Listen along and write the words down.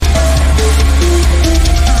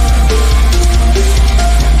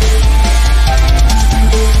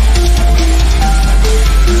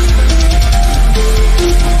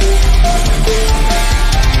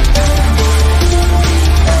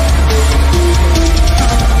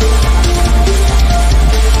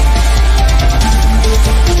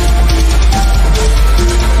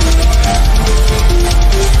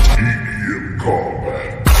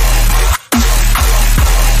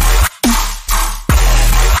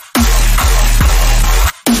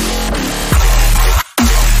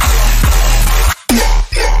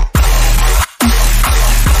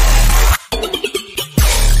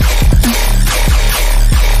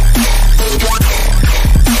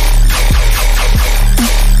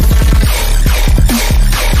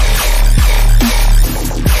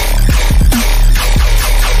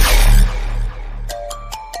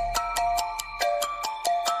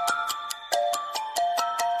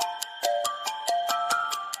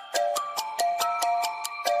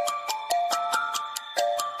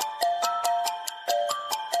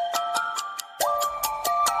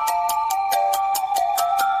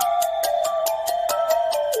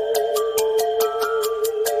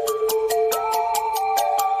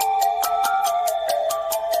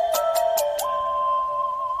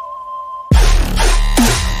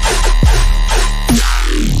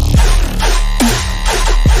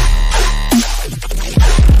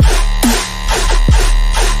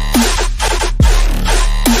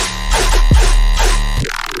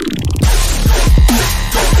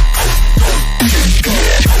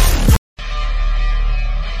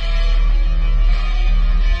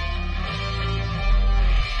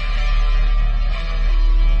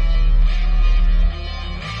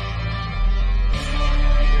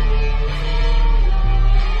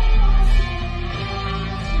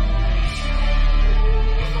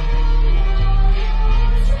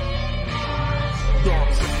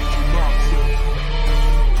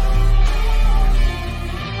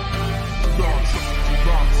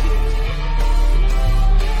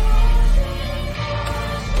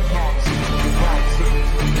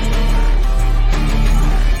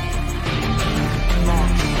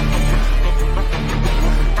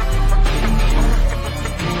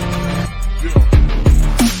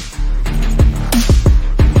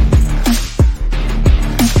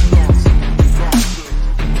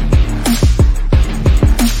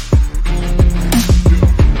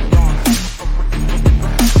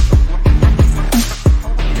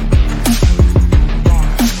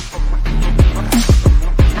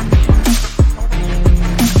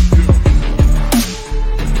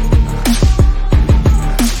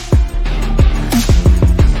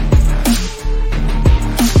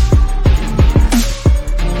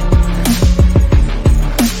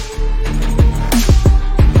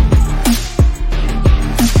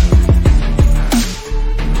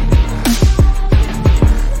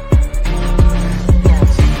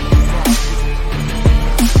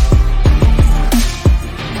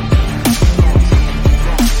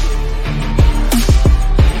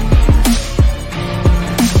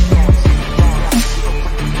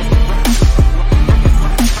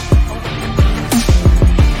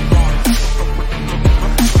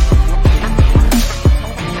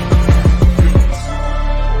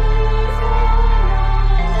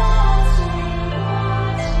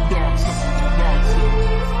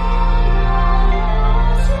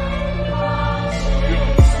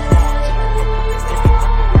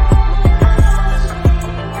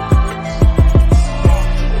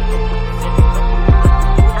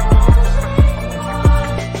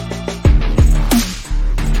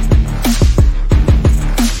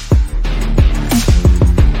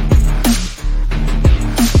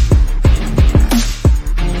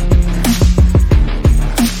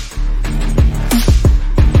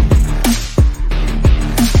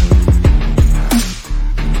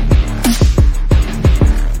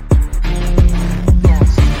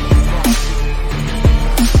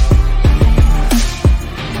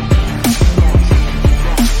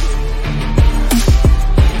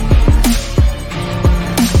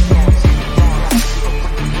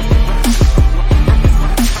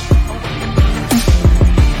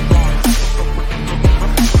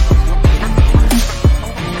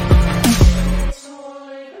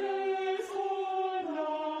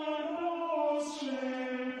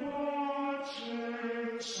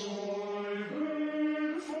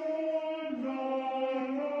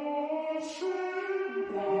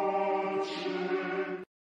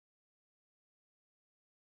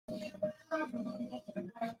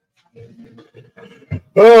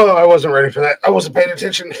Oh, I wasn't ready for that. I wasn't paying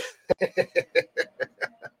attention.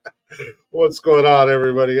 What's going on,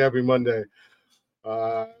 everybody? Happy Monday.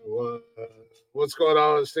 What's going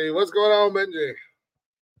on, Steve? What's going on, Benji?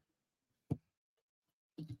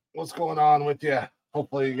 What's going on with you?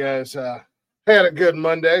 Hopefully you guys had a good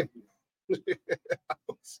Monday. I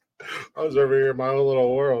was over here in my own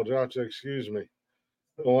little world. You'll have to excuse me.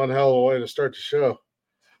 One hell of a way to start the show.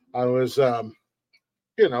 I was,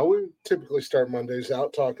 we typically start Mondays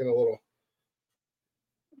out talking a little.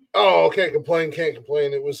 Oh, can't complain.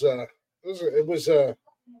 It was a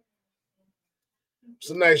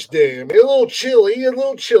nice day. I mean, a little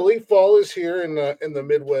chilly. Fall is here in the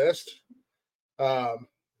Midwest. Go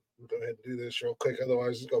ahead and do this real quick,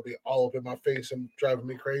 otherwise it's gonna be all up in my face and driving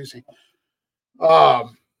me crazy.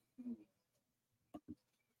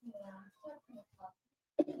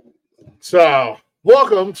 So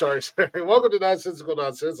welcome to Nonsensical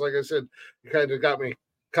Nonsense. Like I said, you kind of caught me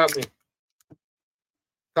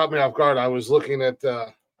off guard. I was looking at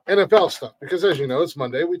NFL stuff because, as you know, it's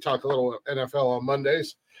Monday. We talk a little NFL on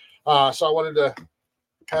Mondays. So I wanted to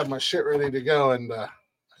have my shit ready to go, and I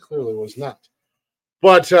clearly was not.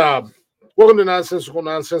 But welcome to Nonsensical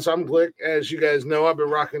Nonsense. I'm Glick. As you guys know, I've been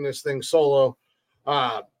rocking this thing solo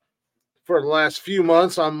for the last few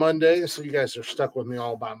months on Monday. So you guys are stuck with me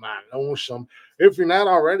all by my lonesome. If you're not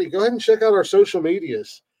already, go ahead and check out our social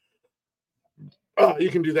medias. You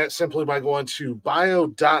can do that simply by going to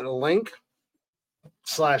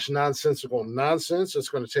bio.link/nonsensical nonsense. It's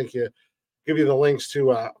going to give you the links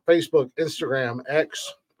to Facebook, Instagram,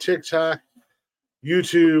 X, TikTok,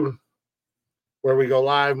 YouTube, where we go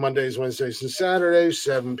live Mondays, Wednesdays, and Saturdays,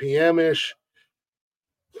 7 p.m.-ish.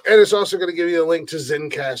 And it's also going to give you a link to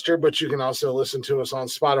Zencaster, but you can also listen to us on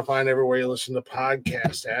Spotify and everywhere you listen to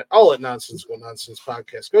podcasts at, all at Nonsensical Nonsense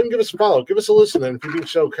Podcast. Go ahead and give us a follow. Give us a listen. And if you'd be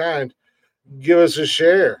so kind, give us a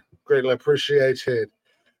share. Greatly appreciated.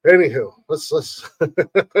 Anywho, let's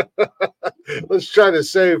let's try to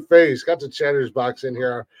save face. Got the chatters box in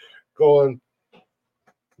here going.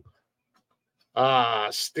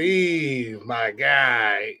 Steve, my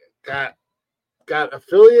guy, got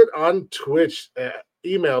affiliate on Twitch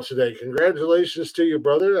email today. Congratulations to you,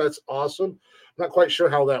 brother. That's awesome. I'm not quite sure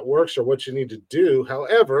how that works or what you need to do.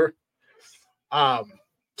 However,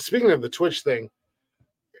 speaking of the Twitch thing,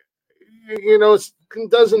 it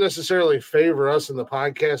doesn't necessarily favor us in the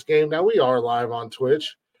podcast game. Now we are live on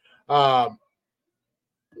Twitch.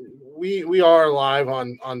 We are live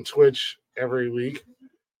on Twitch every week,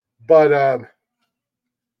 but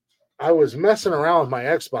I was messing around with my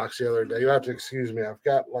Xbox the other day. You have to excuse me. I've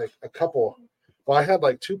got like a couple. Well, I had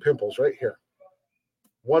like 2 pimples right here,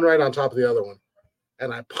 one right on top of the other one,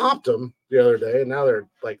 and I popped them the other day, and now they're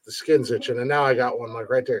like the skin's itching, and now I got one like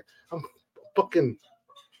right there. I'm fucking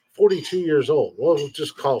 42 years old. Well, we'll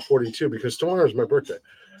just call it 42 because tomorrow is my birthday.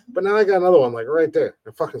 But now I got another one like right there.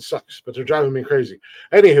 It fucking sucks, but they're driving me crazy.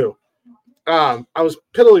 Anywho, I was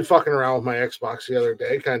piddly fucking around with my Xbox the other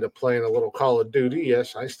day, kind of playing a little Call of Duty.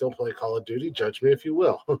 Yes, I still play Call of Duty. Judge me if you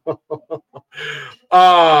will.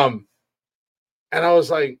 And I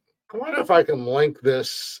was like, I wonder if I can link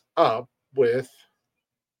this up with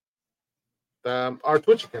our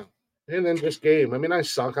Twitch account and then just game. I mean, I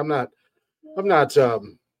suck. I'm not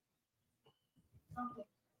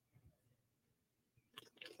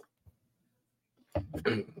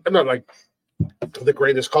like the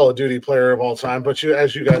greatest Call of Duty player of all time, but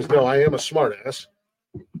as you guys know, I am a smartass,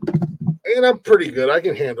 and I'm pretty good. I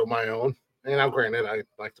can handle my own. And now, granted, I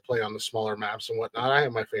like to play on the smaller maps and whatnot. I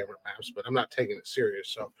have my favorite maps, but I'm not taking it serious,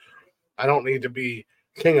 so I don't need to be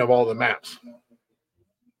king of all the maps.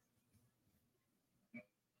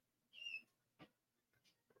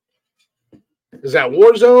 Is that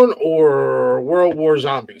Warzone or World War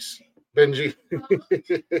Zombies, Benji?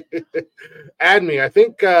 Add me. I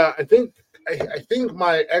think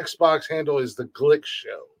my Xbox handle is the Glick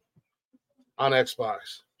Show on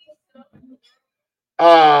Xbox.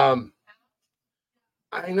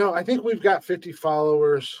 I know. I think we've got 50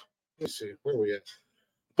 followers. Let's see. Where are we at?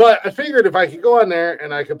 But I figured if I could go on there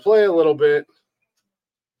and I could play a little bit,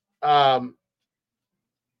 get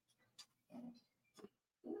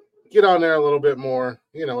on there a little bit more.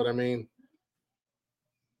 You know what I mean?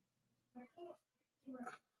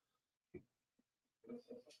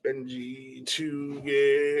 Benji to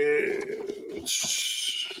get.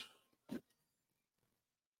 Of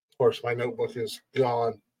course, my notebook is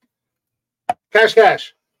gone.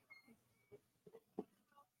 Cash.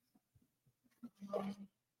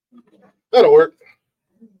 That'll work.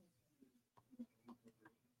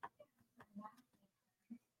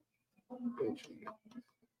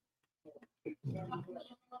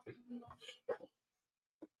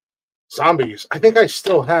 Zombies. I think I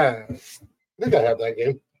still have. I think I have that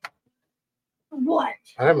game. What?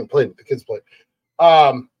 I haven't played it. The kids play.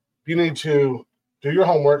 You need to do your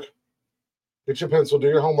homework. Get your pencil, do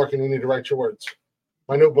your homework, and you need to write your words.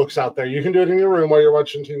 My notebook's out there. You can do it in your room while you're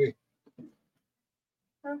watching TV.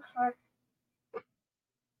 Okay.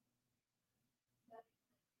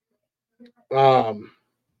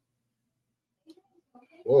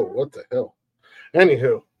 Whoa, what the hell?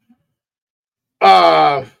 Anywho.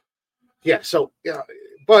 Yeah, so yeah,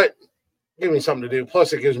 but give me something to do.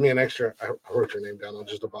 Plus it gives me an extra. I wrote your name down on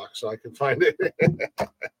just a box so I can find it.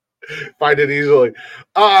 Find it easily.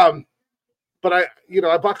 But I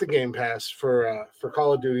bought the Game Pass for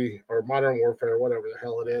Call of Duty or Modern Warfare, whatever the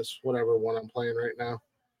hell it is, whatever one I'm playing right now.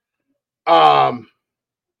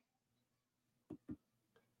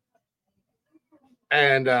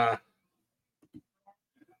 And I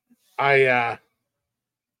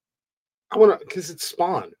want to, because it's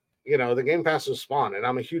Spawn. The Game Pass is Spawn, and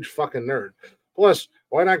I'm a huge fucking nerd. Plus,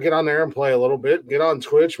 why not get on there and play a little bit? Get on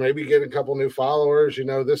Twitch, maybe get a couple new followers.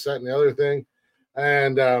 This, that, and the other thing,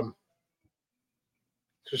 and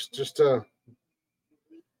just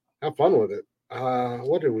have fun with it.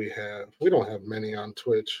 What do we have? We don't have many on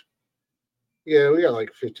Twitch. Yeah, we got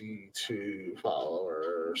like 52 followers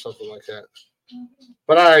or something like that.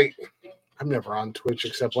 But I'm never on Twitch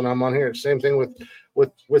except when I'm on here. Same thing with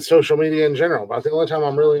social media in general. About the only time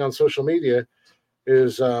I'm really on social media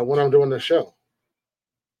is when I'm doing the show.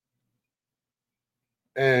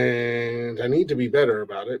 And I need to be better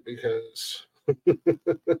about it because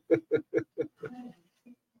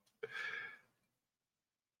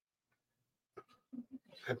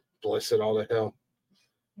bless it all to hell.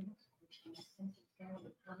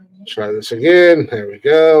 Try this again. There we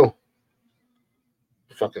go.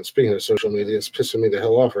 Fucking speaking of social media, it's pissing me the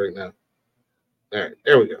hell off right now. All right,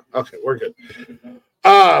 there we go. Okay, we're good.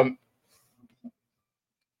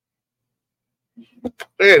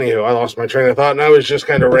 Anywho, I lost my train of thought and I was just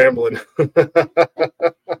kind of rambling.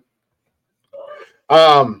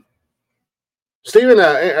 Steven,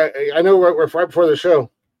 I know we're right before the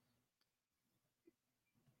show.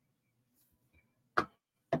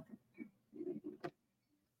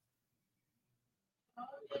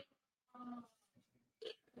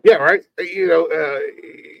 Yeah, right.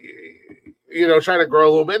 Try to grow a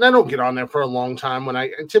little bit. And I don't get on there for a long time.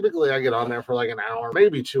 Typically I get on there for like an hour,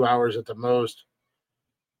 maybe 2 hours at the most.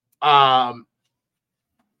 But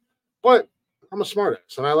I'm a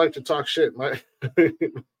smartass and I like to talk shit. My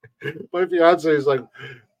fiance is like,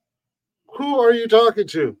 who are you talking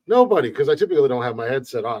to? Nobody, because I typically don't have my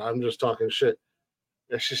headset on. I'm just talking shit.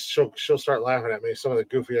 Yeah, she'll start laughing at me, some of the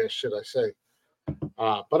goofy ass shit I say.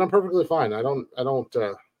 But I'm perfectly fine. I don't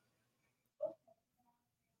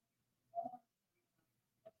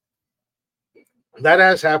that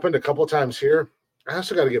has happened a couple times here. I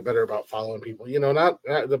also got to get better about following people. Not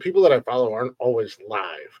the people that I follow aren't always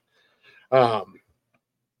live.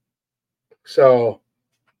 So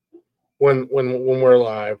when we're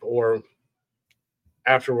live or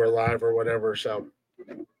after we're live or whatever. So,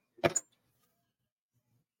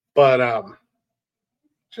 but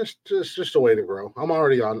just a way to grow. I'm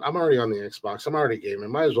already on the Xbox. I'm already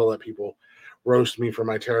gaming. Might as well let people roast me for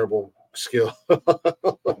my terrible skill.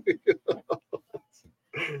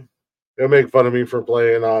 They'll make fun of me for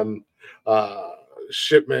playing on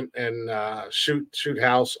shipment and shoot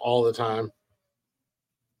house all the time.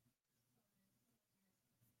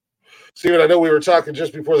 Steven, I know we were talking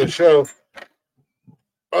just before the show.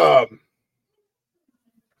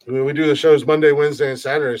 We do the shows Monday, Wednesday, and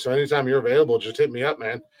Saturday. So anytime you're available, just hit me up,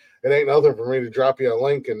 man. It ain't nothing for me to drop you a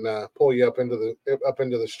link and pull you up into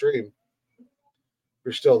the stream.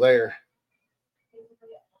 You're still there.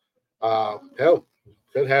 Hell,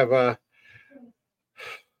 could have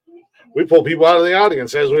we pull people out of the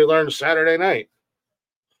audience as we learned Saturday night.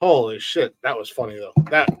 Holy shit, that was funny though.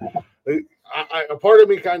 That a part of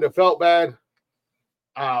me kind of felt bad.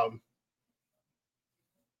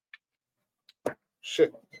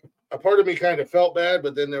 Shit, a part of me kind of felt bad,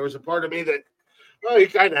 but then there was a part of me that, he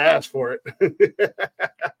kind of asked for it.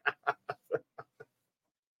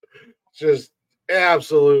 Just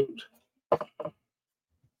absolute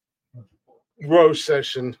roast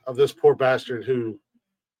session of this poor bastard who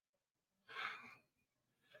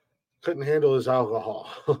couldn't handle his alcohol.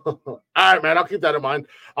 All right, man, I'll keep that in mind.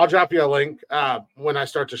 I'll drop you a link when I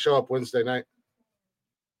start to show up Wednesday night.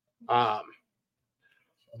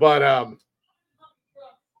 But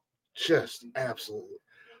just absolutely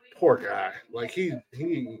poor guy. Like he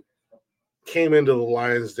came into the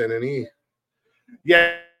Lions Den and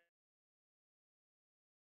yeah.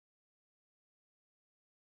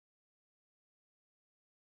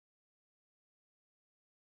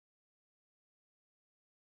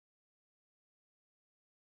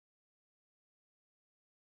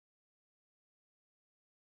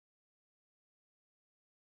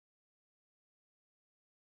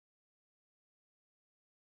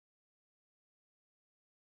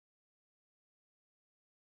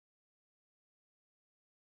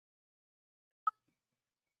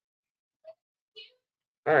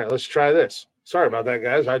 All right, let's try this. Sorry about that,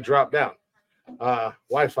 guys. I dropped down.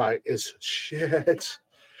 Wi-Fi is shit.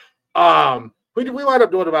 We wound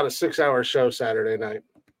up doing about a 6-hour show Saturday night.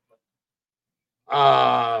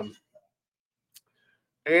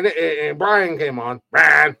 And Brian came on.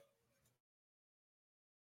 Brian.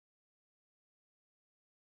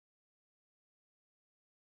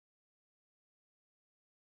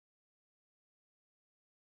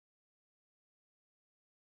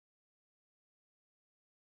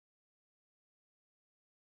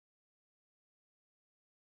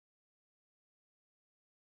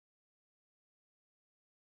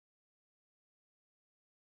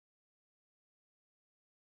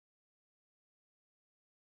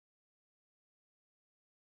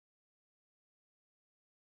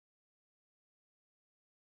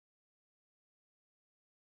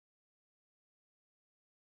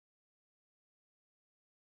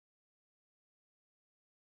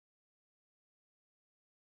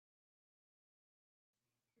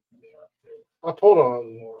 I pulled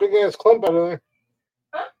a big ass clump out of there.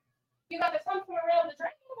 Huh? You got the clump from around the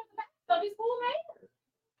drain with the back Sunday school, man?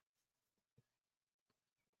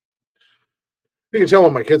 You can tell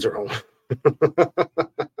when my kids are home.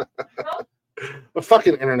 Huh? The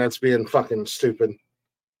fucking internet's being fucking stupid.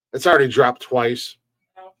 It's already dropped twice.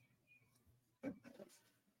 No.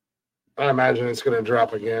 I imagine it's going to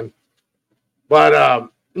drop again.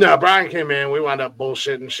 But no, Brian came in. We wound up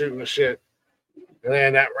bullshitting, shooting the shit. And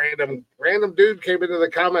then that random dude came into the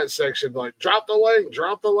comment section like, drop the link.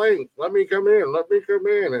 Let me come in.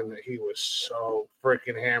 And he was so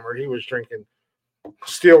freaking hammered. He was drinking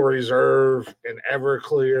Steel Reserve and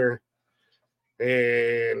Everclear.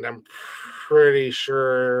 And I'm pretty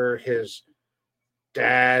sure his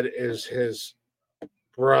dad is his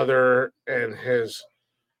brother and his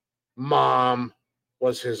mom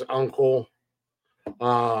was his uncle.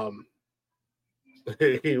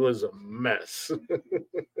 He was a mess.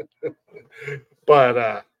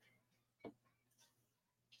 But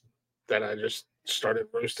then I just started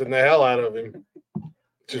roasting the hell out of him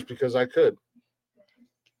just because I could.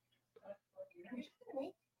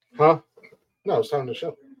 Huh? No, it's time to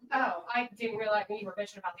show. Oh, I didn't realize when you were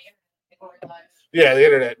bitching about the internet. Yeah, the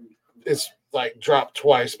internet it's like dropped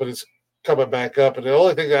twice, but it's coming back up. And the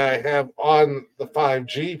only thing I have on the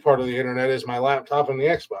 5G part of the internet is my laptop and the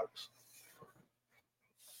Xbox.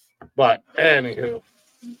 But anywho,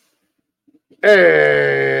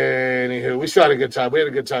 we still had a good time. We had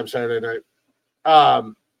a good time Saturday night.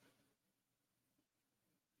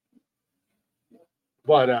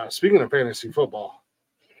 But speaking of fantasy football,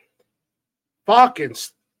 fucking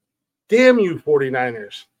damn you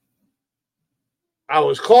 49ers. I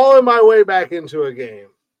was clawing my way back into a game.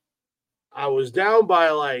 I was down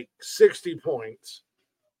by like 60 points.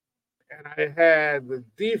 And I had the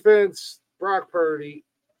defense, Brock Purdy,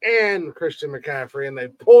 and Christian McCaffrey, and they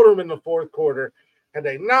pulled him in the fourth quarter. Had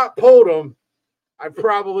they not pulled him, I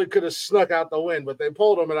probably could have snuck out the win, but they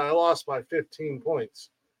pulled him, and I lost by 15 points.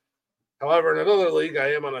 However, in another league, I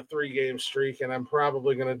am on a 3-game streak, and I'm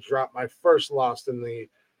probably going to drop my first loss in the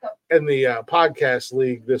podcast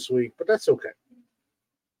league this week, but that's okay.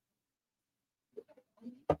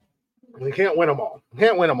 We can't win them all.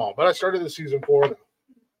 But I started the season 4.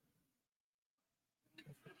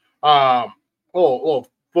 Little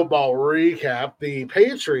football recap. The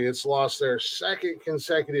Patriots lost their second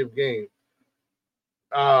consecutive game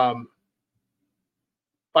by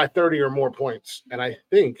 30 or more points. And I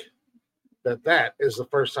think that is the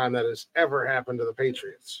first time that has ever happened to the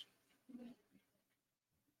Patriots.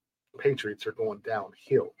 Patriots are going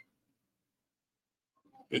downhill.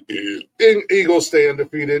 Eagles stay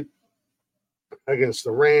undefeated against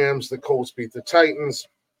the Rams. The Colts beat the Titans.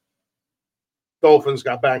 Dolphins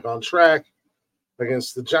got back on track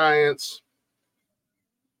against the Giants.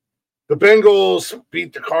 The Bengals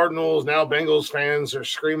beat the Cardinals. Now Bengals fans are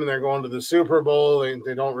screaming they're going to the Super Bowl.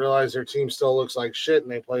 They don't realize their team still looks like shit,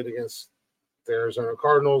 and they played against the Arizona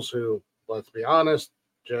Cardinals, who, let's be honest,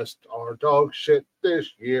 just are dog shit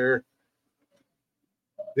this year.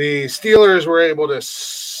 The Steelers were able to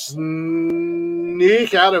sneak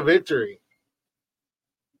out a victory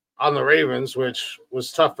on the Ravens, which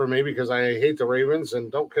was tough for me because I hate the Ravens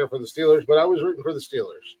and don't care for the Steelers, but I was rooting for the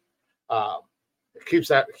Steelers. It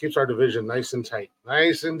keeps our division nice and tight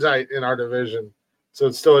in our division. So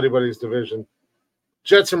it's still anybody's division.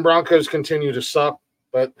 Jets and Broncos continue to suck,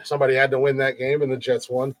 but somebody had to win that game, and the Jets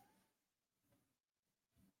won.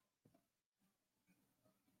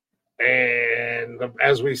 And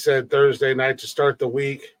as we said Thursday night to start the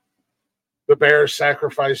week, the Bears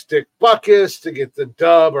sacrificed Dick Butkus to get the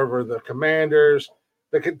dub over the Commanders.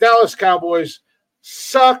 The Dallas Cowboys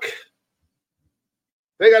suck.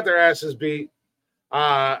 They got their asses beat.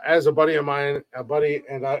 As a buddy of mine,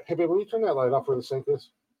 and I, hey, babe, will you turn that light off for the sink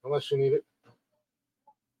is? Unless you need it,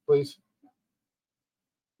 please.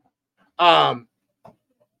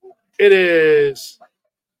 It is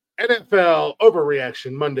NFL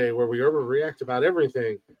Overreaction Monday, where we overreact about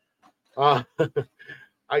everything. I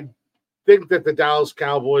think that the Dallas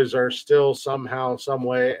Cowboys are still somehow, some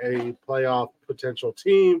way, a playoff potential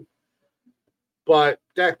team. But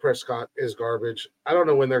Dak Prescott is garbage. I don't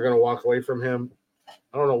know when they're going to walk away from him.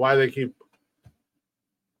 I don't know why they keep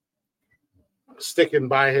sticking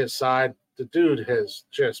by his side. The dude has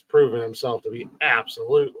just proven himself to be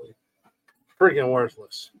absolutely freaking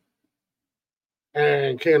worthless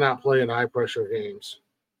and cannot play in high-pressure games.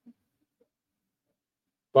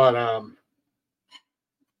 But I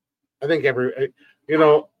think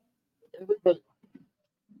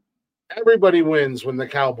everybody wins when the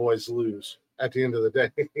Cowboys lose at the end of the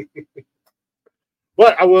day.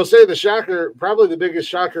 But I will say the shocker, probably the biggest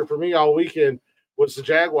shocker for me all weekend, was the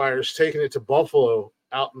Jaguars taking it to Buffalo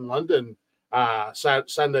out in London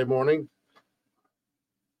Sunday morning.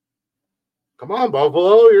 Come on,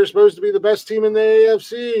 Buffalo. You're supposed to be the best team in the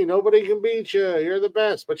AFC. Nobody can beat you. You're the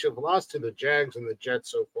best. But you've lost to the Jags and the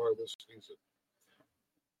Jets so far this season.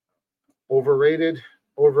 Overrated,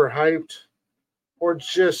 overhyped, or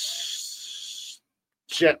just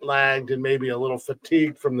jet lagged and maybe a little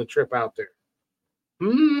fatigued from the trip out there.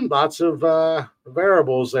 Lots of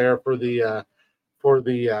variables there for the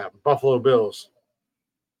Buffalo Bills.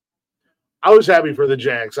 I was happy for the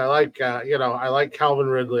Jags. I like Calvin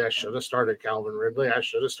Ridley. I should have started Calvin Ridley. I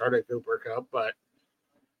should have started Cooper Kupp, but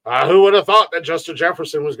who would have thought that Justin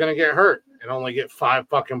Jefferson was going to get hurt and only get 5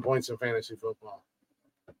 fucking points in fantasy football?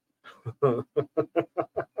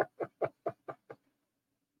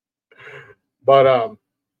 But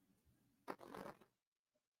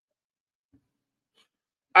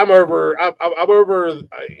I'm over. I'm over.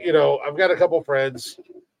 I've got a couple friends.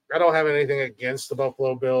 I don't have anything against the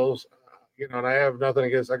Buffalo Bills. And I have nothing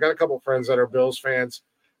against. I got a couple friends that are Bills fans,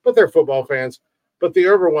 but they're football fans. But the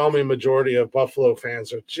overwhelming majority of Buffalo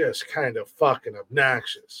fans are just kind of fucking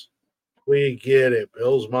obnoxious. We get it,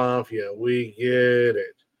 Bills Mafia. We get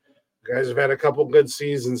it. You guys have had a couple good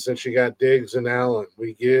seasons since you got Diggs and Allen.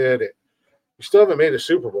 We get it. You still haven't made a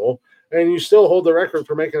Super Bowl, and you still hold the record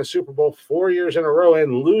for making a Super Bowl 4 years in a row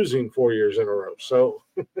and losing 4 years in a row. So,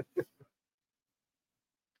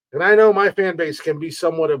 and I know my fan base can be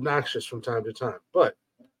somewhat obnoxious from time to time, but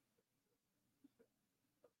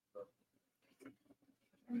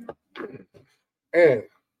and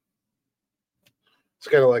it's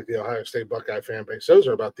kind of like the Ohio State Buckeye fan base. Those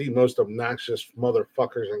are about the most obnoxious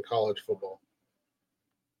motherfuckers in college football.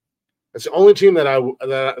 It's the only team that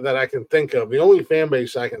I can think of, the only fan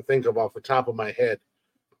base I can think of off the top of my head,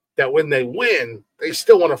 that when they win, they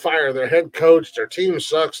still want to fire their head coach. Their team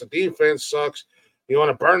sucks. The defense sucks. You want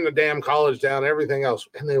to burn the damn college down, everything else.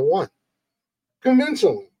 And they won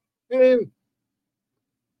convincingly. I mean,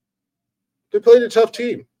 they played a tough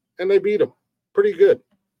team, and they beat them pretty good.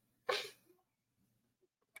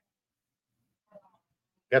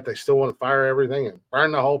 Yet they still want to fire everything and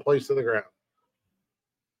burn the whole place to the ground.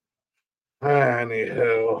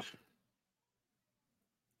 Anywho,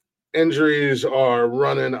 injuries are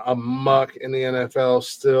running amok in the NFL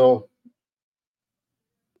still.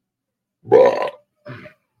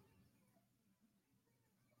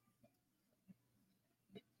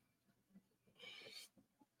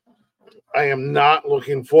 I am not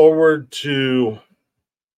looking forward to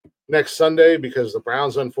next Sunday because the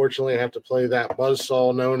Browns, unfortunately, have to play that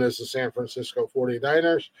buzzsaw known as the San Francisco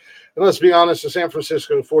 49ers. And let's be honest, the San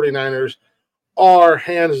Francisco 49ers are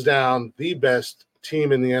hands down the best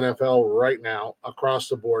team in the NFL right now across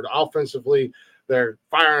the board. Offensively, they're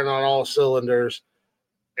firing on all cylinders.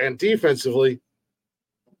 And defensively,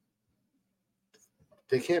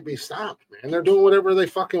 they can't be stopped, man. They're doing whatever they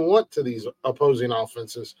fucking want to these opposing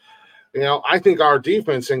offenses. I think our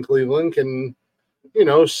defense in Cleveland can,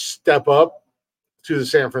 step up to the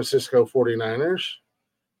San Francisco 49ers.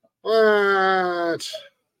 But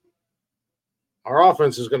our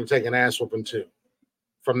offense is going to take an ass whooping too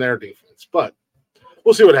from their defense. But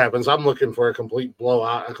we'll see what happens. I'm looking for a complete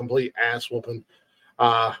blowout, a complete ass whooping.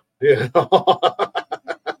 But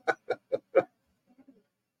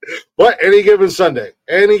any given Sunday,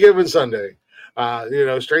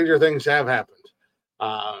 stranger things have happened.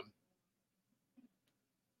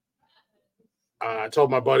 I told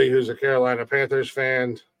my buddy who's a Carolina Panthers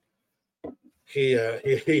fan, he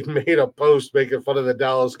made a post making fun of the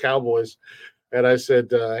Dallas Cowboys. And I said,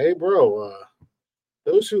 hey, bro,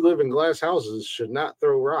 those who live in glass houses should not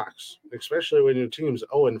throw rocks, especially when your team's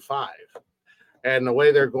 0-5. And the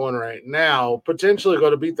way they're going right now, potentially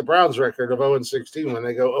going to beat the Browns record of 0-16 when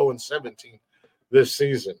they go 0-17 this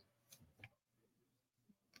season.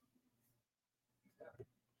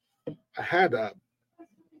 I got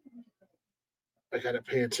to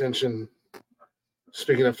pay attention,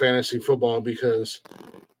 speaking of fantasy football, because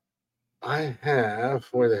I have,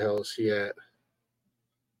 where the hell is he at?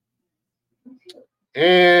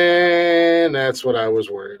 And that's what I was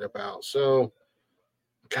worried about. So,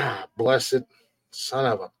 God bless it, son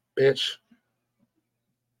of a bitch.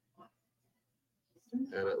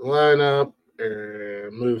 And it line up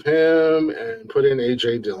and move him and put in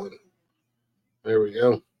A.J. Dillon. There we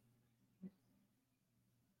go.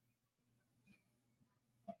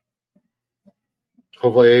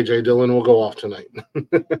 Hopefully A.J. Dillon will go off tonight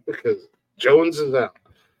because Jones is out.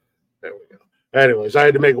 There we go. Anyways, I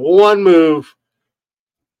had to make one move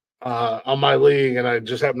on my league, and I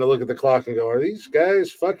just happened to look at the clock and go, are these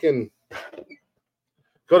guys fucking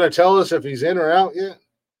going to tell us if he's in or out yet?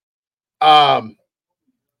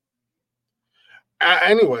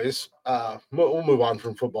 Anyways, we'll move on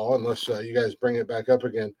from football unless you guys bring it back up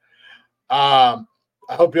again. I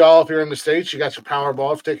hope you all, if you're in the States, you got your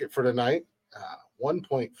Powerball ticket for tonight.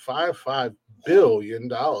 $1.55 billion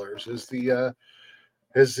is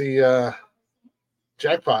the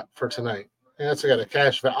jackpot for tonight. And that's got a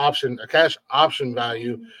cash option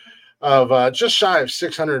value of just shy of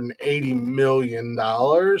 $680 million.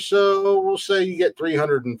 So we'll say you get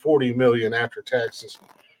 $340 million after taxes.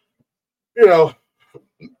 You know,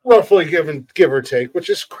 roughly give or take,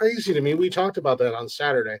 which is crazy to me. We talked about that on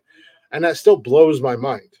Saturday, and that still blows my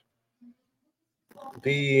mind.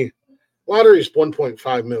 The lottery is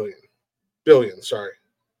 1.5 billion. Sorry,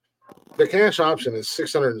 the cash option is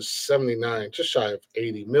 679, just shy of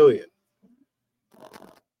 80 million.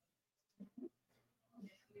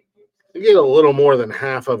 You get a little more than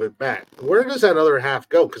half of it back. Where does that other half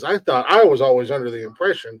go? Because I was always under the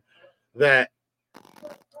impression that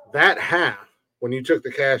half, when you took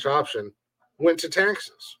the cash option, went to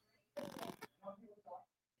taxes.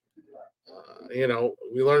 We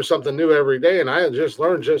learn something new every day, and I just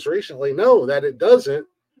learned just recently, no, that it doesn't.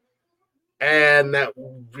 And that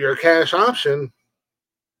your cash option,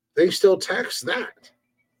 they still tax that.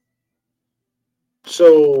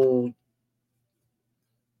 So,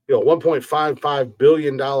 $1.55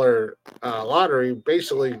 billion lottery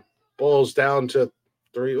basically boils down to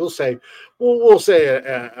we'll say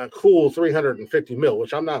a cool 350 mil,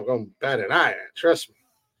 which I'm not going to bat an eye at. Trust me.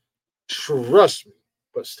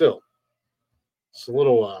 But still, it's a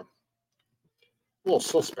little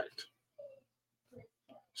suspect.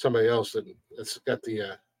 Somebody else that's got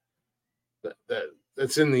the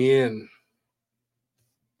that's in the end.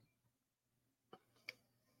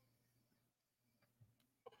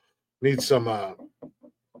 Needs some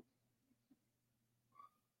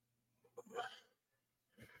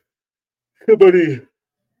somebody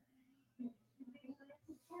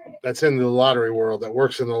that's in the lottery world, that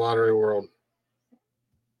works in the lottery world.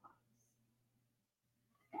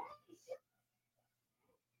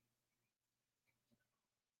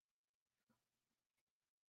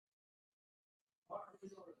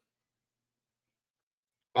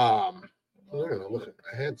 I'm gonna look.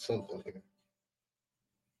 I had something here.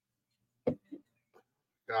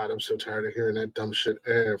 God, I'm so tired of hearing that dumb shit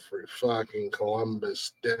every fucking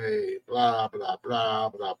Columbus Day. Blah, blah, blah,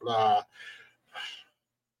 blah, blah.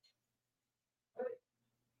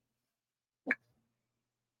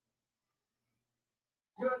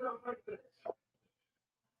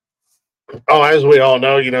 Oh, as we all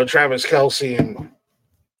know, Travis Kelce and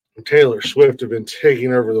Taylor Swift have been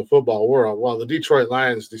taking over the football world. Well, the Detroit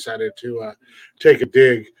Lions decided to take a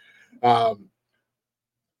dig.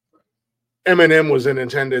 Eminem was in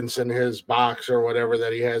attendance in his box or whatever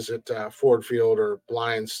that he has at Ford Field or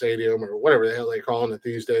Lions Stadium or whatever the hell they call it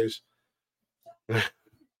these days. And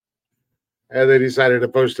they decided to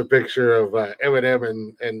post a picture of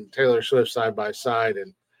Eminem and Taylor Swift side by side.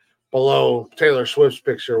 And below Taylor Swift's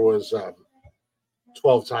picture was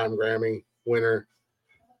 12-time Grammy winner.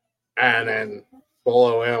 And then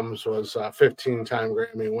below M's was 15-time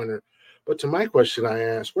Grammy winner. But to my question, I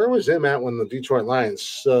asked, where was him at when the Detroit Lions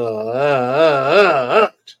sucked?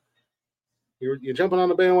 You're jumping on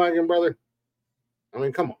the bandwagon, brother? I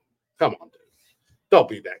mean, come on, dude. Don't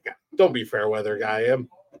be that guy. Don't be fair weather guy, Em.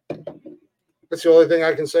 That's the only thing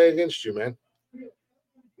I can say against you, man.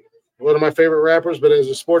 One of my favorite rappers, but as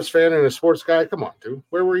a sports fan and a sports guy, come on, dude.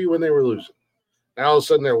 Where were you when they were losing? Now all of a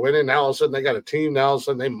sudden they're winning. Now all of a sudden they got a team. Now all of a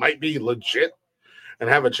sudden they might be legit and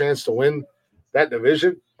have a chance to win that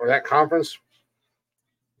division or that conference.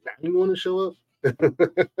 Now you want to show up?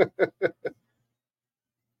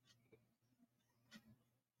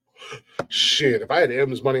 Shit, if I had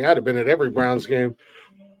M's money, I'd have been at every Browns game,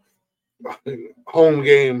 home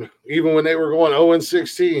game, even when they were going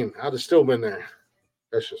 0-16. I'd have still been there.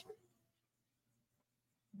 That's just me.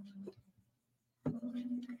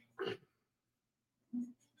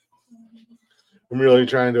 I'm really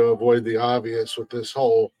trying to avoid the obvious with this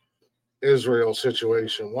whole Israel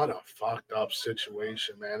situation. What a fucked up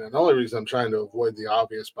situation, man. And the only reason I'm trying to avoid the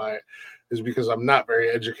obvious by it is because I'm not very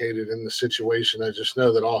educated in the situation. I just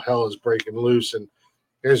know that all hell is breaking loose and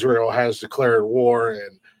Israel has declared war.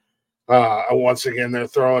 And once again, they're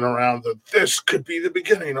throwing around that this could be the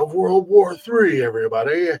beginning of World War III,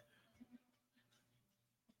 everybody.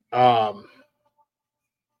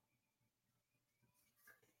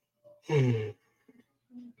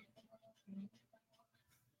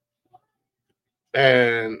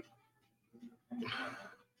 And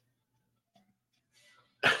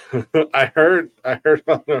I heard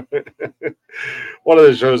on one of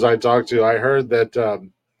the shows I talked to, I heard that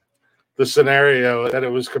the scenario that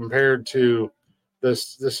it was compared to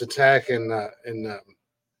this attack what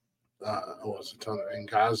was it, in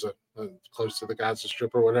Gaza, close to the Gaza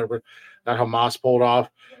Strip or whatever, that Hamas pulled off,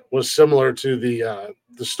 was similar to the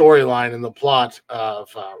storyline and the plot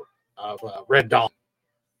of Red Dawn.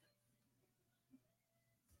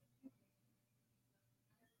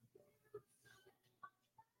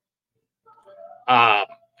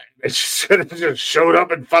 It just showed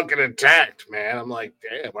up and fucking attacked, man. I'm like,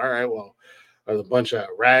 damn, all right, well, are the bunch of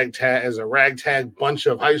ragtag bunch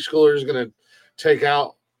of high schoolers gonna take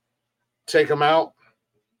them out?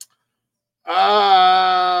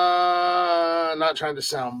 Not trying to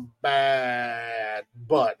sound bad,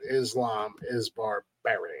 but Islam is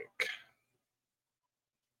barbaric.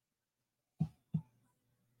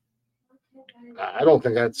 I don't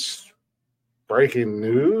think that's breaking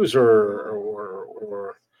news or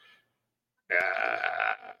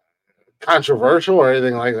controversial or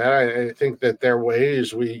anything like that. I think that their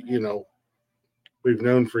ways, we've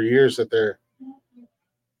known for years that they're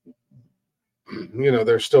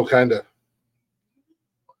still kind of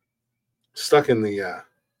stuck in the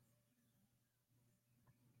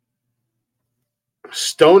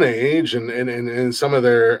Stone Age, and some of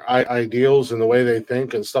their ideals and the way they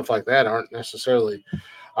think and stuff like that aren't necessarily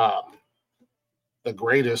the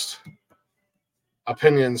greatest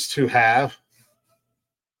opinions to have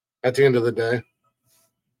at the end of the day.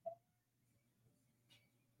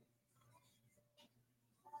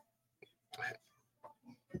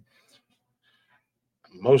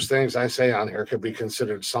 Most things I say on here could be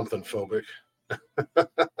considered something phobic.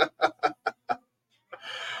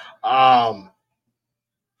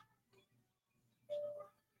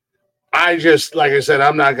 I just, like I said,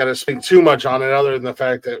 I'm not going to speak too much on it other than the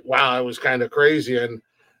fact that, wow, it was kind of crazy and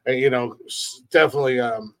definitely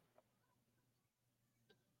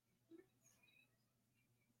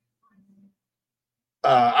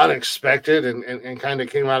unexpected and kind of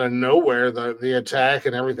came out of nowhere, the attack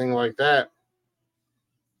and everything like that.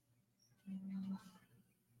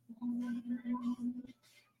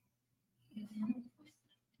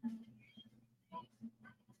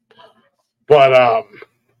 But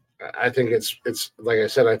I think it's like I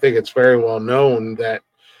said, I think it's very well known that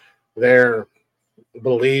their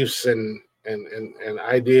beliefs and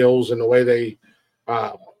ideals and the way they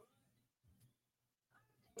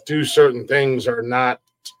do certain things are not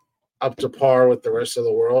up to par with the rest of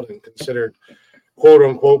the world and considered quote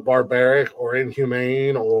unquote barbaric or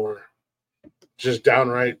inhumane or just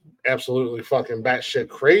downright absolutely fucking batshit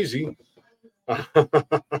crazy.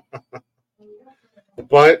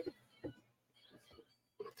 But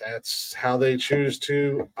that's how they choose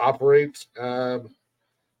to operate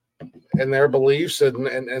in their beliefs and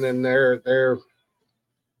in their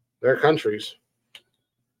countries.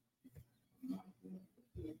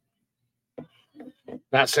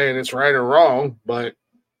 Not saying it's right or wrong, but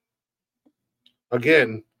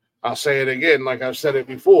again, I'll say it again, like I've said it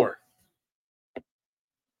before.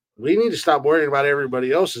 We need to stop worrying about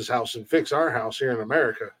everybody else's house and fix our house here in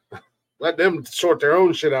America. Let them sort their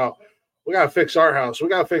own shit out. We got to fix our house. We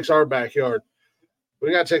got to fix our backyard.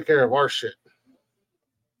 We got to take care of our shit.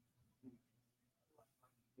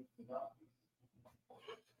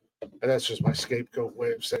 And that's just my scapegoat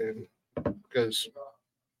way of saying, because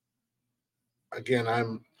again, I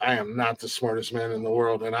am not the smartest man in the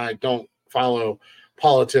world, and I don't follow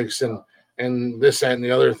politics and this, that, and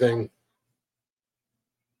the other thing.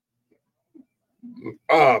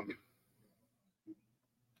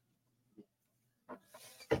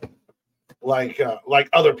 Like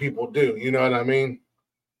other people do, you know what I mean?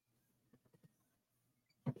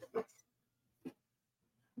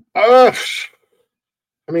 I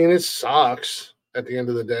mean, it sucks at the end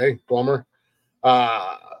of the day, Plumber.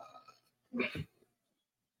 Uh,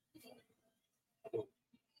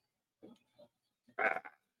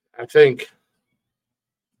 I think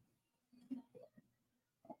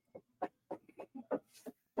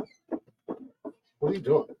what are you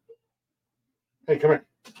doing? Hey, come here.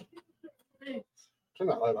 Turn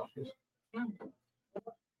that light off, please.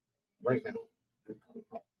 Right now.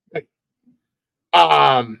 Hey.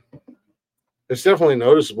 It's definitely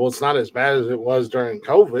noticeable. It's not as bad as it was during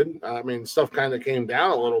COVID. I mean, stuff kind of came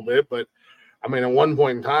down a little bit, but I mean, at one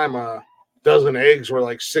point in time, a dozen eggs were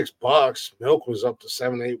like $6. Milk was up to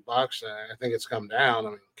 $7, $8. I think it's come down.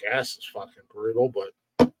 I mean, gas is fucking brutal, but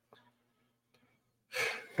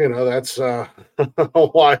that's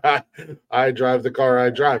why I drive the car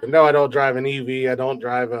I drive. And no, I don't drive an EV. I don't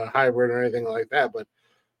drive a hybrid or anything like that. But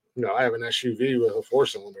I have an SUV with a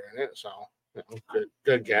 4-cylinder in it, so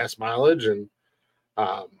good gas mileage and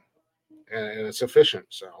it's efficient.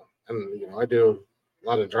 So and I do a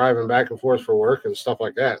lot of driving back and forth for work and stuff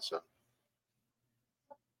like that. So.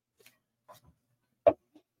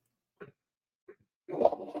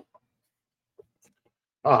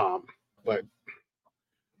 But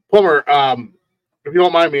Plumber, if you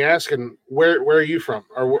don't mind me asking, where are you from,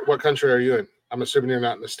 or what country are you in? I'm assuming you're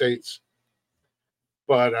not in the States,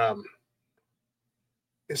 but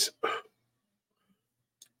it's.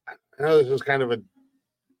 I know this is kind of a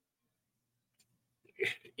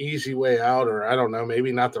easy way out, or I don't know,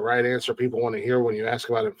 maybe not the right answer people want to hear when you ask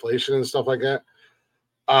about inflation and stuff like that.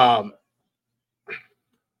 There's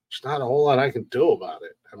not a whole lot I can do about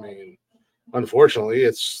it. I mean, unfortunately,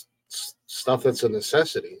 it's stuff that's a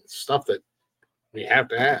necessity. It's stuff that we have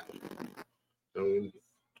to have. I mean,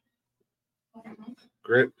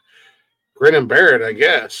 grit and bear it, I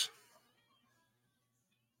guess.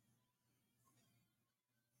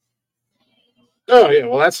 Oh yeah,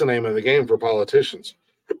 well that's the name of the game for politicians.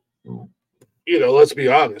 Let's be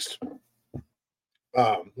honest.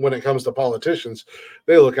 When it comes to politicians,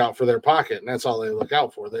 they look out for their pocket, and that's all they look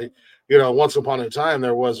out for. They, once upon a time,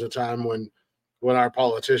 there was a time when our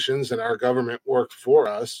politicians and our government worked for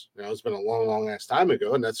us. It's been a long, long ass time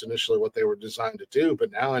ago, and that's initially what they were designed to do.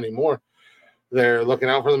 But now anymore, they're looking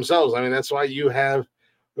out for themselves. I mean, that's why you have,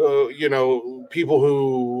 people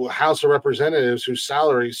who House of Representatives whose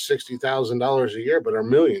salary is $60,000 a year, but are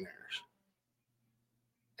millionaires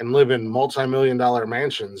and live in multi-million-dollar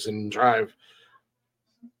mansions and drive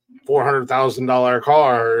 $400,000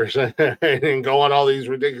 cars and go on all these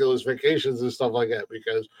ridiculous vacations and stuff like that,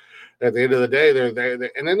 because at the end of the day, they're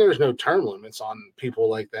and then there's no term limits on people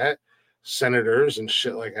like that, senators and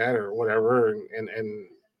shit like that or whatever, and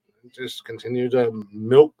just continue to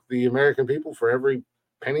milk the American people for every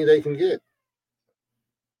penny they can get.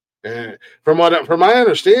 And from my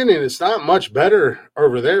understanding, it's not much better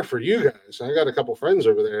over there for you guys. I got a couple friends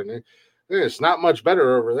over there, and it's not much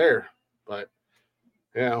better over there. But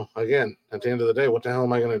again, at the end of the day, what the hell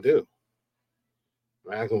am I going to do?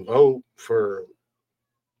 I can vote for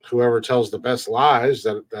whoever tells the best lies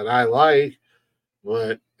that I like,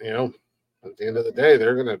 but at the end of the day,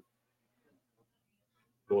 they're going to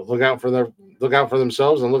look out for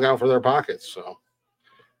themselves and look out for their pockets. So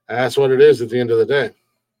that's what it is at the end of the day.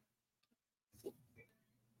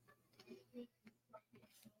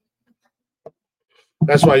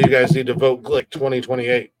 That's why you guys need to vote Glick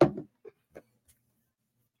 2028.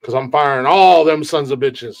 Because I'm firing all them sons of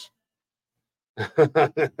bitches.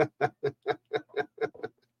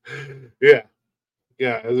 Yeah.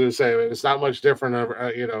 Yeah, as I say, it's not much different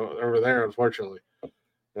over there, unfortunately.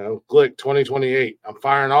 Glick 2028. I'm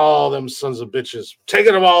firing all them sons of bitches.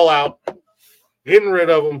 Taking them all out. Getting rid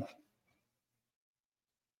of them.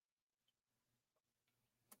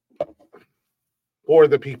 For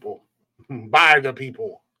the people. By the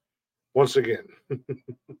people. Once again.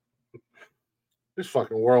 This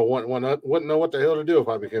fucking world wouldn't know what the hell to do if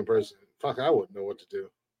I became president. Fuck, I wouldn't know what to do.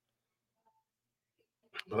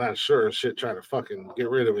 But I'm sure as shit trying to fucking get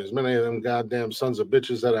rid of as many of them goddamn sons of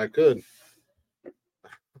bitches that I could.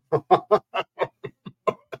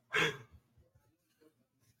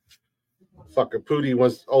 Fucking Pootie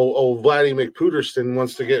wants old Vladdy McPooterston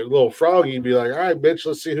wants to get a little froggy. Be like, all right, bitch,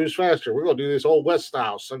 let's see who's faster. We're gonna do this old West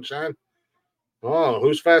style, sunshine. Oh,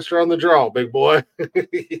 who's faster on the draw, big boy?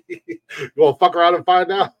 You gonna fuck around and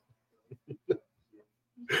find out?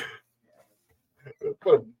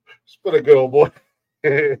 Put a good old boy.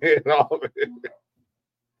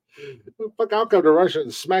 Fuck, I'll come to Russia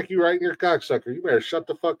and smack you right in your cocksucker. You better shut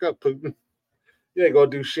the fuck up, Putin. You ain't gonna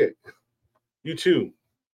do shit. You too,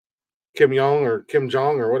 Kim Jong or Kim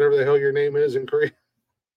Jong or whatever the hell your name is in Korea.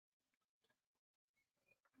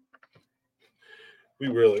 We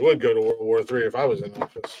really would go to World War III if I was in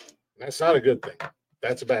office. That's not a good thing.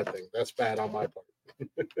 That's a bad thing. That's bad on my part.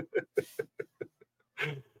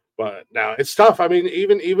 But now it's tough. I mean,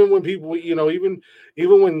 even when people, even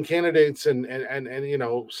when candidates and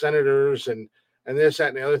senators and this, that,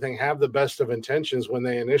 and the other thing have the best of intentions when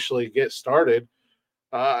they initially get started,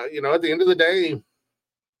 at the end of the day,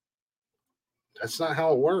 that's not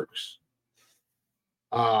how it works.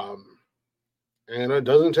 And it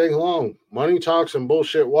doesn't take long. Money talks and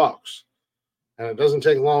bullshit walks. And it doesn't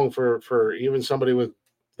take long for even somebody with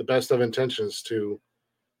the best of intentions to,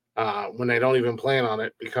 when they don't even plan on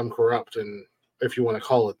it, become corrupt, and if you want to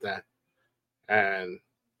call it that, and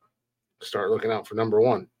start looking out for number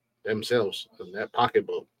one, themselves, and that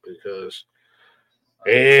pocketbook, because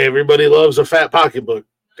everybody loves a fat pocketbook.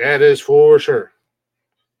 That is for sure.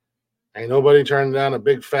 Ain't nobody turning down a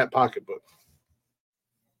big fat pocketbook.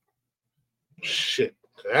 Shit,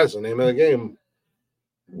 that's the name of the game.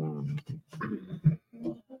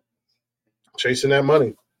 Chasing that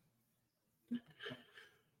money.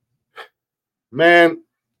 Man,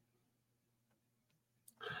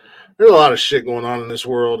 there's a lot of shit going on in this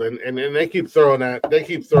world, and they keep throwing that. They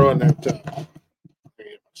keep throwing that. Get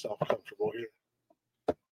myself comfortable here.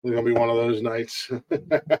 It's gonna be one of those nights.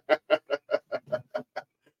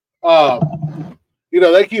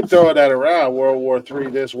 They keep throwing that around. World War III,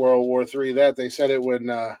 this, World War III, that. They said it when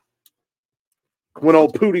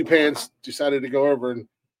old Pooty Pants decided to go over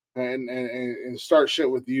and start shit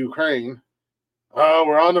with the Ukraine.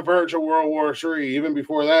 We're on the verge of World War III. Even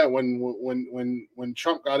before that, when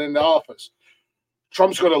Trump got into office,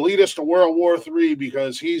 Trump's going to lead us to World War III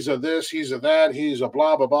because he's a this, he's a that, he's a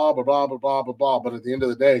blah blah blah blah blah blah blah blah blah. But at the end of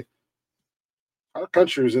the day, our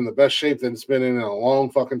country is in the best shape that it's been in a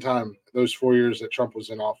long fucking time. Those 4 years that Trump was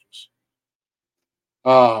in office.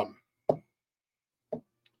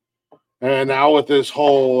 And now with this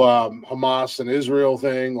whole Hamas and Israel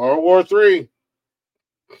thing, World War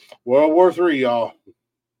III, y'all.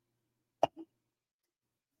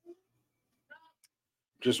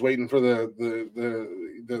 Just waiting for the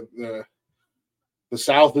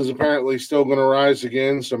South is apparently still going to rise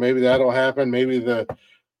again, so maybe that'll happen. Maybe the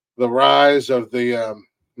rise of the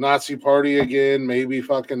Nazi party again. Maybe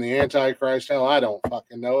fucking the Antichrist. Hell, I don't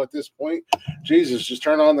fucking know at this point. Jesus, just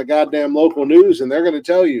turn on the goddamn local news, and they're going to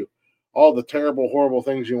tell you all the terrible, horrible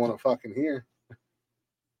things you want to fucking hear.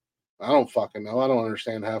 I don't fucking know. I don't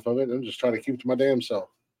understand half of it. I'm just trying to keep to my damn self.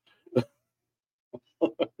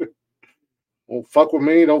 Well, fuck with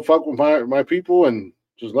me. Don't fuck with my people, and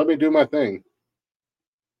just let me do my thing.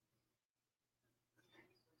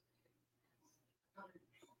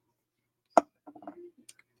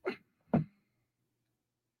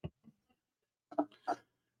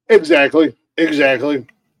 Exactly.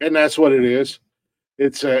 And that's what it is.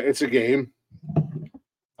 It's a game.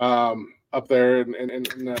 Up there in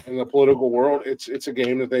the political world, it's a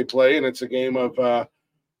game that they play, and it's a game of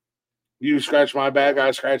you scratch my back,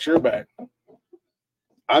 I scratch your back.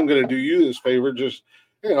 I'm going to do you this favor, just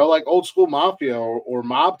like old school mafia or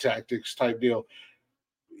mob tactics type deal.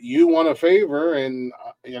 You want a favor, and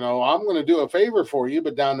I'm going to do a favor for you,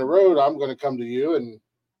 but down the road, I'm going to come to you, and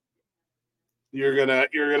you're gonna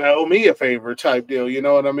owe me a favor type deal. You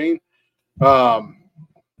know what I mean?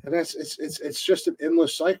 And it's just an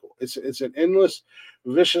endless cycle. It's an endless,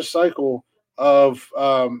 vicious cycle of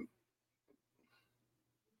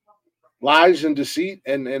lies and deceit,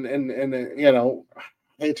 and I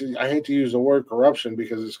hate to use the word corruption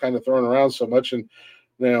because it's kind of thrown around so much, and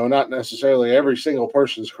not necessarily every single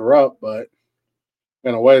person's corrupt, but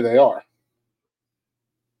in a way they are.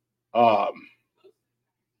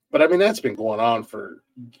 But I mean that's been going on for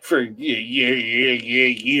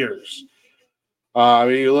years. I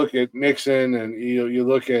mean, you look at Nixon, and you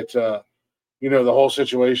look at the whole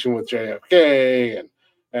situation with JFK,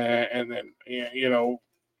 and then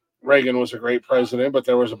Reagan was a great president, but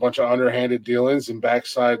there was a bunch of underhanded dealings and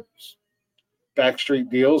backstreet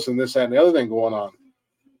deals and this, that, and the other thing going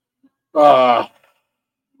on.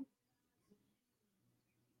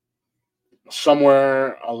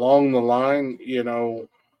 Somewhere along the line,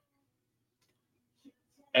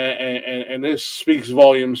 and this speaks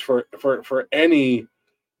volumes for any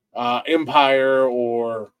empire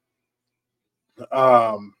or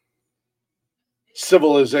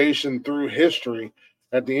civilization through history.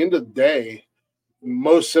 At the end of the day,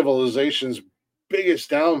 most civilizations' biggest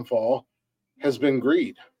downfall has been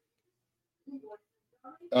greed.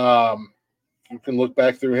 You can look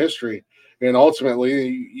back through history, and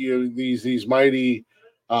ultimately, these mighty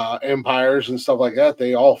empires and stuff like that,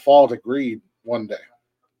 they all fall to greed one day.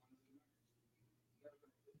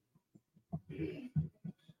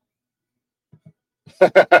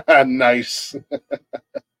 Nice.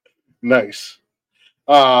 Nice.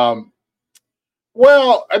 Um,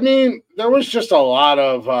 well, I mean, there was just a lot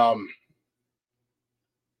of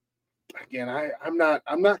again, I'm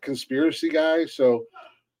not conspiracy guy, so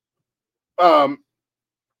um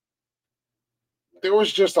there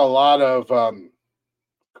was just a lot of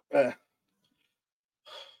uh,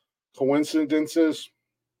 coincidences,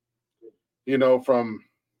 from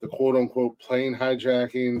the quote unquote plane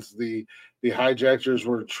hijackings. The hijackers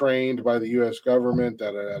were trained by the U.S. government.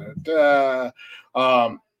 Da, da, da, da,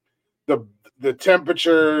 da. The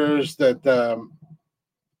temperatures that the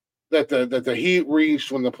heat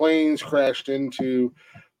reached when the planes crashed into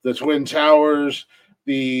the twin towers.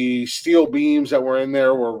 The steel beams that were in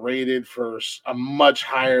there were rated for a much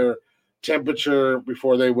higher temperature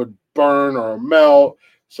before they would burn or melt.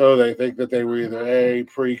 So they think that they were either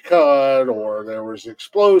pre-cut or there was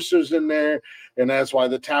explosives in there, and that's why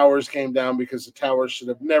the towers came down, because the towers should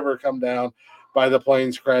have never come down by the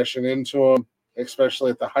planes crashing into them, especially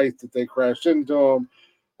at the height that they crashed into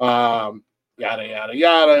them. Yada yada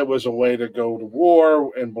yada. It was a way to go to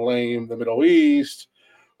war and blame the Middle East.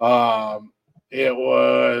 It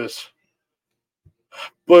was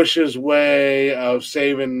Bush's way of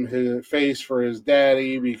saving his face for his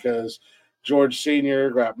daddy, because George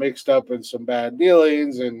Sr. got mixed up in some bad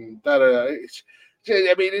dealings and da da. I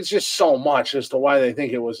mean, it's just so much as to why they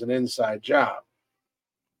think it was an inside job,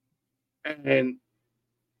 and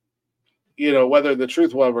whether the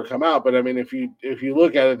truth will ever come out. But I mean, if you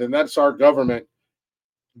look at it, then that's our government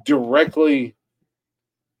directly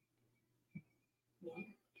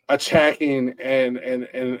attacking and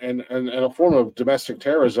a form of domestic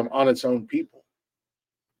terrorism on its own people.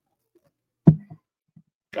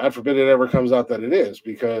 God forbid it ever comes out that it is,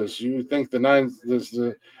 because you think the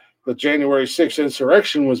January 6th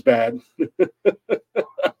insurrection was bad.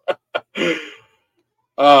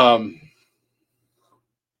 um,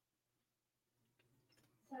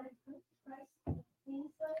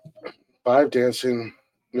 Five dancing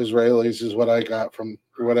Israelis is what I get from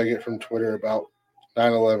Twitter about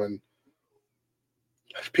 9/11.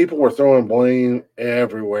 People were throwing blame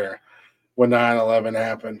everywhere when 9/11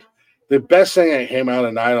 happened. The best thing that came out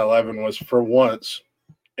of 9/11 was, for once,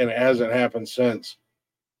 and it hasn't happened since,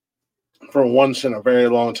 for once in a very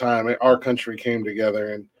long time, our country came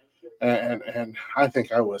together, and I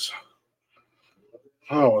think I was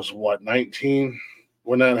what, 19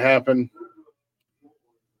 when that happened.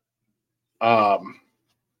 Um,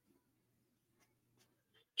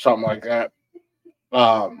 Something like that.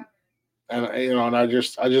 Um, and I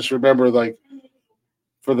just remember, like,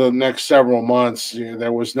 for the next several months,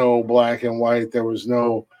 there was no black and white, there was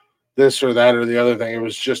no this or that or the other thing. It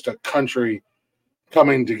was just a country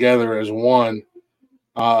coming together as one.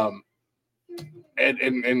 Um,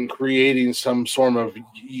 and creating some sort of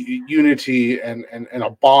unity and a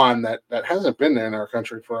bond that hasn't been there in our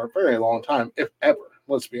country for a very long time, if ever.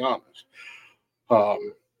 Let's be honest.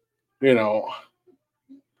 Um, you know,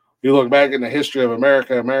 you look back in the history of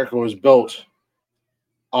America. America was built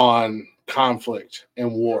on conflict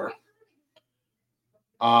and war.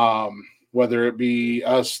 Whether it be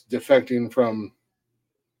us defecting from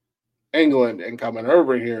England and coming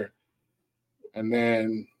over here, and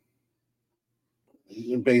then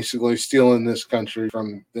basically stealing this country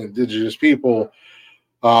from the indigenous people,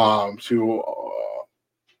 to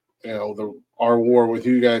our war with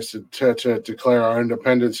you guys to declare our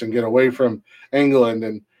independence and get away from England,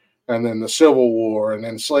 and then the Civil War, and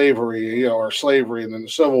then slavery, or slavery, and then the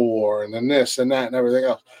Civil War, and then this and that and everything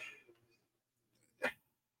else.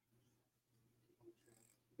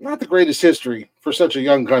 Not the greatest history for such a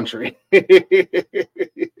young country.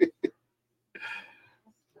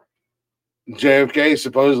 JFK,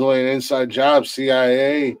 supposedly an inside job,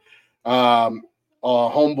 CIA.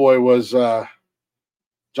 Homeboy was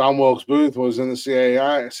John Wilkes Booth was in the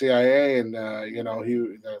CIA, and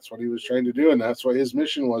that's what he was trained to do, and that's what his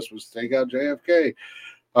mission was to take out JFK.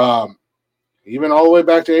 Um, Even all the way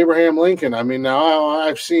back to Abraham Lincoln. I mean, now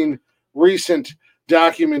I've seen recent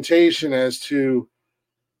documentation as to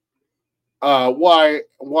why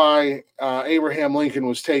Abraham Lincoln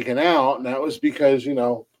was taken out, and that was because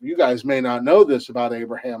you guys may not know this about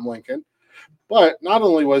Abraham Lincoln, but not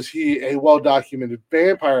only was he a well-documented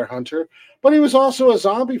vampire hunter, but he was also a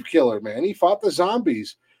zombie killer, man. He fought the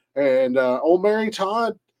zombies. And old Mary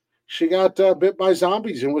Todd, she got bit by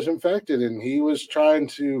zombies and was infected, and he was trying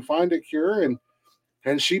to find a cure,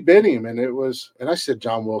 and she bit him. And I said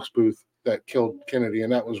John Wilkes Booth that killed Kennedy,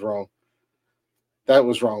 and that was wrong. That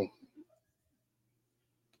was wrong.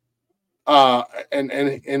 And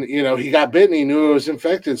he got bitten. He knew it was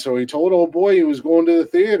infected, so he told old boy he was going to the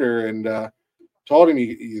theater, and Told him,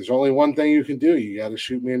 there's only one thing you can do. You got to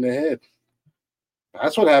shoot me in the head.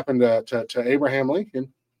 That's what happened to Abraham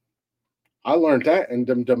Lincoln. I learned that in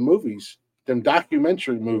them movies, them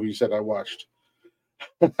documentary movies that I watched.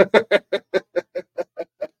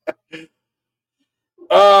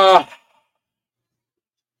 uh,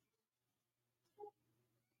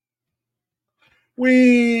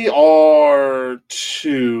 we are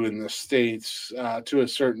too in the States to a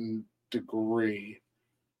certain degree,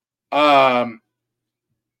 in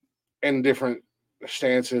different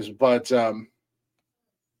stances, but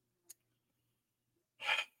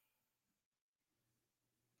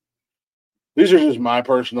these are just my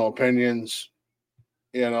personal opinions.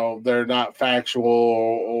 They're not factual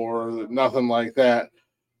or nothing like that.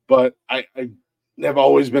 But I have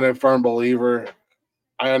always been a firm believer.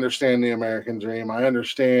 I understand the American dream. I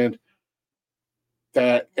understand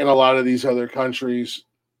that in a lot of these other countries,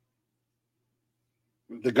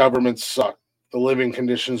 the governments suck. The living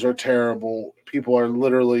conditions are terrible. People are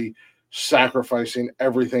literally sacrificing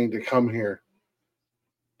everything to come here.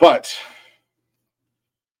 But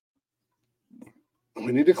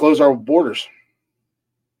we need to close our borders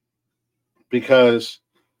because,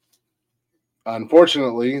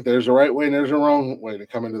 unfortunately, there's a right way and there's a wrong way to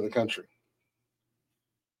come into the country.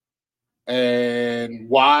 And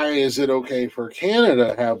why is it okay for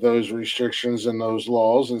Canada to have those restrictions and those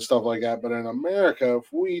laws and stuff like that? But in America,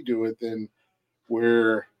 if we do it, then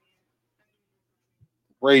we're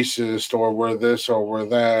racist or we're this or we're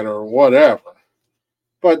that or whatever.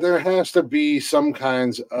 But there has to be some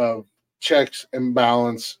kinds of checks and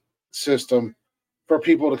balance system for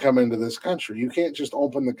people to come into this country. You can't just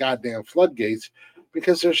open the goddamn floodgates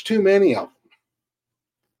because there's too many of them.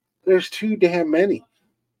 There's too damn many.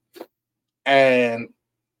 And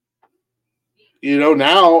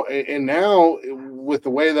now with the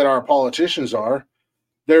way that our politicians are,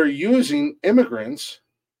 they're using immigrants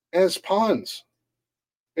as pawns.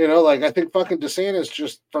 Like I think fucking DeSantis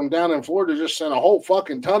just from down in Florida just sent a whole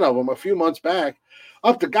fucking ton of them a few months back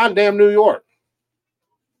up to goddamn New York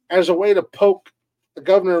as a way to poke the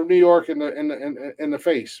governor of New York in the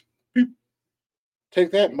face. Take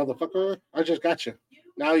that, motherfucker! I just got you.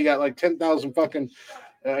 Now you got like 10,000 fucking.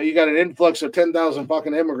 You got an influx of 10,000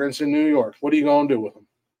 fucking immigrants in New York. What are you gonna do with them?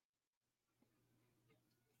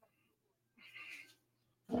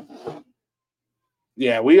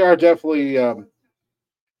 Yeah, we are definitely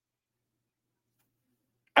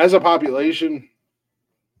as a population,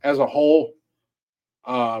 as a whole,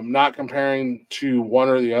 not comparing to one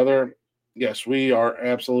or the other. Yes, we are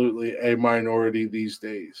absolutely a minority these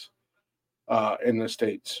days in the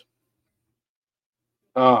States.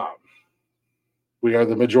 Um, we are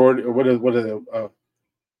the majority. What are the?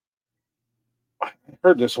 I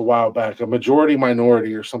heard this a while back. A majority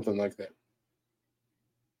minority or something like that.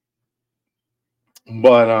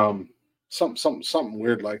 But something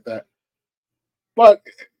weird like that. But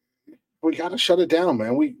we got to shut it down,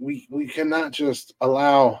 man. We cannot just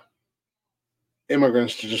allow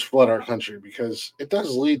immigrants to just flood our country because it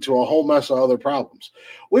does lead to a whole mess of other problems.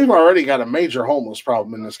 We've already got a major homeless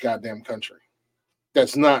problem in this goddamn country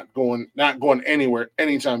that's not going anywhere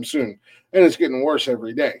anytime soon, and it's getting worse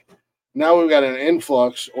every day. Now we've got an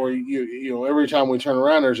influx, or every time we turn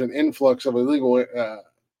around, there's an influx of illegal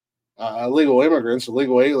immigrants,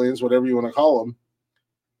 illegal aliens, whatever you want to call them,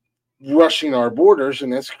 rushing our borders,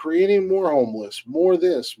 and that's creating more homeless, more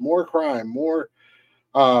this, more crime, more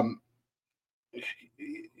um,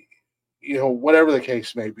 whatever the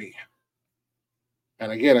case may be.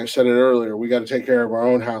 And again, I said it earlier, we got to take care of our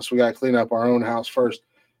own house. We got to clean up our own house first.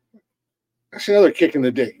 That's another kick in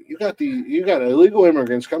the dick. You got illegal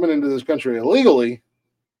immigrants coming into this country illegally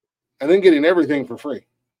and then getting everything for free.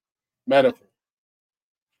 Medical,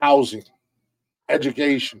 housing,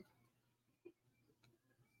 education,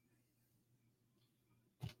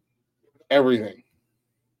 everything.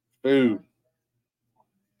 Food.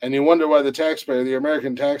 And you wonder why the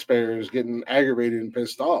American taxpayer is getting aggravated and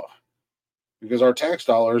pissed off. Because our tax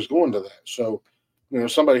dollar is going to that. So,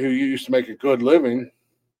 somebody who used to make a good living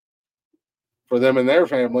for them and their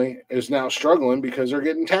family is now struggling because they're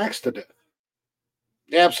getting taxed to death.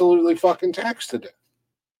 Absolutely fucking taxed to death.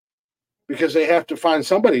 Because they have to find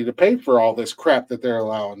somebody to pay for all this crap that they're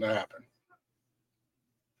allowing to happen.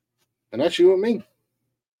 And that's you and me.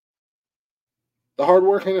 The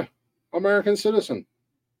hardworking American citizen.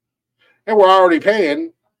 And we're already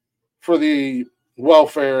paying for the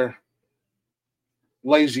welfare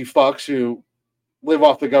lazy fucks who live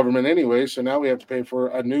off the government anyway. So now we have to pay for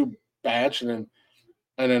a new batch and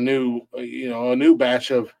a new batch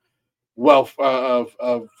of wealth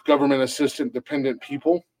of government assistant dependent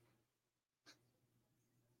people.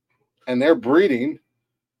 and they're breeding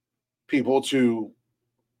people to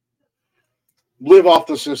live off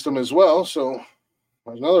the system as well. So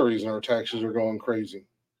there's another reason our taxes are going crazy.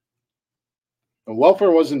 And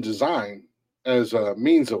welfare wasn't designed as a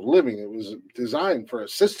means of living, it was designed for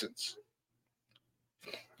assistance.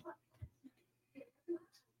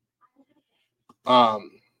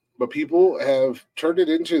 But people have turned it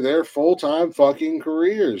into their full-time fucking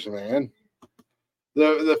careers, man.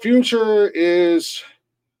 The future is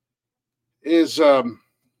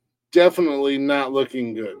definitely not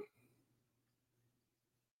looking good.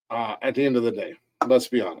 At the end of the day, let's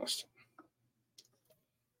be honest,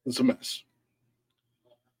 it's a mess.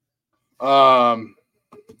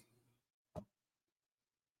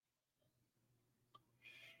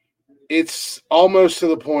 It's almost to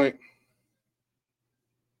the point.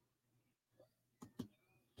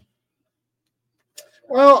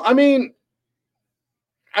 Well, I mean,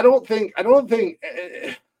 I don't think, and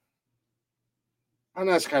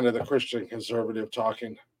that's kind of the Christian conservative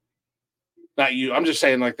talking. Not you. I'm just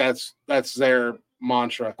saying, like that's their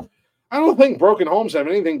mantra. I don't think broken homes have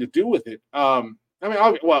anything to do with it. I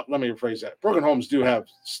mean, well, let me rephrase that. Broken homes do have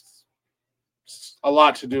a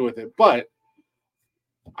lot to do with it, but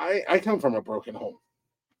I come from a broken home.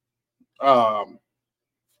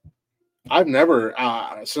 I've never,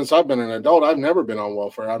 since I've been an adult, I've never been on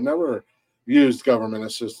welfare. I've never used government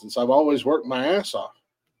assistance. I've always worked my ass off.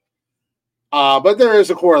 But there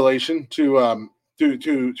is a correlation to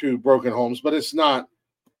broken homes, but it's not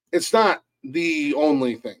the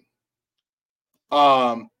only thing.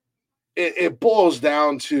 It boils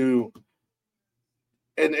down to,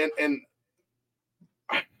 and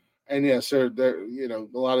yes, there you know,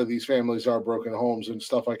 a lot of these families are broken homes and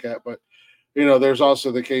stuff like that, but you know, there's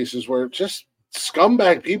also the cases where just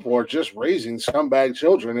scumbag people are just raising scumbag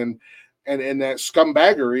children, and that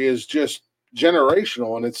scumbaggery is just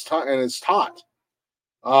generational, and it's taught.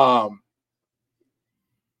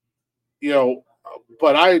 You know,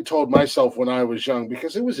 but I told myself when I was young,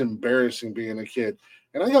 because it was embarrassing being a kid,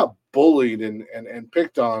 and I got bullied and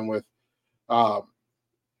picked on with,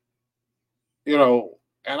 you know,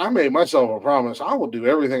 and I made myself a promise: I will do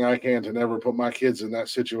everything I can to never put my kids in that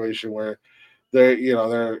situation where they're,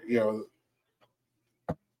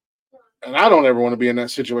 and I don't ever want to be in that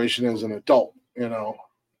situation as an adult. You know,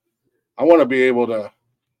 I want to be able to,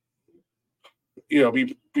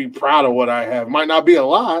 be proud of what I have. Might not be a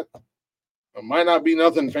lot, it might not be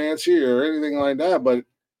nothing fancy or anything like that, but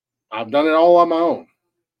I've done it all on my own.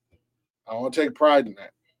 I want to take pride in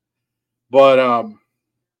that. But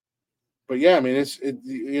yeah, I mean,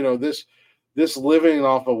 this living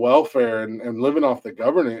off of welfare and living off the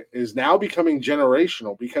government is now becoming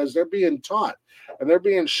generational because they're being taught and they're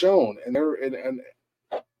being shown and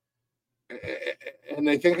and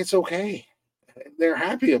they think it's okay. They're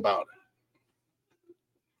happy about it.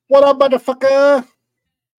 What up, motherfucker?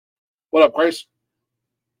 What up, Grace?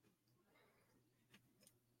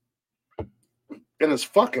 And it's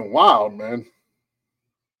fucking wild, man.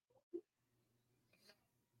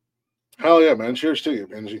 Hell yeah, man. Cheers to you,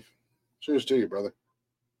 Benji. Cheers to you, brother.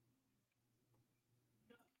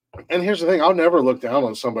 And here's the thing, I'll never look down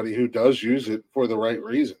on somebody who does use it for the right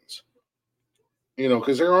reasons. You know,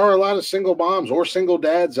 because there are a lot of single moms or single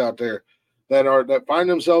dads out there that find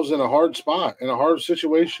themselves in a hard spot, in a hard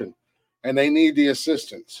situation, and they need the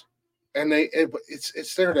assistance. And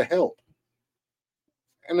it's there to help.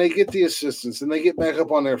 And they get the assistance and they get back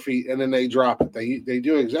up on their feet and then they drop it. They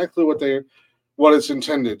do exactly what it's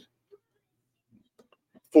intended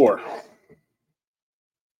for.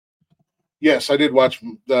 Yes, I did watch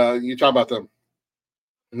you talk about the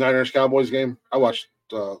Niners Cowboys game. I watched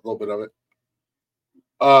a little bit of it.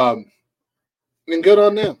 And good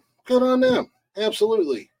on them. Good on them.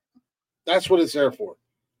 Absolutely. That's what it's there for.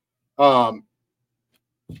 Hell,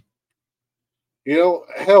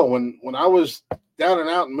 when I was down and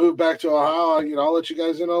out and moved back to Ohio, I'll let you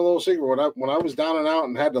guys in on a little secret. When I was down and out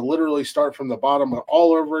and had to literally start from the bottom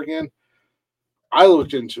all over again, I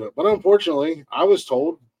looked into it. But unfortunately, I was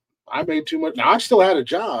told I made too much. Now, I still had a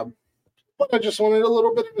job, but I just wanted a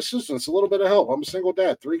little bit of assistance, a little bit of help. I'm a single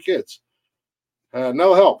dad, 3 kids.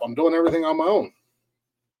 No help. I'm doing everything on my own.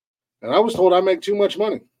 And I was told I make too much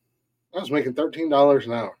money. I was making $13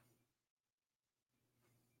 an hour.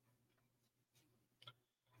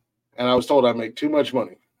 And I was told I make too much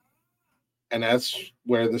money. And that's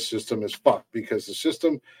where the system is fucked, because the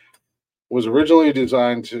system was originally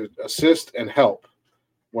designed to assist and help,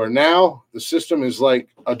 where now the system is like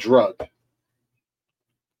a drug.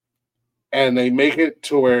 And they make it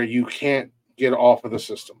to where you can't get off of the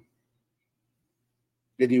system.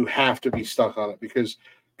 And you have to be stuck on it because,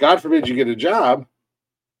 God forbid, you get a job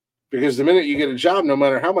Because the minute you get a job, no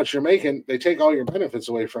matter how much you're making, they take all your benefits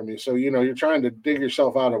away from you. So, you're trying to dig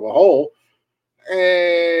yourself out of a hole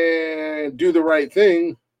and do the right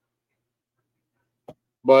thing.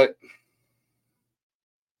 But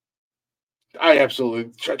I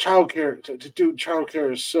absolutely, childcare, dude,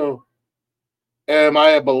 childcare is so. Am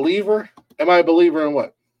I a believer? Am I a believer in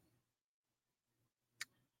what?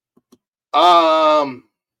 I'm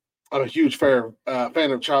a huge fan of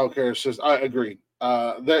childcare. Says I agree.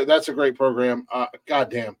 That's a great program.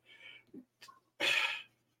 Goddamn,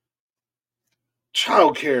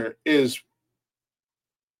 childcare is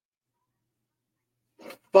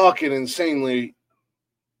fucking insanely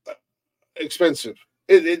expensive.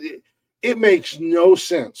 It makes no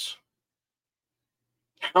sense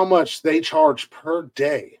how much they charge per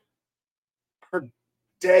day. Per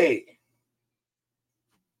day.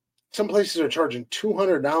 Some places are charging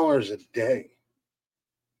 $200 a day.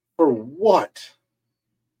 For what?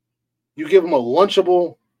 You give them a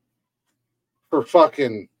Lunchable for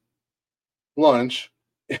fucking lunch.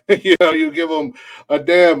 You give them a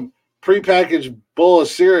damn prepackaged bowl of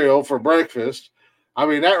cereal for breakfast. I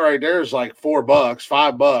mean, that right there is like $4,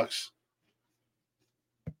 $5.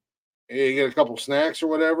 You get a couple snacks or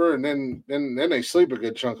whatever, and then they sleep a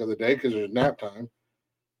good chunk of the day because there's nap time.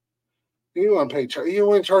 You want to pay? You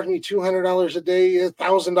want to charge me $200 a day,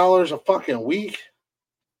 $1,000 a fucking week?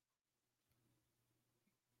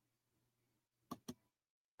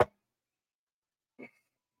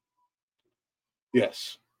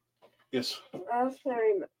 Yes. That's my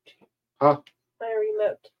remote. Huh? My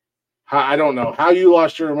remote. I don't know how you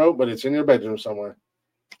lost your remote, but it's in your bedroom somewhere.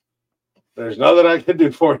 There's nothing I can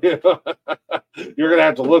do for you. You're gonna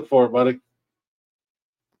have to look for it, buddy.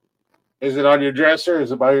 Is it on your dresser?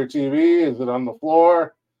 Is it by your TV? Is it on the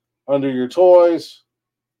floor? Under your toys?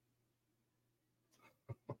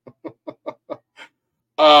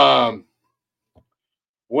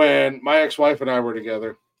 When my ex-wife and I were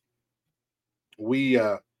together, we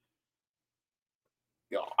I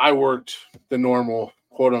worked the normal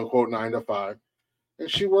quote unquote 9 to 5,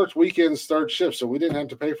 and she worked weekends, third shift, so we didn't have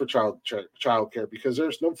to pay for child care because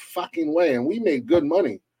there's no fucking way, and we made good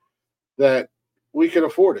money that we could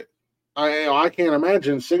afford it. I can't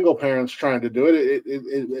imagine single parents trying to do it.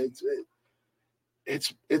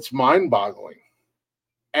 It's mind-boggling.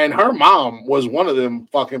 And her mom was one of them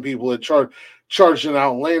fucking people that charged an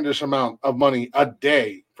outlandish amount of money a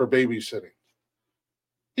day for babysitting.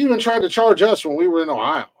 He even tried to charge us when we were in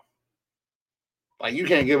Ohio. Like, you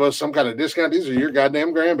can't give us some kind of discount. These are your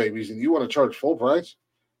goddamn grandbabies, and you want to charge full price?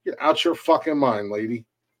 You're out your fucking mind, lady.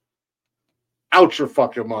 Out your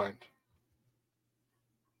fucking mind.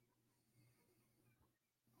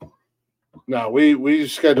 No, we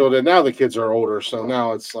scheduled it. Now the kids are older, so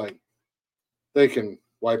now it's like they can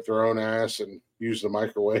wipe their own ass and use the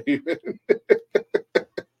microwave.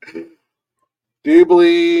 Do you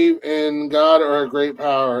believe in God or a great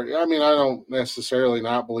power? I mean, I don't necessarily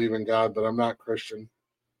not believe in God, but I'm not Christian.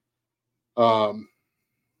 Much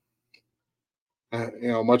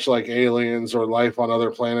like aliens or life on other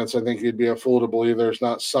planets, I think you'd be a fool to believe there's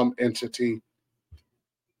not some entity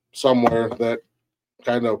somewhere that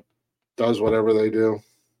kind of does whatever they do.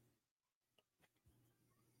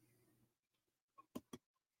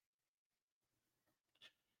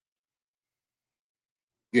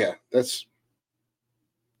 Yeah,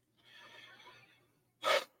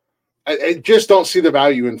 I just don't see the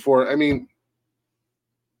value in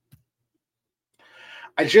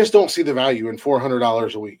I just don't see the value in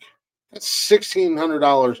 $400 a week. That's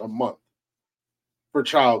 $1,600 a month for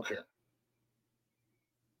childcare.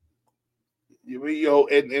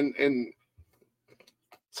 And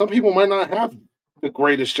some people might not have the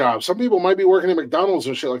greatest job. Some people might be working at McDonald's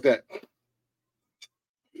and shit like that.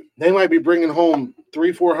 They might be bringing home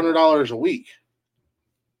 $300-$400 a week.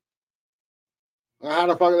 How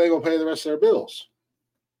the fuck are they gonna pay the rest of their bills?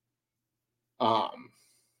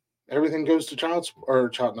 Everything goes to not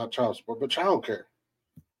child support, but child care.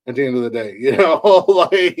 At the end of the day,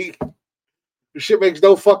 like shit makes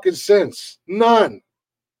no fucking sense. None.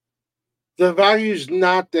 The value's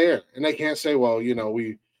not there, and they can't say, "Well, we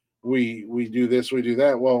do this, we do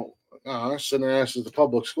that." Well, send their asses to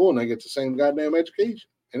public school, and they get the same goddamn education,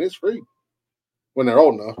 and it's free when they're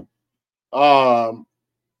old enough.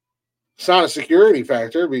 It's not a security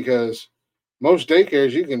factor because most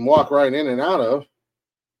daycares you can walk right in and out of.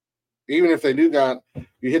 Even if they do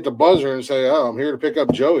you hit the buzzer and say, "Oh, I'm here to pick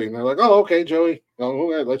up Joey," and they're like, "Oh, okay, Joey,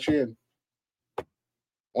 okay, let you in."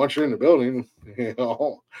 Once you're in the building,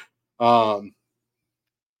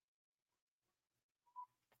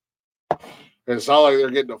 And it's not like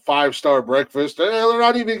they're getting a 5-star breakfast. They're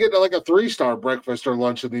not even getting like a 3-star breakfast or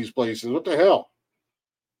lunch in these places. What the hell?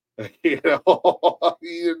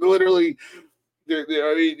 You literally, I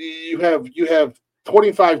mean, you have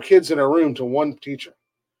 25 kids in a room to one teacher.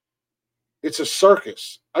 It's a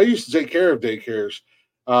circus. I used to take care of daycares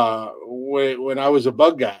when I was a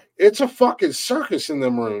bug guy. It's a fucking circus in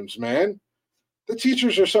them rooms, man. The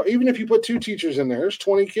teachers are so, even if you put 2 teachers in there, there's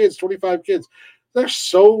 20 kids, 25 kids. They're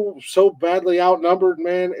so badly outnumbered,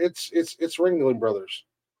 man. It's Ringling Brothers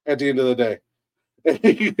at the end of the day.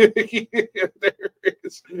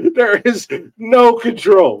 there is no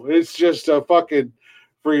control. It's just a fucking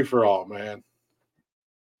free for all, man.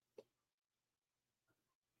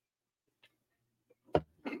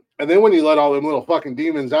 And then when you let all them little fucking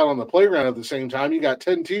demons out on the playground at the same time, you got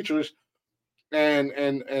 10 teachers and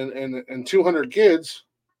 200 kids.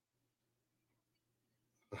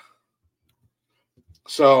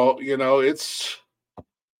 So, it's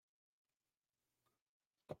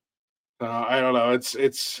I don't know.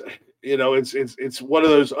 It's one of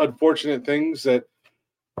those unfortunate things that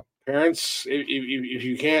parents, if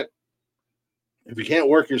you can't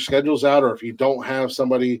work your schedules out, or if you don't have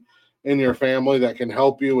somebody in your family that can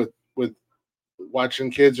help you with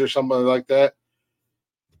watching kids or something like that,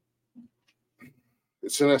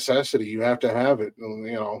 it's a necessity. You have to have it.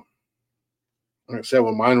 And, like I said,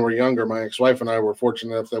 when mine were younger, my ex-wife and I were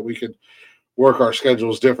fortunate enough that we could work our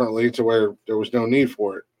schedules differently to where there was no need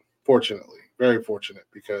for it. Fortunately, very fortunate,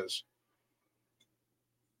 because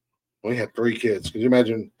we had 3 kids. Could you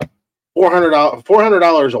imagine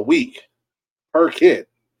 $400 a week per kid?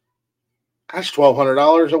 That's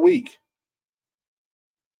 $1,200 a week.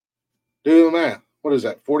 Do the math. What is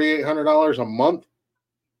that? $4,800 a month?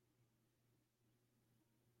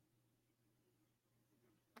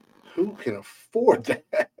 Who can afford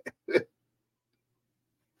that?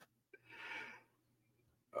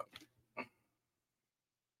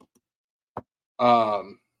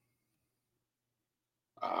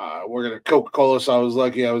 We're gonna Coca-Cola, so I was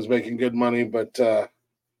lucky I was making good money, but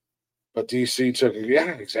DC took it.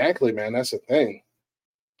 Yeah, exactly, man. That's the thing.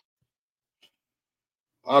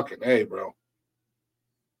 Fucking hey, bro.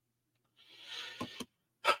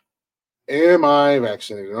 Am I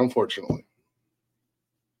vaccinated? Unfortunately.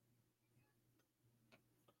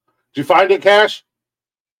 Did you find it, Cash?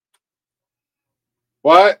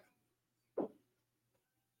 What?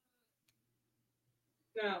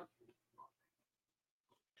 No.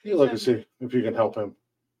 You look and see if you can help him.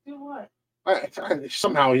 Do what?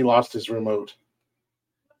 Somehow he lost his remote.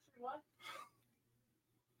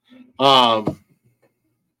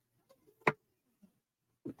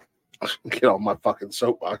 Get on my fucking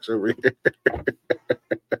soapbox over here.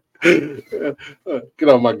 Get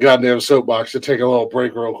on my goddamn soapbox to take a little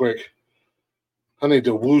break real quick. I need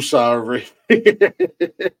to woosah over here.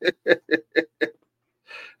 What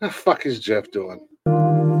the fuck is Jeff doing?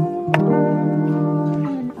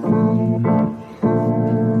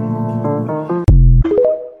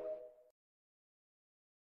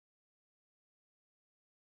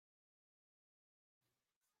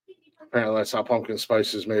 Apparently that's how pumpkin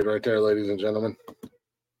spice is made right there, ladies and gentlemen.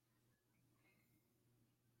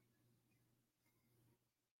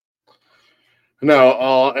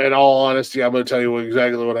 No, in all honesty, I'm going to tell you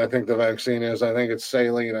exactly what I think the vaccine is. I think it's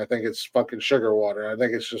saline. I think it's fucking sugar water. I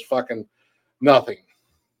think it's just fucking nothing.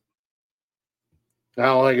 I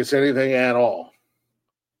don't think it's anything at all.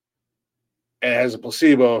 It has a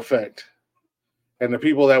placebo effect. And the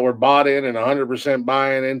people that were bought in and 100%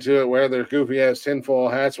 buying into it, wear their goofy ass tinfoil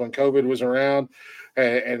hats when COVID was around,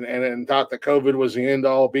 and thought that COVID was the end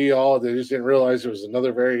all be all. They just didn't realize it was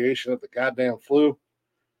another variation of the goddamn flu.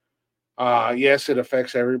 Yes, it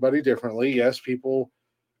affects everybody differently. Yes, people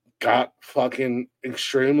got fucking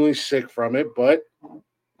extremely sick from it, but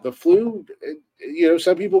the flu,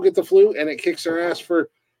 some people get the flu and it kicks their ass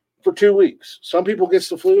for 2 weeks. Some people gets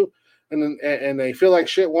the flu and they feel like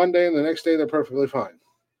shit one day and the next day they're perfectly fine.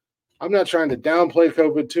 I'm not trying to downplay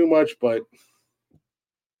COVID too much, but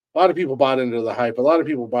a lot of people bought into the hype. A lot of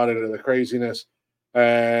people bought into the craziness.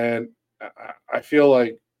 And I feel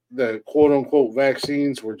like the quote unquote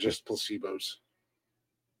vaccines were just placebos.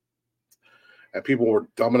 And people were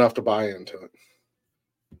dumb enough to buy into it.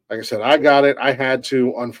 Like I said, I got it. I had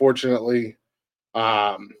to, unfortunately.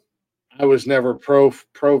 I was never pro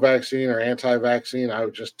vaccine or anti-vaccine. I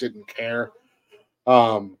just didn't care.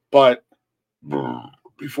 But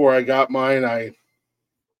before I got mine, I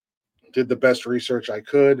did the best research I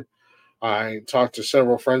could. I talked to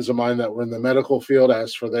several friends of mine that were in the medical field,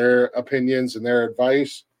 asked for their opinions and their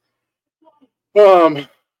advice. And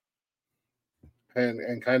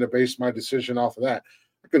kind of based my decision off of that.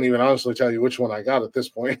 I couldn't even honestly tell you which one I got at this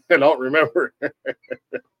point. I don't remember.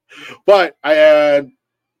 But I had,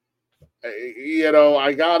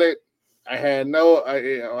 I got it. I had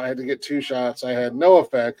I had to get 2 shots. I had no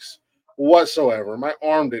effects whatsoever. My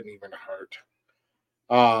arm didn't even hurt.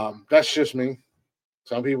 That's just me.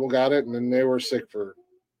 Some people got it and then they were sick for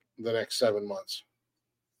the next 7 months.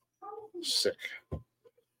 Sick.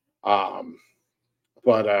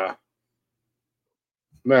 But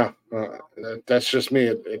no, that's just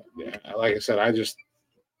me. Like I said, I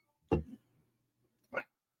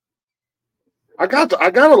got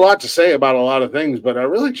a lot to say about a lot of things, but I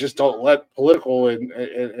really just don't let political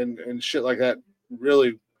and shit like that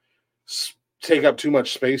really take up too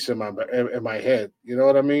much space in my head. You know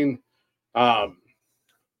what I mean? I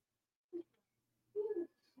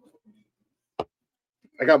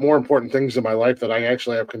got more important things in my life that I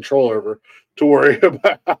actually have control over to worry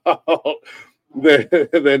about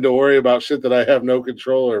than to worry about shit that I have no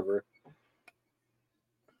control over.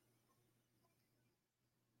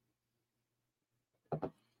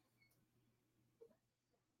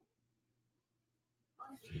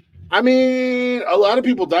 I mean, a lot of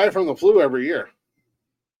people die from the flu every year.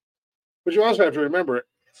 But you also have to remember,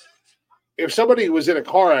 if somebody was in a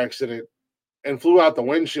car accident and flew out the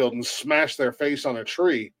windshield and smashed their face on a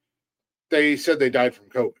tree, they said they died from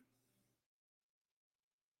COVID.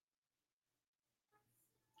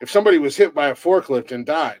 If somebody was hit by a forklift and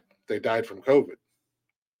died, they died from COVID.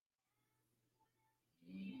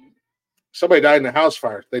 Somebody died in a house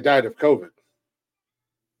fire, they died of COVID.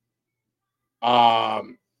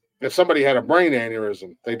 If somebody had a brain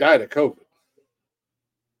aneurysm, they died of COVID.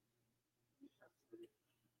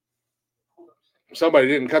 If somebody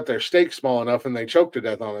didn't cut their steak small enough and they choked to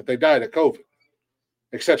death on it, they died of COVID,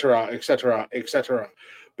 etc., etc., etc.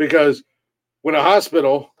 Because when a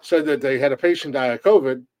hospital said that they had a patient die of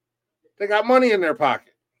COVID, they got money in their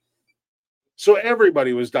pocket. So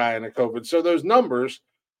everybody was dying of COVID. So those numbers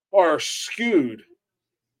are skewed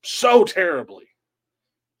so terribly.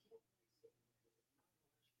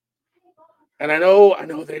 And I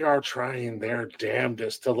know they are trying their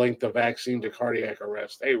damnedest to link the vaccine to cardiac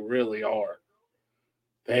arrest. They really are.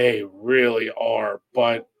 They really are.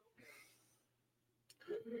 But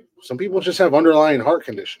some people just have underlying heart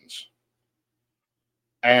conditions.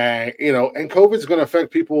 And, and COVID is going to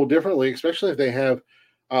affect people differently, especially if they have,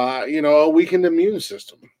 a weakened immune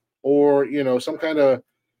system or, some kind of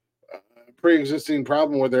pre-existing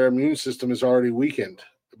problem where their immune system is already weakened.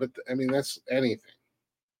 But, I mean, that's anything.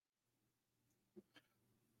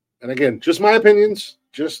 And again, just my opinions,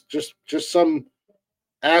 just some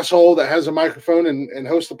asshole that has a microphone and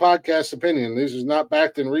hosts a podcast opinion. This is not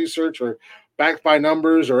backed in research or backed by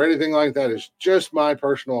numbers or anything like that. It's just my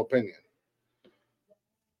personal opinion.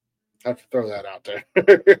 I have to throw that out there.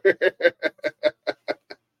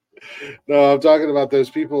 No, I'm talking about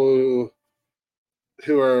those people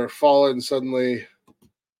who are fallen suddenly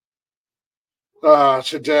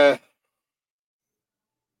to death.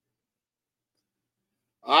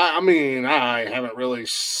 I mean, I haven't really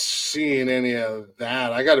seen any of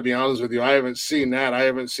that. I got to be honest with you. I haven't seen that. I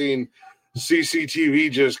haven't seen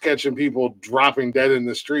CCTV just catching people dropping dead in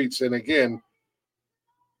the streets. And again,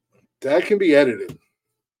 that can be edited.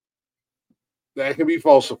 That can be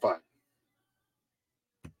falsified.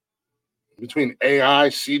 Between AI,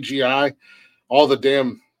 CGI, all the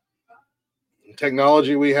damn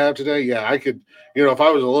technology we have today, yeah, I could, if I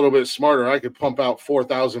was a little bit smarter, I could pump out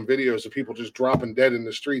 4,000 videos of people just dropping dead in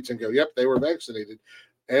the streets and go, yep, they were vaccinated.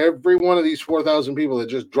 Every one of these 4,000 people that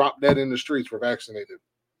just dropped dead in the streets were vaccinated.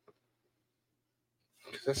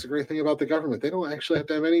 That's the great thing about the government. They don't actually have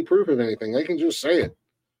to have any proof of anything. They can just say it.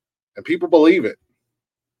 And people believe it.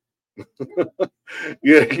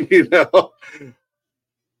 Yeah,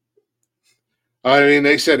 I mean,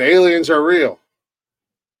 they said aliens are real.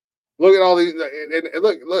 Look at all these. And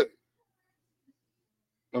look.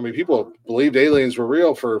 I mean, people believed aliens were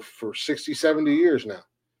real for 60, 70 years now.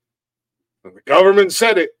 And the government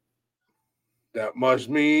said it. That must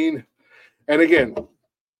mean. And again,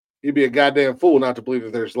 you'd be a goddamn fool not to believe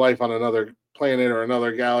that there's life on another planet or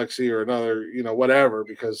another galaxy or another, whatever,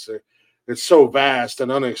 because it's so vast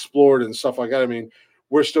and unexplored and stuff like that. I mean,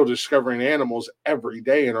 we're still discovering animals every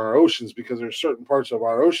day in our oceans because there's certain parts of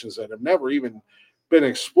our oceans that have never even been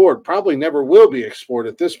explored, probably never will be explored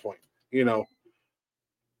at this point,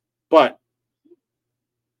 But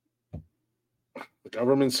the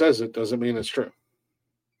government says it doesn't mean it's true.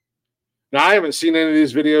 Now, I haven't seen any of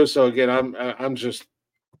these videos, so again, I'm just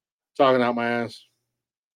talking out my ass.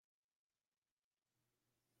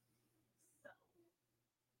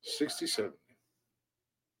 67.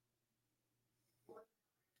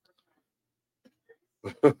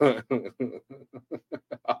 Up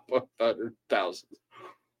 100,000.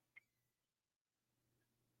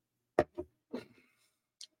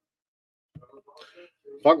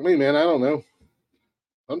 Fuck me, man. I don't know.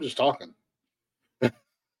 I'm just talking. How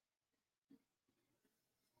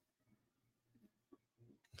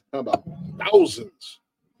about thousands?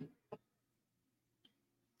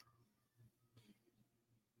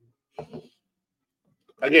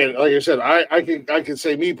 Again, like I said, I can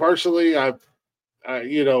say me personally, I got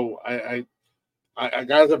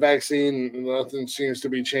the vaccine. Nothing seems to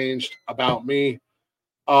be changed about me.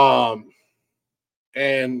 And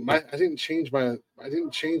I didn't change my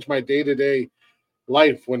day-to-day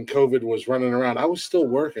life when COVID was running around. I was still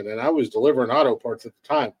working and I was delivering auto parts at the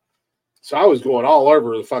time. So I was going all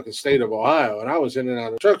over the fucking state of Ohio, and I was in and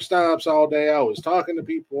out of truck stops all day. I was talking to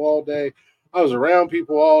people all day. I was around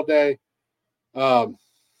people all day.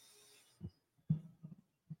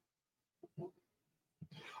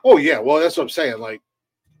 Oh yeah, well that's what I'm saying. Like,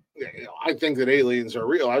 I think that aliens are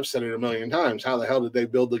real. I've said it a million times. How the hell did they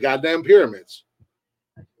build the goddamn pyramids?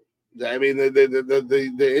 I mean,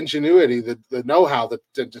 the ingenuity, the know-how, the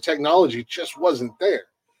technology just wasn't there,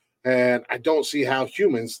 and I don't see how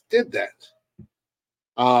humans did that.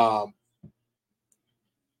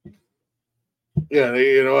 Yeah,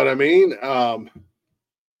 you know what I mean.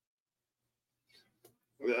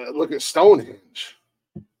 Look at Stonehenge.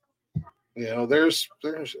 You know, there's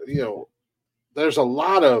a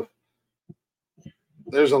lot of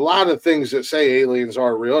things that say aliens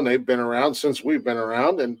are real, and they've been around since we've been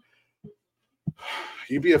around, and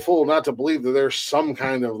you'd be a fool not to believe that there's some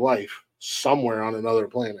kind of life somewhere on another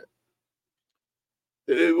planet.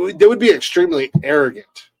 They would be extremely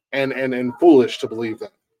arrogant and foolish to believe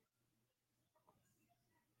that.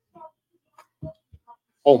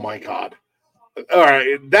 Oh my God! All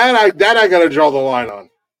right, that I got to draw the line on.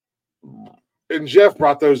 And Jeff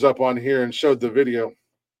brought those up on here and showed the video,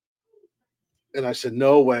 and I said,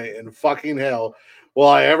 "No way in fucking hell will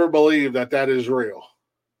I ever believe that is real.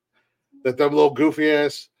 That them little goofy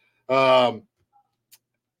ass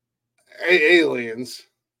aliens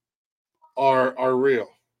are real."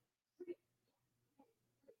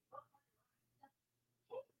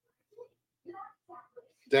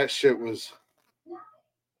 That shit was.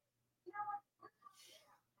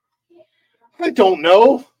 I don't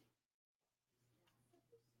know.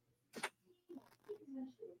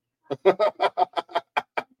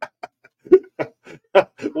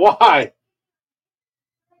 Why?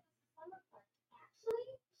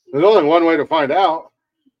 There's only one way to find out.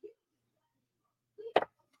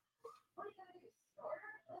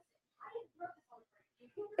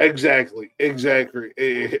 Exactly.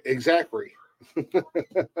 Hey,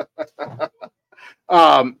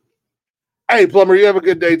 Plumber, you have a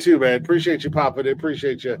good day too, man. Appreciate you popping in.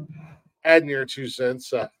 Appreciate you adding your 2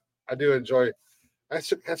 cents. I do enjoy it.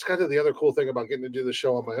 That's kind of the other cool thing about getting to do the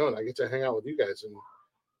show on my own. I get to hang out with you guys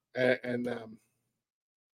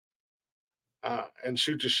and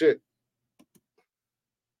shoot the shit.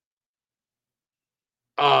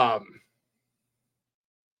 Yeah,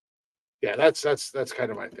 that's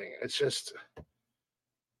kind of my thing. It's just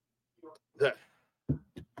the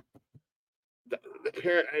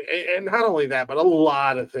parent, and not only that, but a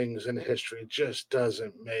lot of things in history just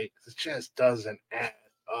doesn't add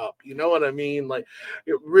up. You know what I mean? Like,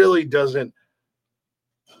 it really doesn't.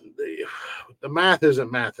 The math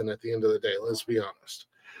isn't mathing at the end of the day. Let's be honest.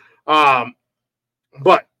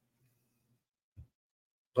 But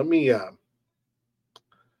let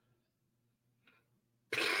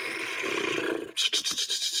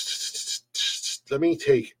me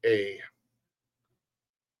take a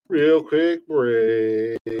real quick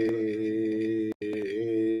break.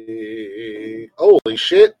 Holy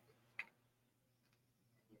shit.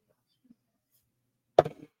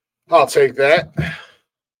 I'll take that.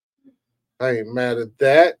 I ain't mad at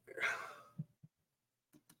that.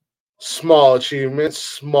 Small achievement,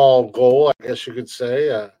 small goal, I guess you could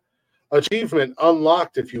say. Achievement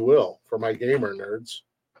unlocked, if you will, for my gamer nerds.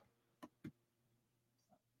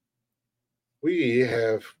 We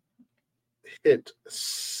have hit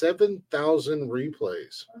 7,000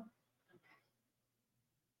 replays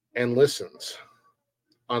and listens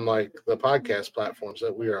on like the podcast platforms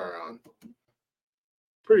that we are on.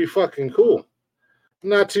 Pretty fucking cool.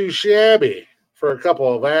 Not too shabby for a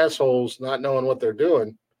couple of assholes not knowing what they're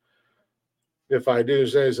doing. If I do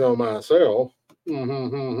say so myself. Yeah,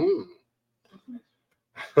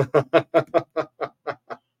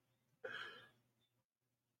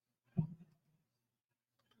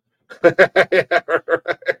 right.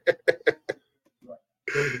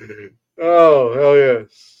 Oh, hell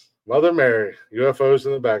yes. Mother Mary, UFOs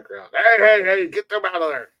in the background. Hey, get them out of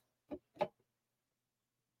there.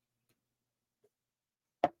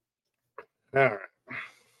 All right.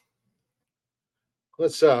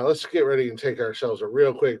 Let's get ready and take ourselves a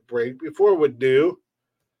real quick break. Before we do,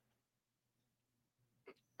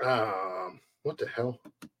 what the hell?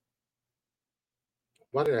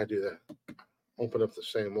 Why did I do that? Open up the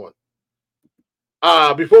same one.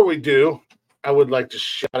 Before we do, I would like to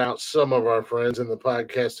shout out some of our friends in the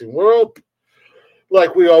podcasting world.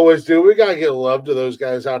 Like we always do, we gotta give love to those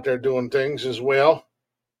guys out there doing things as well.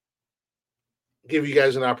 Give you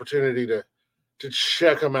guys an opportunity to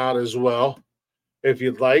check them out as well, if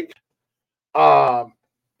you'd like.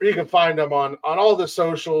 You can find them on all the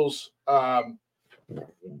socials, the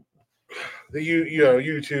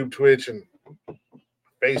YouTube, Twitch, and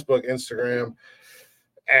Facebook, Instagram,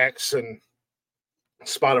 X, and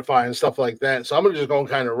Spotify and stuff like that. So I'm just going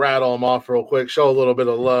to kind of rattle them off real quick, show a little bit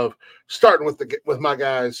of love, starting with my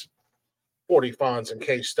guys, 40 Fonz and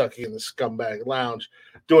K Stuckey in the Scumbag Lounge,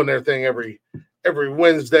 doing their thing every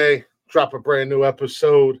Wednesday. Drop a brand new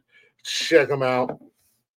episode. Check them out.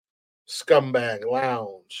 Scumbag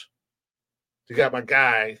Lounge. You got my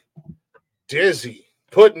guy, Dizzy,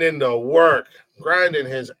 putting into work, grinding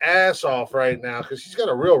his ass off right now because he's got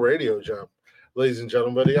a real radio job, ladies and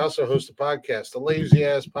gentlemen. But he also hosts a podcast, the Lazy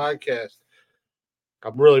Ass Podcast.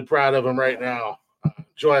 I'm really proud of him right now.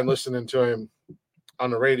 Enjoying listening to him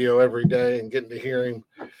on the radio every day and getting to hear him.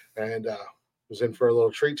 And was in for a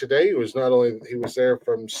little treat today. He was there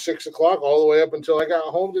from 6 o'clock all the way up until I got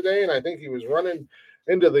home today, and I think he was running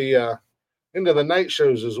into the night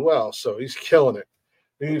shows as well. So he's killing it.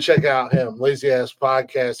 You can check out him, Lazy Ass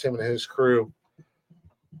Podcast, him and his crew.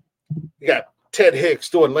 You got Ted Hicks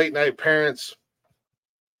doing Late Night Parents,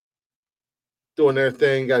 doing their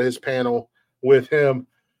thing. Got his panel with him.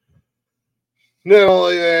 Not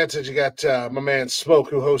only that, you got my man Smoke,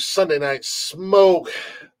 who hosts Sunday Night Smoke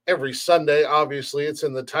every Sunday. Obviously, it's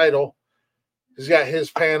in the title. He's got his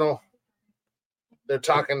panel. They're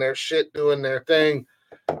talking their shit, doing their thing,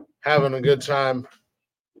 having a good time.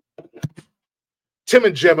 Tim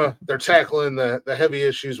and Gemma, they're tackling the heavy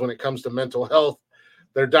issues when it comes to mental health.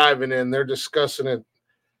 They're diving in. They're discussing it.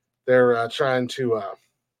 They're trying to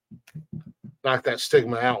knock that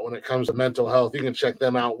stigma out when it comes to mental health. You can check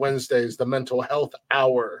them out Wednesdays, the Mental Health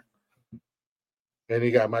Hour. And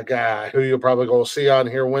you got my guy, who you'll probably go see on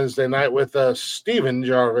here Wednesday night with Stephen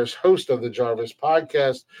Jarvis, host of the Jarvis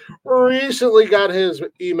Podcast. Recently got his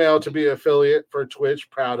email to be affiliate for Twitch.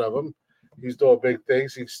 Proud of him. He's doing big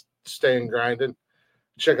things. He's staying grinding.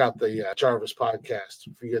 Check out the Jarvis Podcast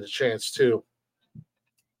if you get a chance to.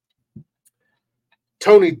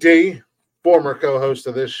 Tony D, former co-host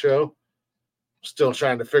of this show, still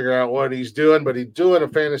trying to figure out what he's doing, but he's doing a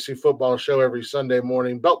fantasy football show every Sunday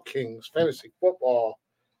morning, Belt Kings Fantasy Football.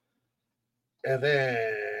 And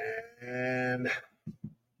then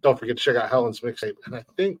don't forget to check out Helen's Mixtape. And I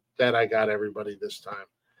think that I got everybody this time.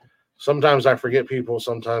 Sometimes I forget people,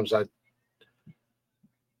 sometimes I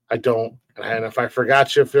don't. And if I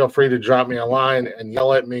forgot you, feel free to drop me a line and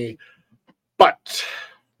yell at me. But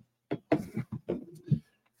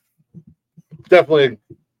definitely a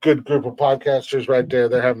good group of podcasters right there.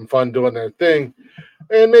 They're having fun doing their thing.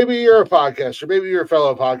 And maybe you're a podcaster. Maybe you're a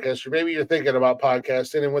fellow podcaster. Maybe you're thinking about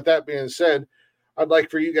podcasting. And with that being said, I'd like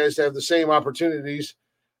for you guys to have the same opportunities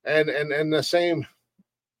and the same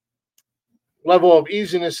level of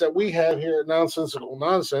easiness that we have here at Nonsensical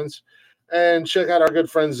Nonsense, and check out our good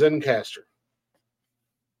friend Zencastr.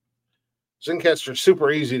 Zencastr is super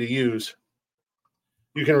easy to use.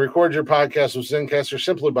 You can record your podcast with Zencastr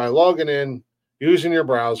simply by logging in, using your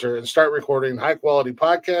browser, and start recording high-quality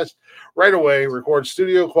podcast right away. Record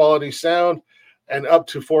studio-quality sound and up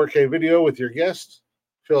to 4K video with your guests.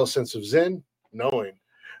 Feel a sense of zen, knowing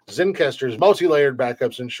Zencastr's multi-layered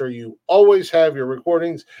backups ensure you always have your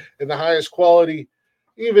recordings in the highest quality,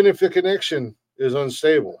 even if the connection is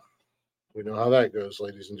unstable. We know how that goes,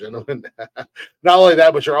 ladies and gentlemen. Not only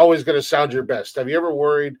that, but you're always going to sound your best. Have you ever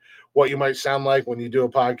worried what you might sound like when you do a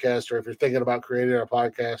podcast, or if you're thinking about creating a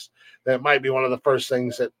podcast? That might be one of the first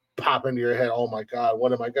things that pop into your head. Oh my God,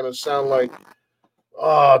 what am I going to sound like?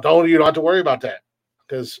 Oh, you don't have to worry about that,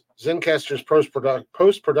 because Zencastr's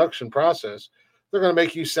post-production process, they're going to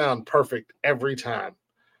make you sound perfect every time.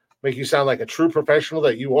 Make you sound like a true professional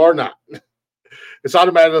that you are not. It's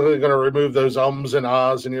automatically going to remove those ums and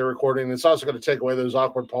ahs in your recording. It's also going to take away those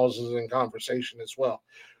awkward pauses in conversation as well.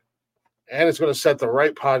 And it's going to set the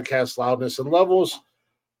right podcast loudness and levels.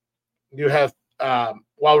 You have,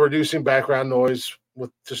 while reducing background noise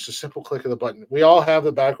with just a simple click of the button. We all have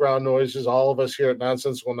the background noises. All of us here at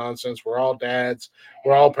Nonsensical Nonsense, we're all dads.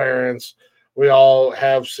 We're all parents. We all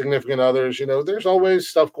have significant others. There's always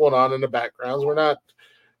stuff going on in the backgrounds. We're not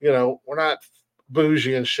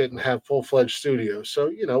bougie and shit and have full-fledged studios. So,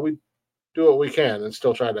 we do what we can and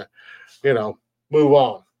still try to, move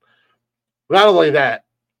on. Not only that,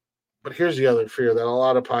 but here's the other fear that a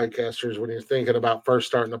lot of podcasters, when you're thinking about first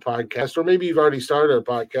starting a podcast, or maybe you've already started a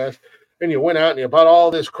podcast and you went out and you bought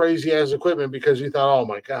all this crazy ass equipment because you thought, oh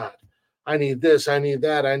my God, I need this, I need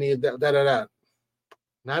that, I need that.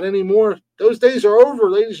 Not anymore. Those days are over,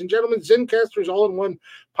 ladies and gentlemen. Zencastr is all-in-one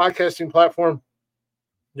podcasting platform.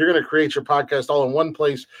 You're going to create your podcast all in one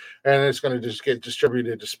place, and it's going to just get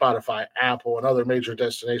distributed to Spotify, Apple, and other major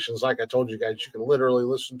destinations. Like I told you guys, you can literally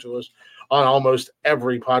listen to us on almost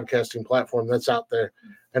every podcasting platform that's out there,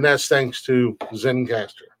 and that's thanks to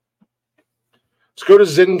Zencastr. Let's go to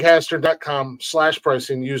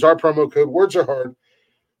zencastr.com/pricing. Use our promo code Words Are Hard.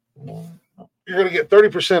 You're going to get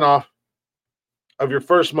 30% off of your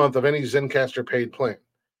first month of any Zencastr paid plan.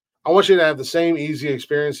 I want you to have the same easy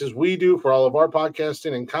experiences we do for all of our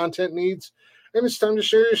podcasting and content needs. And it's time to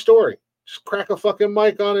share your story. Just crack a fucking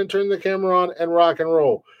mic on and turn the camera on and rock and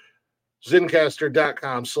roll.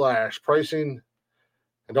 Zencastr.com/pricing.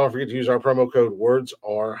 And don't forget to use our promo code Words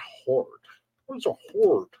Are Hard. Words Are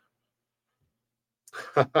Hard.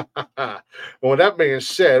 Well, with that being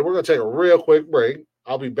said, we're going to take a real quick break.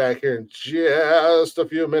 I'll be back here in just a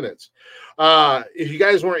few minutes. If you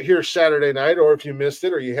guys weren't here Saturday night, or if you missed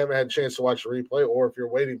it, or you haven't had a chance to watch the replay, or if you're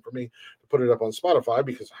waiting for me to put it up on Spotify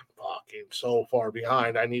because I'm fucking so far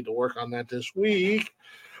behind, I need to work on that this week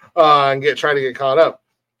and try to get caught up.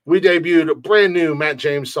 We debuted a brand new Matt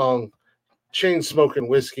James song, Chain Smoking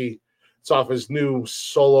Whiskey. It's off his new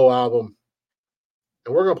solo album.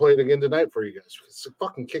 And we're going to play it again tonight for you guys. It's a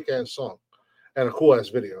fucking kick-ass song and a cool-ass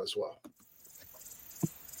video as well.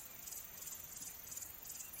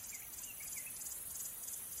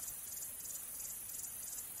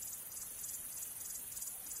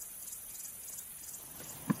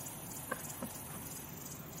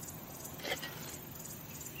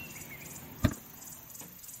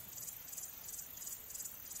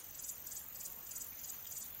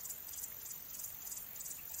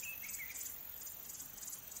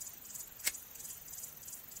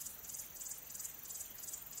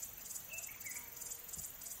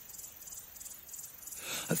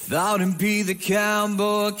 I thought it'd be the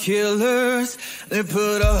cowboy killers that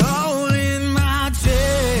put a hole in my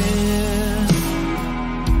chest.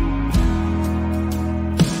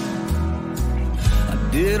 I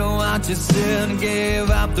did what you said and gave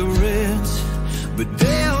up the rest, but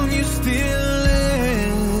damn, you still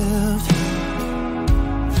left.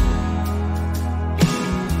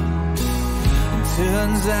 It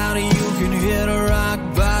turns out you can hit a rock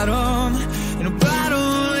bottom, and a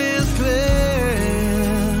bottom is clear.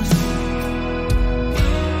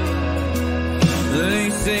 They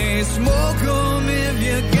say smoke 'em if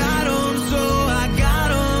you got 'em, so I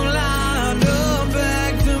got 'em lined up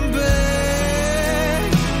back to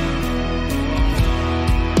back.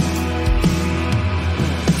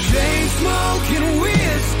 Chain smoking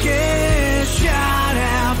whiskey, shot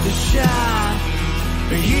after shot.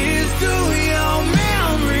 Here's to your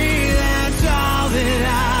memory, that's all that I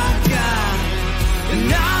got.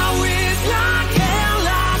 And I wish like hell I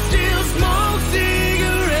still smoke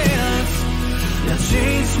cigarettes. Now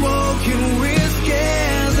chain smoking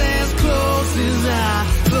whiskey's as close as I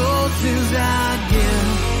get.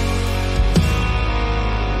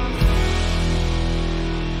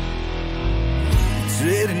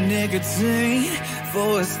 Trading nicotine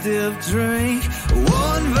for a stiff drink,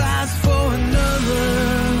 one vice for another.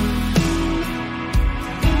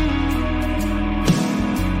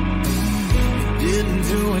 It didn't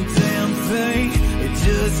do a damn thing, it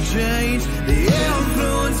just changed the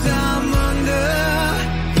influence I'm under.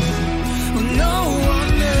 No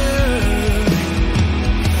wonder.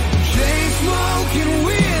 Chain smoking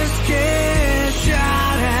whiskey,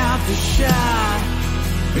 shot after shot.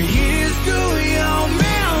 Here's to your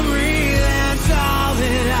memory, that's all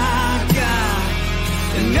that I got.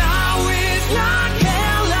 And I wish like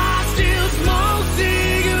hell I still smoke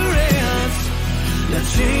cigarettes. Now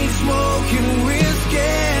chain smoking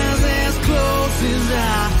whiskey's as close as I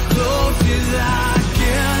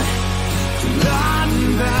get to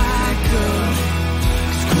lighting back up.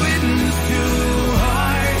 'Cause quitting's too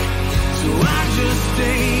hard, so I just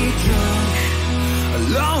stay drunk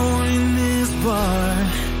alone in this bar.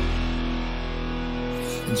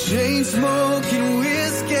 Chain smoking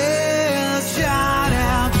whiskey, shot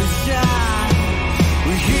after shot.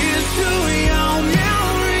 Well, here's to your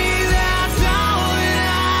memory, that's all that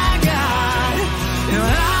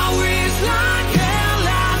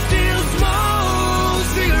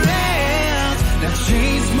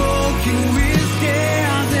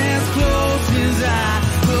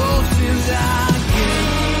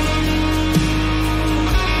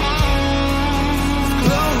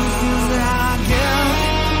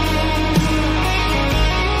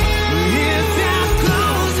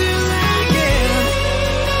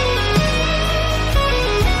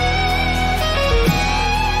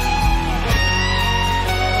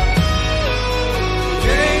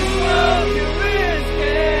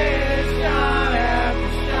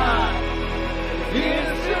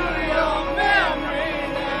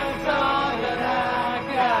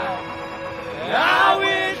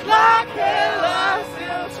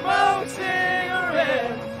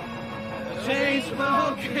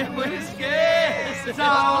Smoking whiskey is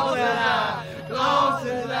all that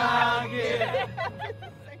I get.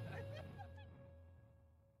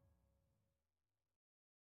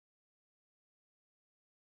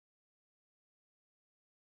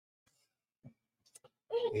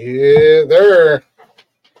 Yeah, there.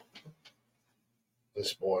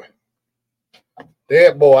 This boy.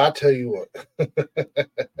 That boy, I tell you what. I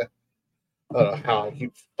don't know how I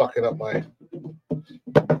keep fucking up my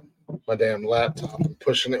damn laptop and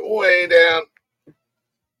pushing it way down.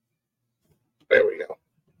 There we go.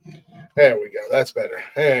 There we go. That's better.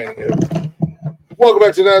 Anywho. Welcome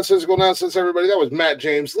back to Nonsensical Nonsense, everybody. That was Matt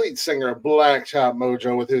James, lead singer of Black Top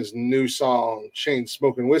Mojo, with his new song, Chain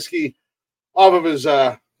Smoking Whiskey, off of his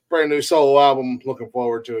brand new solo album. Looking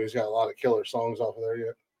forward to it. He's got a lot of killer songs off of there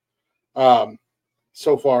yet.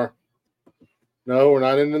 So far, no, we're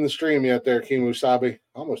not ending the stream yet there, Kimu Sabi.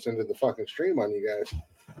 Almost ended the fucking stream on you guys.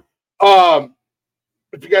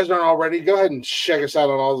 If you guys aren't already, go ahead and check us out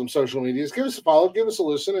on all of them social medias. Give us a follow, give us a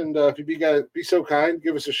listen, and if you be so kind,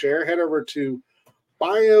 give us a share. Head over to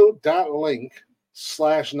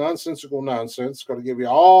bio.link/nonsensical nonsense. Going to give you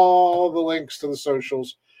all the links to the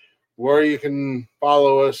socials, where you can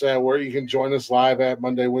follow us at, where you can join us live at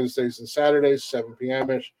Monday, Wednesdays, and Saturdays, 7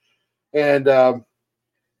 p.m.ish. And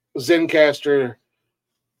Zencaster,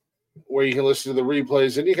 where you can listen to the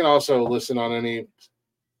replays, and you can also listen on any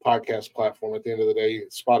podcast platform at the end of the day.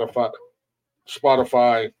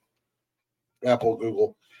 Spotify, Apple,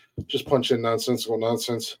 Google. Just punch in Nonsensical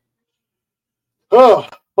Nonsense. Oh,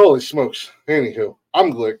 holy smokes. Anywho,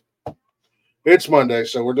 I'm Glick. It's Monday,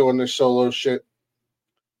 so we're doing this solo shit.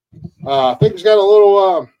 Things got a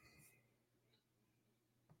little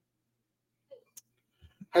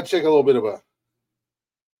had to take a little bit of a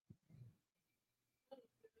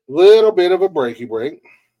breaky break.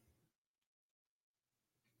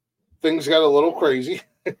 Things got a little crazy.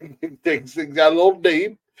 things got a little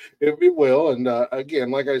deep, if you will. And again,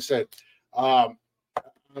 like I said, I'm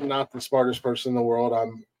not the smartest person in the world.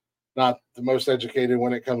 I'm not the most educated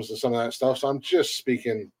when it comes to some of that stuff. So I'm just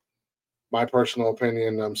speaking my personal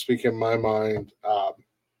opinion. I'm speaking my mind.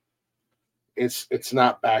 It's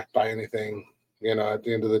not backed by anything, at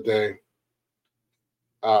the end of the day.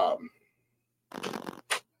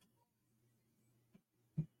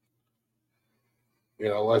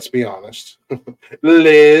 Let's be honest.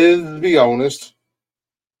 Let's be honest.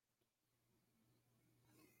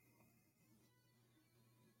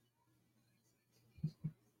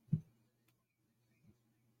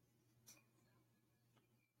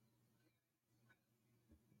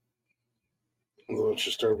 Let's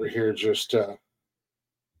just over here, just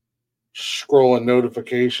scrolling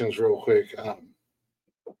notifications real quick.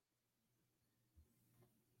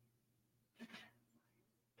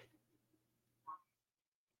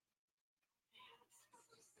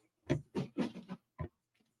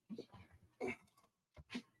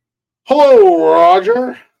 Hello,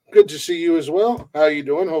 Roger. Good to see you as well. How you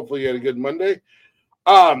doing? Hopefully you had a good Monday.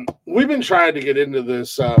 We've been trying to get into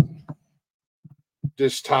this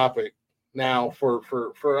this topic now for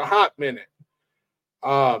a hot minute.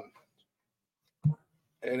 And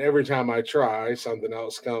every time I try, something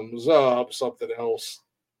else comes up, something else.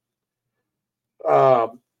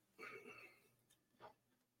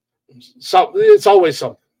 It's always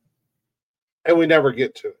something, and we never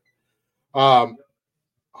get to it.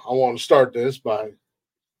 I want to start this by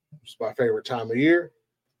it's my favorite time of year.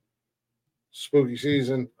 Spooky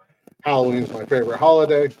season. Halloween's my favorite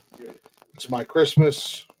holiday. It's my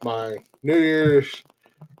Christmas, my New Year's,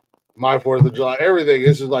 my 4th of July. Everything.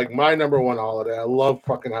 This is like my number one holiday. I love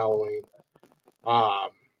fucking Halloween.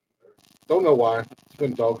 Don't know why. It's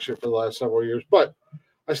been dog shit for the last several years, but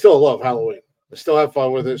I still love Halloween. I still have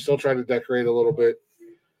fun with it. Still trying to decorate a little bit.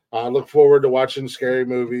 I look forward to watching scary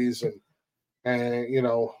movies and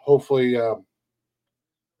hopefully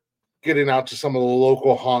getting out to some of the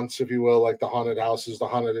local haunts, if you will, like the haunted houses, the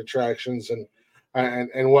haunted attractions,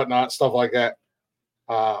 and whatnot, stuff like that.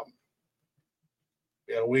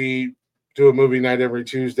 We do a movie night every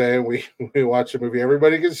Tuesday, and we watch a movie.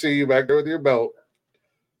 Everybody can see you back there with your belt,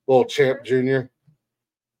 little champ junior.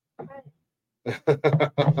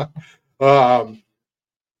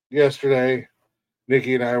 Yesterday,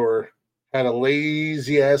 Nikki and I had a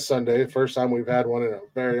lazy ass Sunday. First time we've had one in a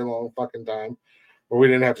very long fucking time, where we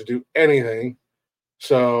didn't have to do anything.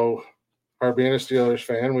 So, her being a Steelers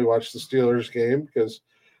fan, we watched the Steelers game because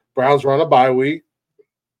Browns were on a bye week.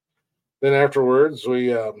 Then afterwards,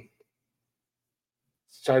 we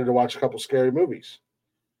decided to watch a couple scary movies.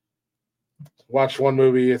 Watched one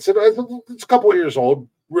movie. It's a couple years old.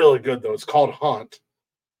 Really good though. It's called Haunt.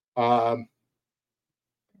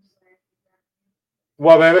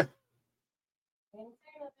 What, baby?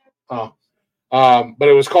 Oh, but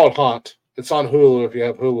it was called Haunt. It's on Hulu if you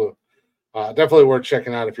have Hulu. Definitely worth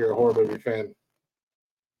checking out if you're a horror movie fan.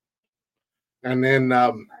 And then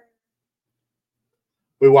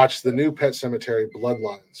we watched the new Pet Cemetery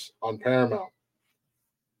Bloodlines on Paramount.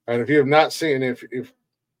 And if you have not seen it, if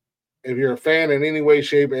you're a fan in any way,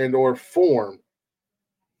 shape, and or form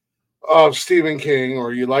of Stephen King,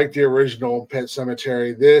 or you like the original Pet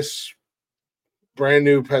Cemetery, this brand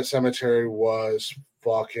new Pet Cemetery was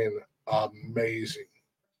fucking amazing.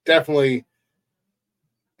 Definitely,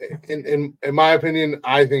 in my opinion,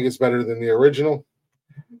 I think it's better than the original.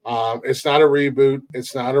 It's not a reboot.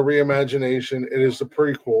 It's not a reimagination. It is a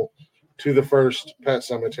prequel to the first Pet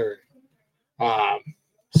Cemetery.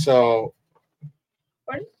 So,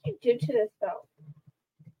 What did you do to this belt?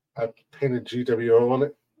 I painted GWO on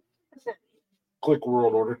it. What's that? Click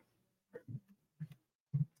World Order.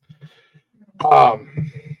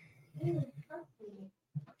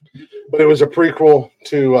 But it was a prequel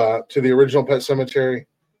to the original Pet Cemetery.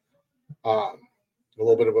 A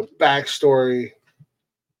little bit of a backstory.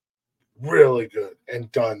 Really good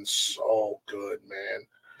and done so good, man.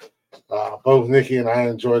 Both Nikki and I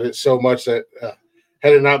enjoyed it so much that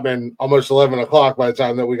had it not been almost 11 o'clock by the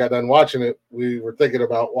time that we got done watching it, we were thinking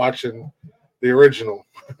about watching the original.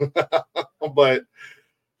 But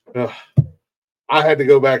I had to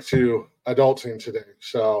go back to adulting today.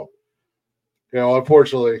 So,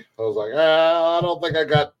 unfortunately, I was like, I don't think I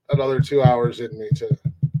got another 2 hours in me to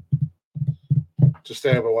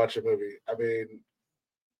stay up and watch a movie. I mean,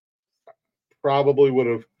 probably would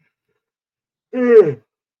have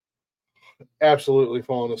absolutely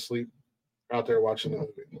fallen asleep out there watching the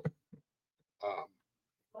movie.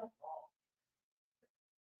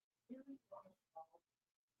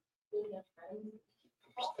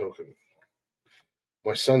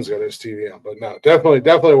 My son's got his TV on, but no,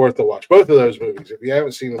 definitely worth the watch. Both of those movies. If you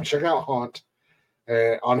haven't seen them, check out Haunt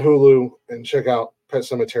on Hulu and check out Pet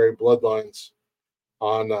Cemetery Bloodlines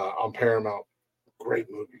on Paramount. Great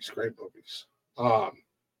movies. The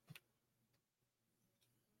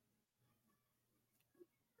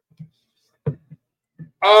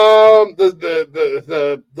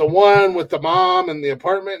one with the mom and the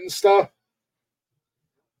apartment and stuff.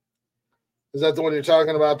 Is that the one you're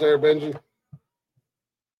talking about there, Benji?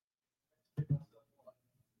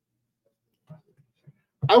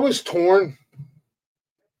 I was torn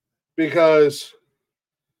because,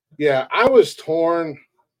 I was torn.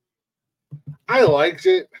 I liked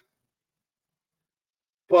it,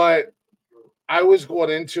 but I was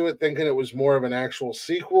going into it thinking it was more of an actual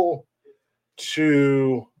sequel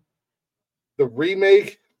to the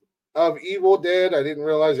remake of Evil Dead. I didn't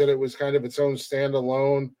realize that it was kind of its own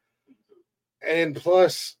standalone. And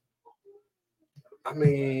plus, I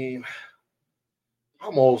mean,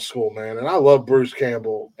 I'm old school, man, and I love Bruce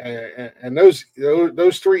Campbell. And those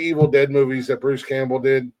three Evil Dead movies that Bruce Campbell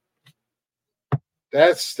did,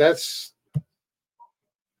 that's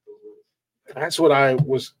what I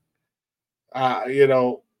was, I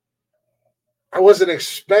wasn't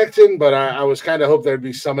expecting, but I was kind of hoping there'd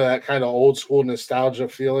be some of that kind of old school nostalgia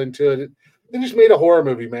feeling to it. They just made a horror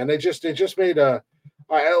movie, man. They just made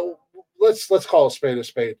let's call a spade a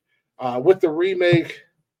spade. With the remake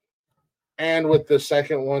and with the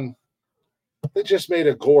second one, they just made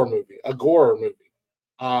a gore movie.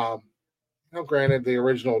 Granted, the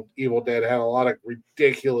original Evil Dead had a lot of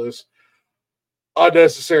ridiculous,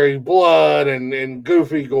 unnecessary blood and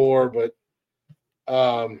goofy gore, but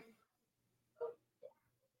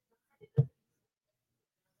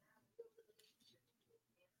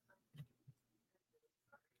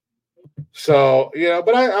so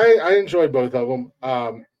but I enjoyed both of them.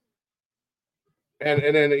 And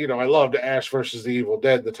then I loved Ash versus the Evil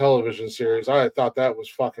Dead, the television series. I thought that was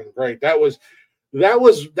fucking great. That was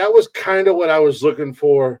kind of what I was looking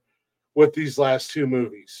for with these last two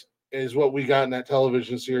movies, is what we got in that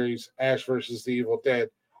television series, Ash versus the Evil Dead.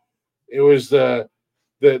 It was the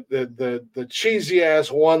cheesy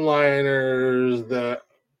ass one-liners, the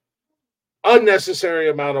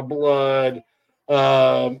unnecessary amount of blood.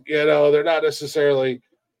 They're not necessarily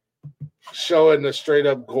showing the straight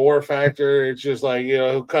up gore factor. It's just like,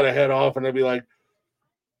 he'll cut a head off and it'll be like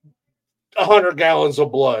 100 gallons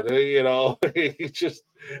of blood. It's just,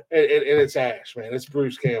 and it's Ash, man. It's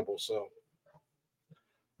Bruce Campbell. So,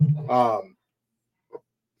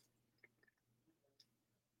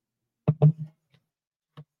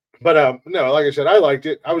 but no, like I said, I liked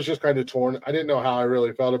it. I was just kind of torn. I didn't know how I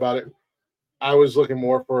really felt about it. I was looking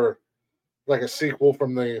more for like a sequel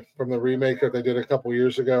from the remake that they did a couple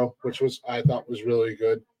years ago, which I thought was really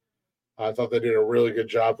good. I thought they did a really good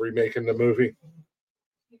job remaking the movie.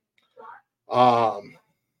 Um,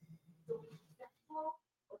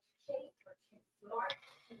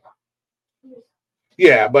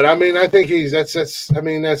 yeah, but I mean, I think that's I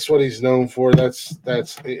mean that's what he's known for.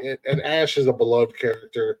 And Ash is a beloved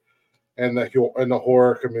character in the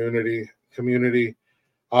horror community.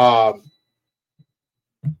 Um,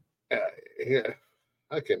 uh, yeah,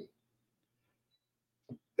 I can.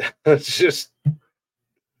 It's just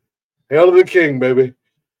hail to the king, baby.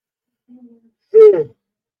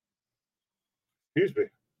 Excuse me,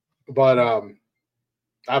 but I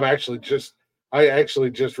actually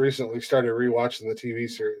just recently started rewatching the TV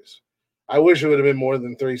series. I wish it would have been more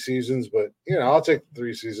than 3 seasons, but I'll take the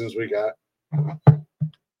 3 seasons we got.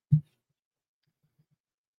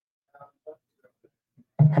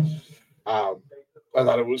 I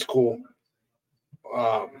thought it was cool.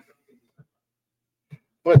 Um,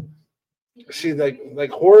 but see,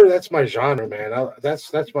 like horror, that's my genre, man.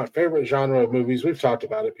 That's my favorite genre of movies. We've talked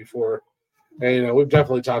about it before, and we've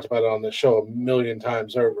definitely talked about it on the show a million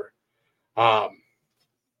times over. Um,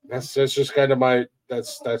 that's just kind of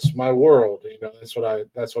that's my world. That's what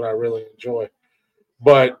I really enjoy.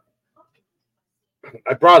 But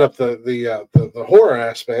I brought up the horror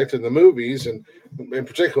aspect in the movies, and in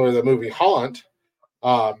particular the movie Haunt,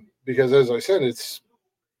 because as I said, it's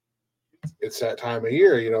that time of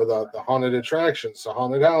year. The haunted attractions, the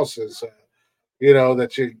haunted houses,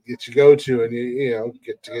 that you go to, and you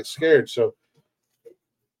get scared. So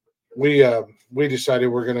we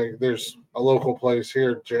decided there's a local place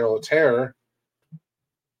here, Jail of Terror,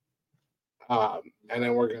 and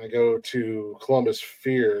then we're gonna go to Columbus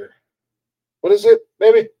Fear. What is it,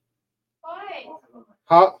 baby?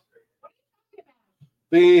 Huh?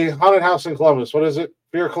 The haunted house in Columbus. What is it?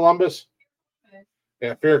 Fear Columbus?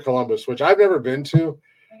 Yeah, Fear Columbus, which I've never been to.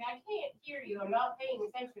 Like, I can't hear you. I'm not paying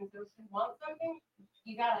attention. So if you want something,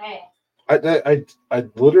 you gotta ask. I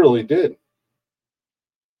literally did.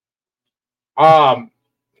 But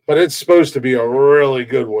it's supposed to be a really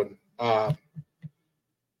good one.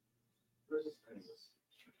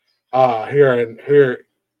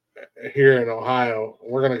 Here in Ohio,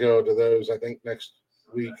 we're gonna go to those. I think next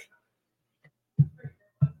week.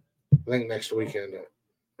 I think next weekend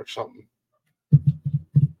or something.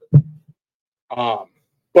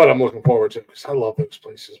 But I'm looking forward to it because I love those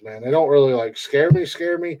places, man. They don't really like scare me.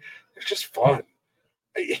 It's just fun.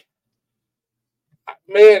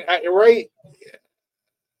 Man, right?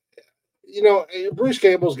 Bruce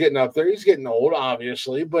Campbell's getting up there. He's getting old,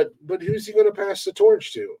 obviously, but who's he going to pass the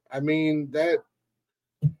torch to? I mean, that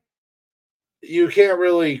you can't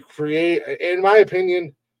really create, in my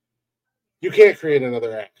opinion, you can't create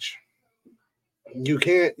another Ash. You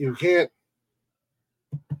can't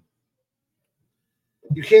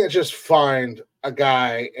just find a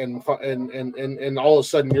guy and all of a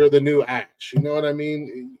sudden you're the new Ash. You know what I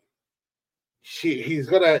mean? He's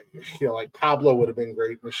gonna, like Pablo would have been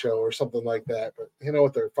great in the show or something like that. But you know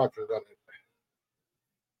what? They're fucking gonna.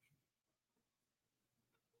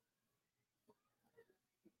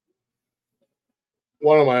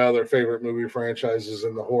 One of my other favorite movie franchises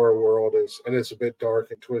in the horror world and it's a bit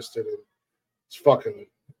dark and twisted, and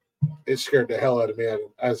it scared the hell out of me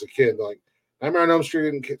as a kid. Like, Nightmare on Elm Street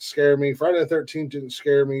didn't scare me. Friday the 13th didn't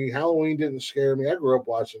scare me. Halloween didn't scare me. I grew up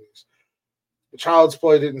watching these. The Child's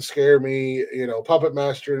Play didn't scare me. Puppet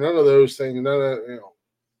Master, none of those things.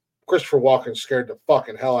 Christopher Walken scared the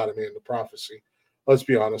fucking hell out of me in The Prophecy. Let's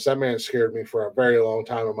be honest. That man scared me for a very long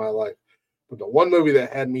time in my life. But the one movie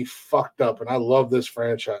that had me fucked up, and I love this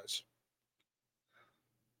franchise.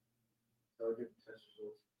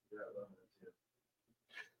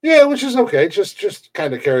 Yeah, which is okay. Just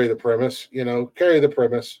kind of carry the premise, to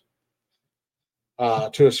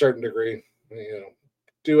a certain degree.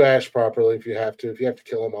 Do Ash properly if you have to. If you have to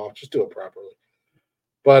kill him off, just do it properly.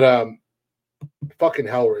 But fucking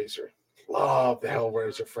Hellraiser. Love the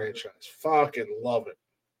Hellraiser franchise. Fucking love it.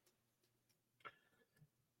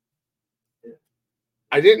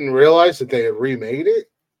 I didn't realize that they had remade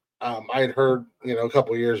it. I had heard, a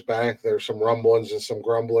couple years back, there's some rumblings and some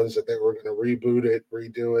grumblings that they were going to reboot it,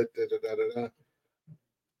 redo it. Da, da, da, da,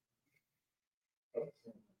 da.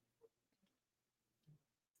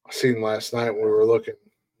 I seen last night when we were looking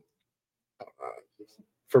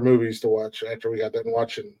for movies to watch after we got done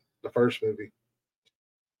watching the first movie.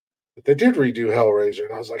 But they did redo Hellraiser,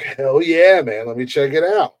 and I was like, hell yeah, man, let me check it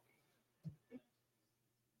out.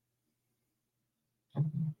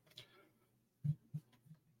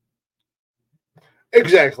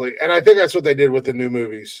 Exactly, and I think that's what they did with the new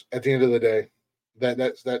movies. At the end of the day,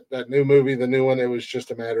 that new movie, the new one, it was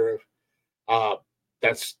just a matter of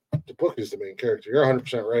that's the book is the main character. You're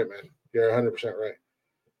 100% right, man. You're 100% right.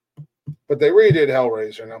 But they redid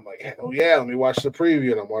Hellraiser, and I'm like, hell yeah, let me watch the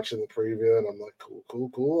preview. And I'm watching the preview, and I'm like,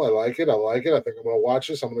 cool. I like it. I think I'm going to watch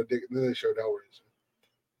this. I'm going to dig it. And then they showed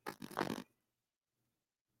Hellraiser.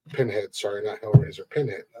 Pinhead, sorry, not Hellraiser.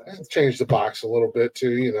 Pinhead. I changed the box a little bit,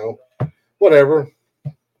 too, you know. Whatever.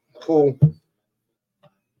 Cool.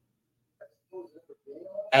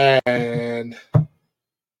 And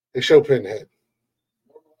they show Pinhead.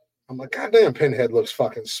 I'm like, goddamn, Pinhead looks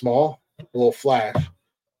fucking small. A little flash.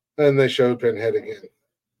 And they showed Pinhead again.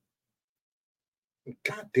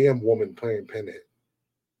 Goddamn woman playing Pinhead.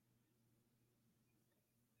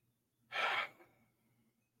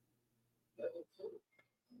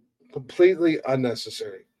 Completely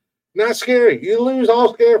unnecessary. Not scary. You lose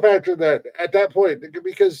all scare factor that at that point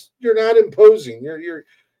because you're not imposing.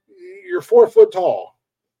 You're 4 foot tall.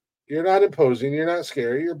 You're not imposing. You're not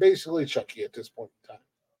scary. You're basically Chucky at this point in time.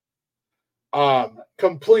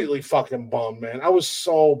 Completely fucking bummed, man. I was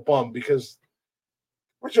so bummed because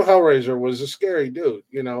Rachel Hellraiser was a scary dude.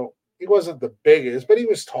 You know, he wasn't the biggest, but he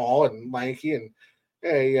was tall and lanky, and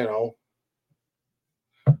hey, you know,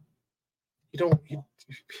 you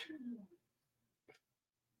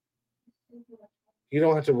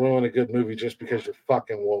don't have to ruin a good movie just because you're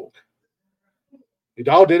fucking woke. You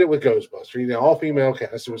all did it with Ghostbusters. You know, all female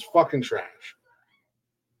cast. It was fucking trash.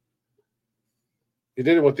 You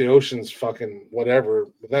did it with the Oceans fucking whatever.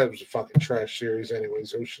 That was a fucking trash series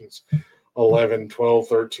anyways. Oceans 11, 12,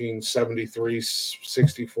 13, 73,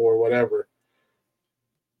 64, whatever.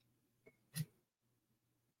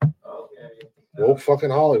 Woke fucking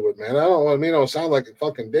Hollywood, man. I don't sound like a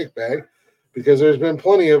fucking dickbag because there's been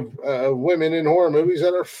plenty of women in horror movies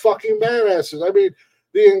that are fucking badasses. I mean,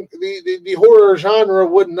 the horror genre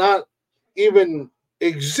would not even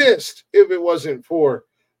exist if it wasn't for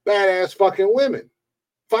badass fucking women.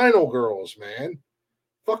 Final girls, man.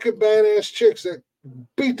 Fucking badass chicks that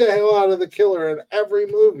beat the hell out of the killer in every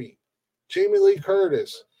movie. Jamie Lee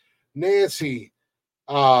Curtis, Nancy,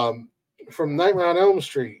 from Nightmare on Elm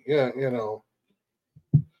Street. Yeah, you know.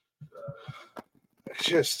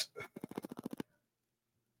 Just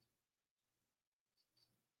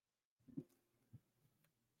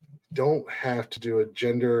don't have to do a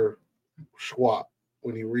gender swap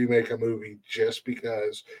when you remake a movie just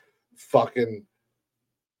because fucking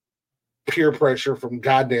peer pressure from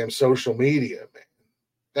goddamn social media, man.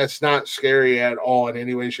 That's not scary at all in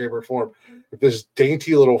any way, shape, or form. If this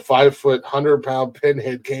dainty little 5 foot, 100-pound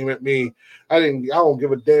pinhead came at me, I don't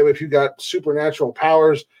give a damn if you got supernatural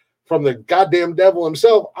powers from the goddamn devil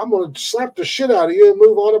himself. I'm gonna slap the shit out of you and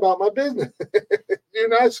move on about my business. You're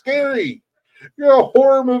not scary. You're a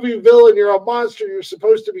horror movie villain. You're a monster. You're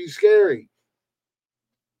supposed to be scary.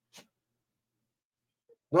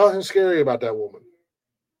 Nothing scary about that woman.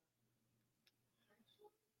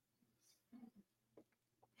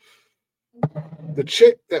 The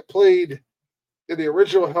chick that played in the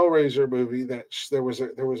original Hellraiser movie, that there was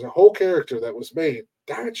a whole character that was made.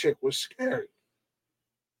 That chick was scary.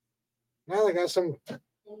 Now they got some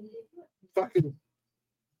fucking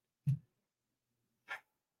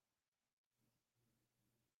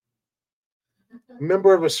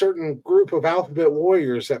member of a certain group of alphabet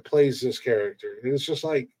warriors that plays this character. And it's just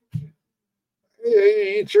like,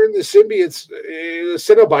 you turn the symbiotes,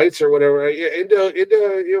 Cenobites or whatever,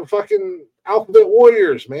 into fucking alphabet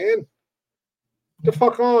warriors, man. Get the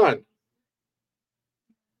fuck on.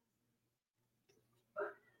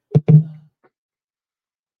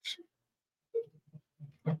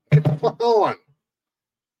 Get the fuck on.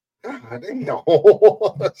 God damn.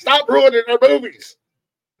 Stop ruining our movies.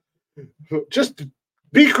 Just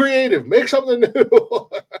be creative. Make something new.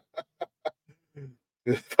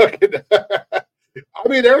 Fucking, I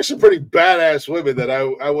mean, there are some pretty badass women that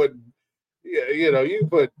I would, you know, you can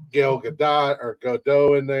put Gail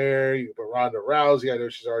Godot in there. You can put Ronda Rousey. I know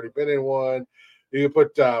she's already been in one. You can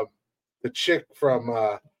put the chick from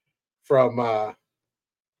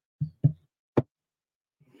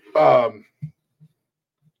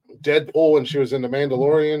Deadpool when she was in The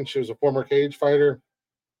Mandalorian. She was a former cage fighter.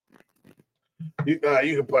 You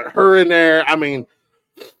can put her in there. I mean,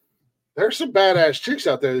 there's some badass chicks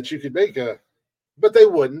out there that you could make but they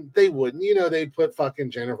wouldn't. You know, they'd put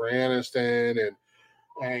fucking Jennifer Aniston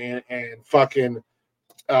and fucking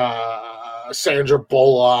Sandra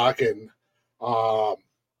Bullock and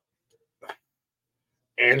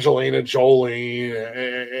Angelina Jolie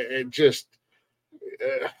and just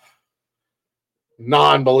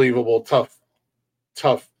non-believable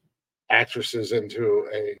tough actresses into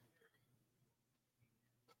a.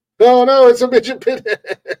 No, it's a midget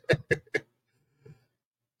pinhead.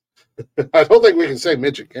 I don't think we can say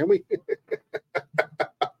midget, can we?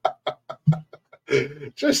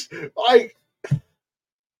 Just like,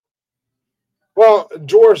 well,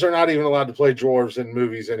 dwarves are not even allowed to play dwarves in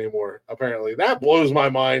movies anymore, apparently. That blows my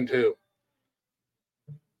mind, too.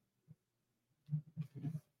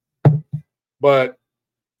 But,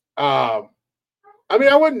 I mean,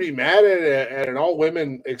 I wouldn't be mad at an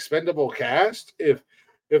all-women expendable cast if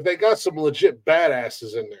they got some legit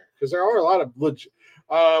badasses in there. Because there are a lot of legit...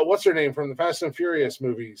 what's her name from the Fast and Furious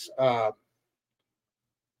movies?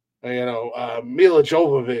 Mila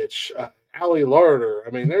Jovovich, Ali Larder.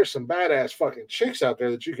 I mean, there's some badass fucking chicks out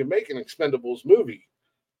there that you can make an Expendables movie.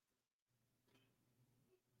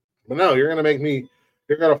 But no, you're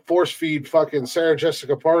gonna force feed fucking Sarah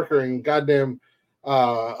Jessica Parker and goddamn,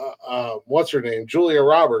 what's her name, Julia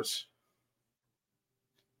Roberts.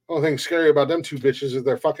 The only thing scary about them two bitches is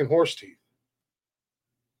their fucking horse teeth.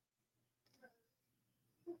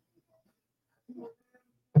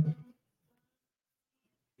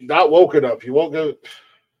 Not woke it up. You won't go.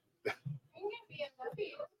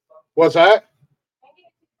 What's that?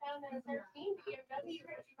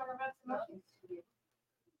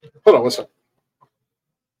 Hold on, what's up?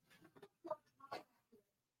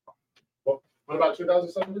 What about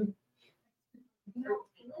 2017?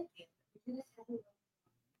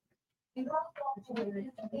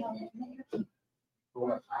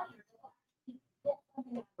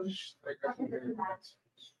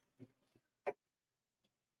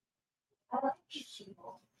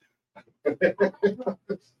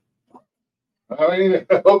 I mean,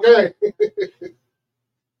 okay.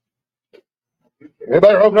 You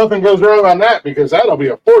better hope nothing goes wrong on that because that'll be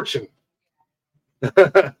a fortune.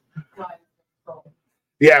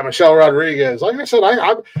 Yeah, Michelle Rodriguez. Like I said,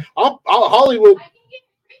 I'll Hollywood.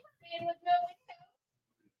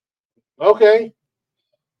 Okay.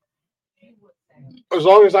 As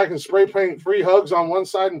long as I can spray paint free hugs on one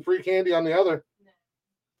side and free candy on the other.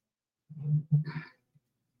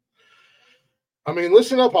 I mean,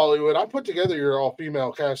 listen up, Hollywood. I put together your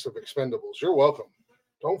all-female cast of Expendables. You're welcome.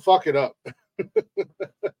 Don't fuck it up.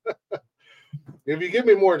 If you give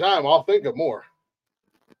me more time, I'll think of more.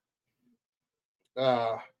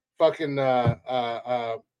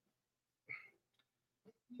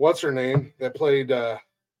 What's her name that played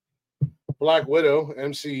Black Widow,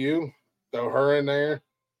 MCU? Throw her in there.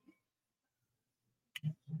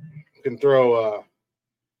 You can throw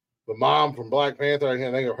the mom from Black Panther. I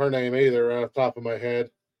can't think of her name either off the top of my head.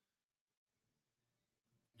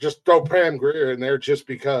 Just throw Pam Grier in there just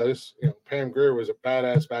because. You know, Pam Grier was a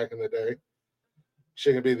badass back in the day.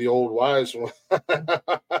 She could be the old wise one.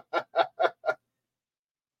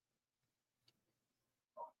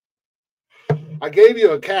 I gave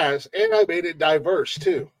you a cast, and I made it diverse,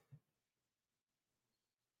 too.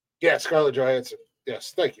 Yeah, Scarlett Johansson.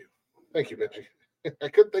 Yes, thank you. Thank you, Benji. I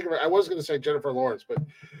couldn't think of it. I was going to say Jennifer Lawrence, but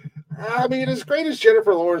I mean, as great as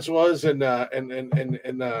Jennifer Lawrence was in the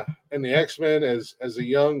X-Men as a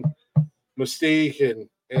young Mystique,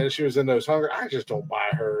 and she was in those Hunger, I just don't buy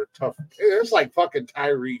her tough. It's like fucking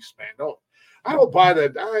Tyrese, man. I don't buy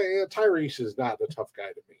that. Tyrese is not the tough guy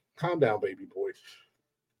to me. Calm down, baby boy.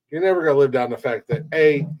 You're never going to live down the fact that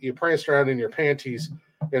A, you pranced around in your panties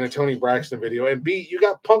in a Tony Braxton video, and B, you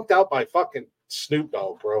got punked out by fucking Snoop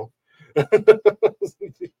Dogg, bro.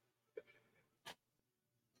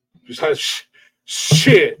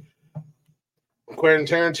 Shit. Quentin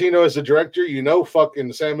Tarantino as the director, you know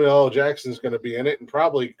fucking Samuel L. Jackson's going to be in it, and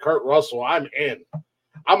probably Kurt Russell. I'm in.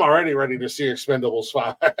 I'm already ready to see Expendables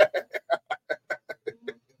 5.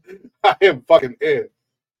 I am fucking in.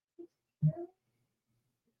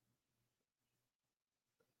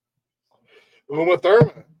 Uma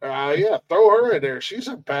Thurman. Yeah, throw her in there. She's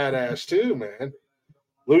a badass too, man.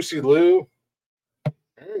 Lucy Liu.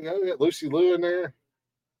 There you go. Get Lucy Liu in there.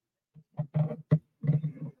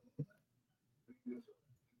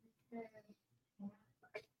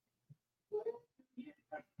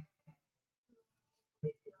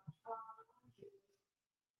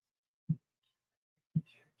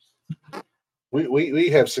 We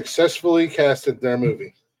have successfully casted their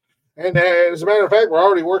movie. And as a matter of fact, we're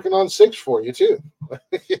already working on 6 for you, too.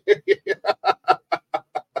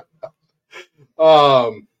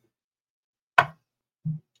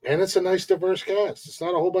 And it's a nice, diverse cast. It's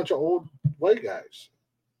not a whole bunch of old white guys.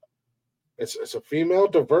 It's a female,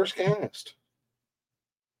 diverse cast.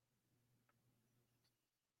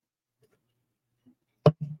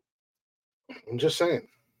 I'm just saying.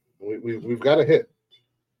 We've got a hit.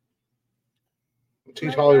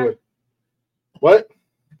 Teach Hollywood. What?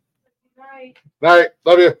 Right. Night.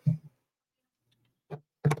 Love you.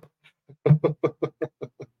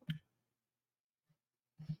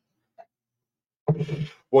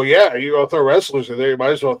 Well, yeah, you go throw wrestlers in there. You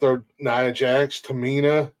might as well throw Nia Jax,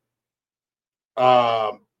 Tamina.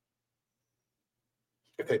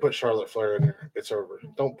 If they put Charlotte Flair in there, it's over.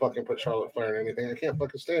 Don't fucking put Charlotte Flair in anything. I can't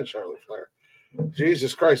fucking stand Charlotte Flair.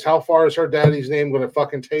 Jesus Christ, how far is her daddy's name going to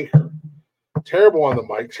fucking take her? Terrible on the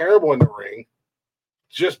mic, terrible in the ring.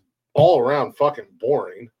 Just all around fucking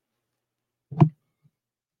boring.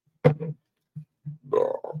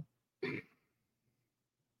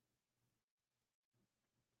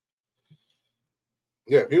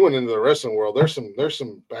 Yeah, if you went into the wrestling world, there's some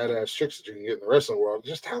badass chicks that you can get in the wrestling world.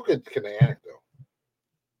 Just how good can they act, though?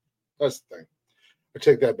 That's the thing. I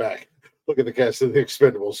take that back. Look at the cast of the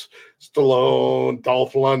Expendables: Stallone,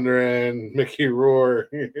 Dolph Lundgren, Mickey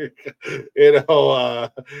Rourke.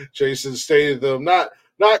 Jason Statham. Not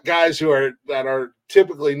guys that are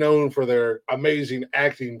typically known for their amazing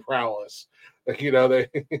acting prowess. Like, they.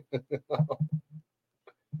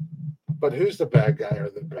 But who's the bad guy or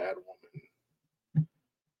the bad woman?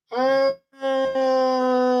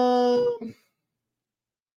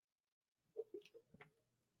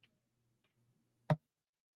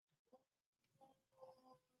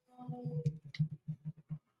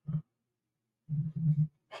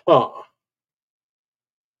 Huh.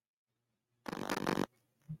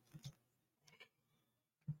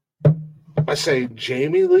 I say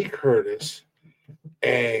Jamie Lee Curtis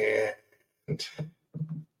and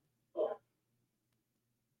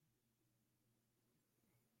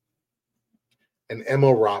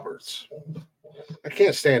Emma Roberts. I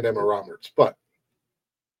can't stand Emma Roberts, but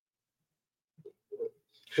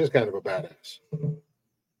she's kind of a badass.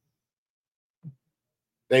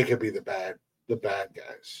 They could be the bad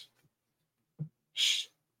guys.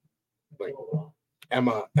 Like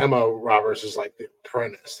Emma Roberts is like the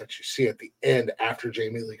apprentice that you see at the end after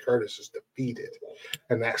Jamie Lee Curtis is defeated,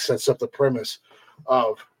 and that sets up the premise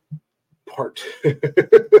of part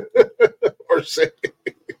or six.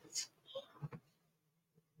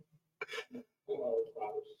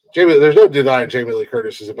 There's no denying Jamie Lee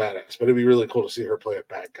Curtis is a badass, but it'd be really cool to see her play a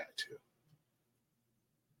bad guy too. I'm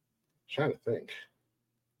trying to think.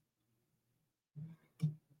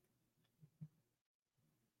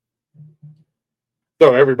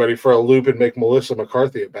 Throw everybody for a loop and make Melissa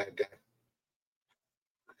McCarthy a bad guy.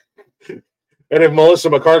 And if Melissa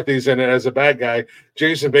McCarthy's in it as a bad guy,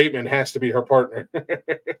 Jason Bateman has to be her partner.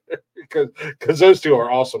 Because those two are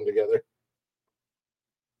awesome together.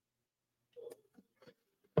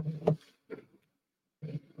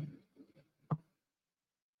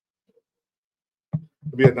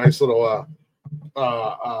 It'd be a nice little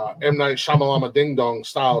M. Night Shyamalama Ding Dong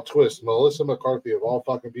style twist. Melissa McCarthy, of all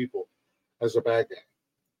fucking people, as a bad guy.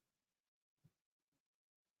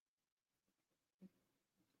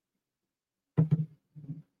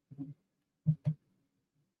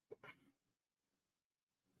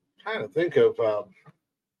 Trying to think of,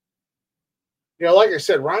 like I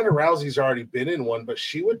said, Ronda Rousey's already been in one, but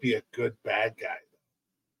she would be a good bad guy.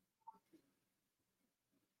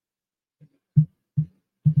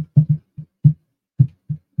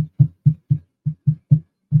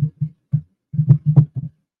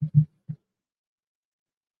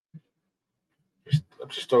 I'm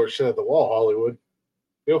just throwing shit at the wall, Hollywood.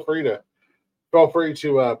 Feel free to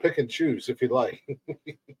pick and choose if you'd like.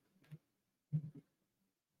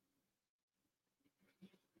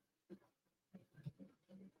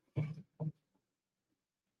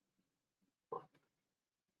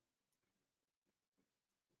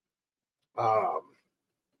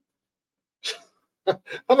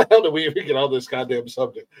 How the hell did we even get on this goddamn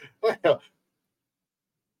subject? I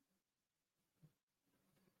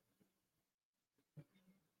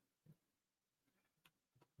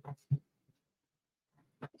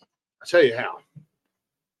tell you how.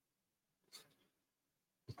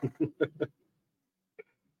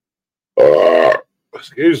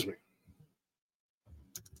 Excuse me.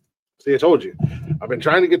 See, I told you. I've been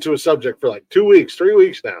trying to get to a subject for like 2 weeks, 3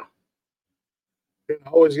 weeks now. I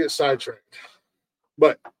always get sidetracked.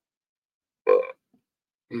 But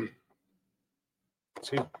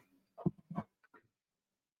see, I'll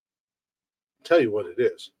tell you what it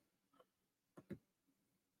is.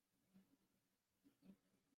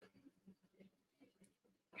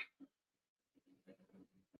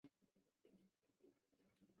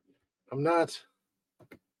 I'm not.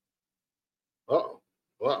 Oh,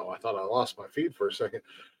 wow! I thought I lost my feed for a second.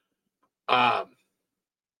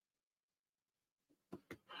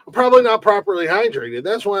 I'm probably not properly hydrated.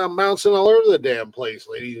 That's why I'm bouncing all over the damn place,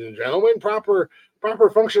 ladies and gentlemen. Proper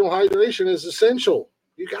functional hydration is essential.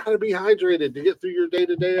 You got to be hydrated to get through your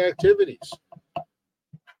day-to-day activities.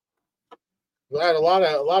 I had a lot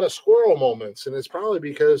of squirrel moments, and it's probably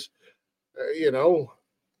because,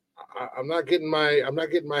 I'm not getting my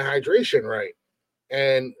hydration right.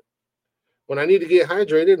 And when I need to get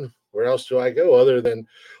hydrated, where else do I go other than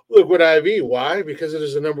Liquid IV? Why? Because it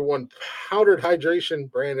is the #1 powdered hydration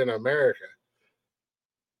brand in America.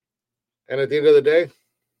 And at the end of the day,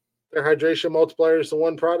 their hydration multiplier is the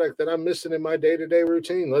one product that I'm missing in my day-to-day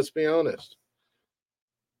routine. Let's be honest.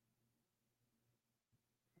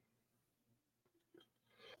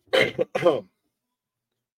 And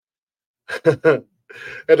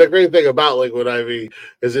the great thing about Liquid IV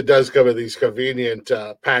is it does come in these convenient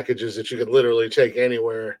packages that you can literally take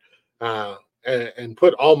anywhere and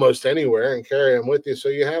put almost anywhere and carry them with you, so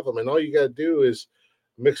you have them. And all you got to do is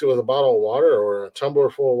mix it with a bottle of water or a tumbler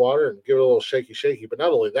full of water and give it a little shaky. But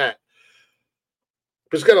not only that,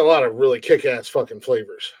 it's got a lot of really kick-ass fucking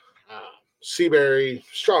flavors. Sea berry,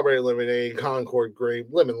 strawberry lemonade, Concord grape,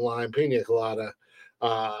 lemon lime, pina colada,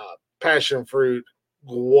 passion fruit,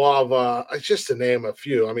 guava, just to name a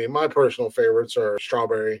few. I mean, my personal favorites are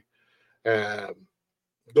strawberry,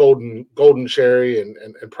 golden cherry,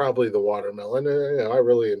 and probably the watermelon. I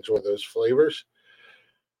really enjoy those flavors.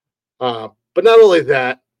 But not only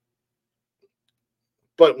that,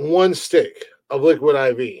 but one stick of Liquid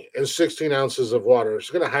IV and 16 ounces of water is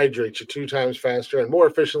going to hydrate you 2 times faster and more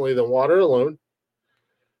efficiently than water alone.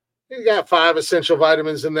 You got 5 essential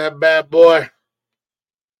vitamins in that bad boy.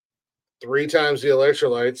 3 times the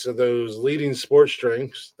electrolytes of those leading sports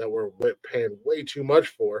drinks that we're paying way too much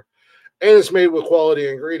for. And it's made with quality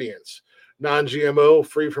ingredients. Non-GMO,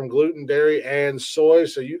 free from gluten, dairy, and soy.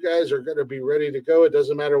 So you guys are going to be ready to go. It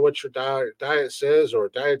doesn't matter what your diet says or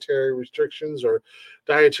dietary restrictions or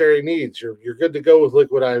dietary needs. You're good to go with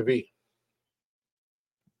Liquid IV.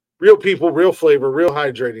 Real people, real flavor, real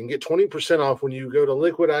hydrating. Get 20% off when you go to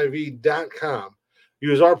liquidiv.com.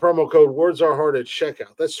 Use our promo code WordsAreHard at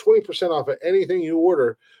checkout. That's 20% off of anything you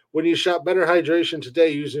order when you shop Better Hydration today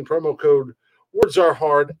using promo code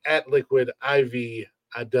WordsAreHard at liquidiv.com.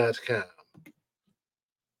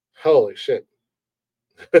 Holy shit.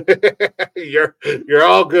 You're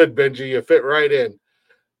all good, Benji. You fit right in.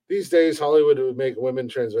 These days, Hollywood would make women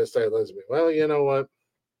transvestite lesbian. Well, you know what?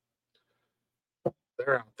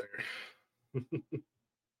 They're out there.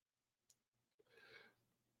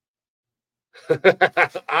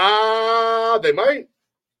 They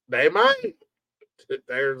might.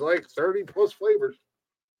 There's like 30 plus flavors.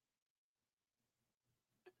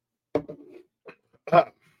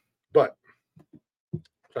 But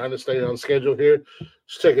trying to stay on schedule here.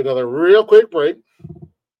 Let's take another real quick break.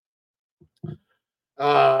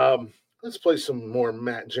 Let's play some more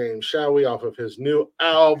Matt James, shall we, off of his new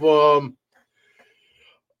album.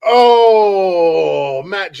 Oh,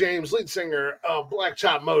 Matt James, lead singer of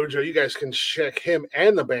Blacktop Mojo. You guys can check him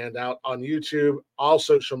and the band out on YouTube, all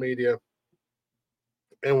social media,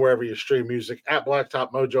 and wherever you stream music, at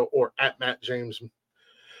Blacktop Mojo or at Matt James.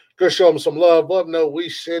 Go show him some love. Let him know we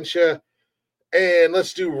sent you. And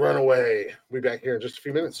let's do Runaway. We'll be back here in just a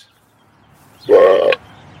few minutes.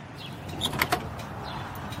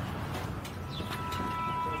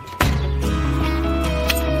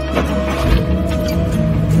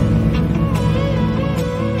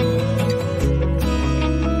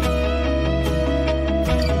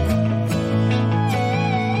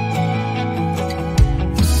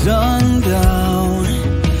 Sundown,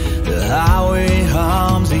 the highway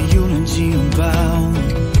hums a eulogy bound.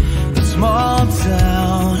 A small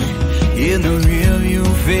town in the rear view,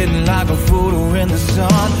 fading like a photo in the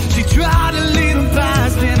sun. She tried to lead him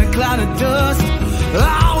past in a cloud of dust.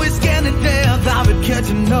 Always scared to death, I've been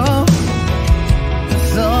catching up.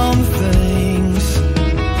 Some things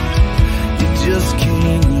you just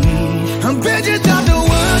can't leave. I bet you thought the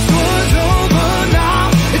worst was over now.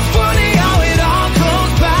 It's funny how it all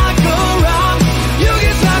comes back around. You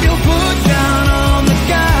can slap your foot down on the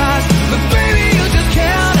gas, but baby you just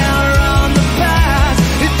can't outrun the past.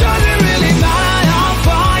 It doesn't really matter how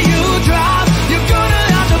far you drive. You're gonna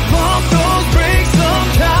have to pump those brakes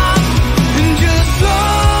sometime and just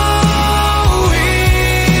slow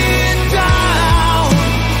it down.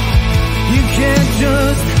 You can't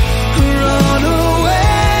just run away.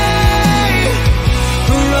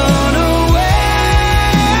 Run away.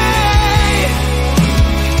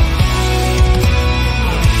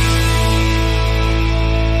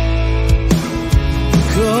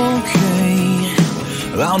 Cocaine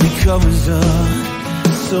around me covers up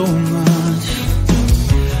so much,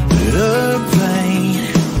 but her pain,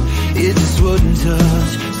 it just wouldn't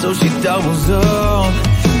touch. So she doubles up,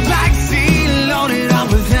 backseat loaded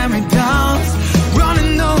up with hand-me-downs,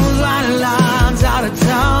 running those white lines out of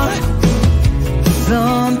town.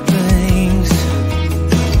 Some things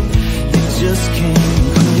you just can't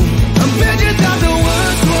quit. I bet you thought the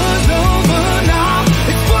worst was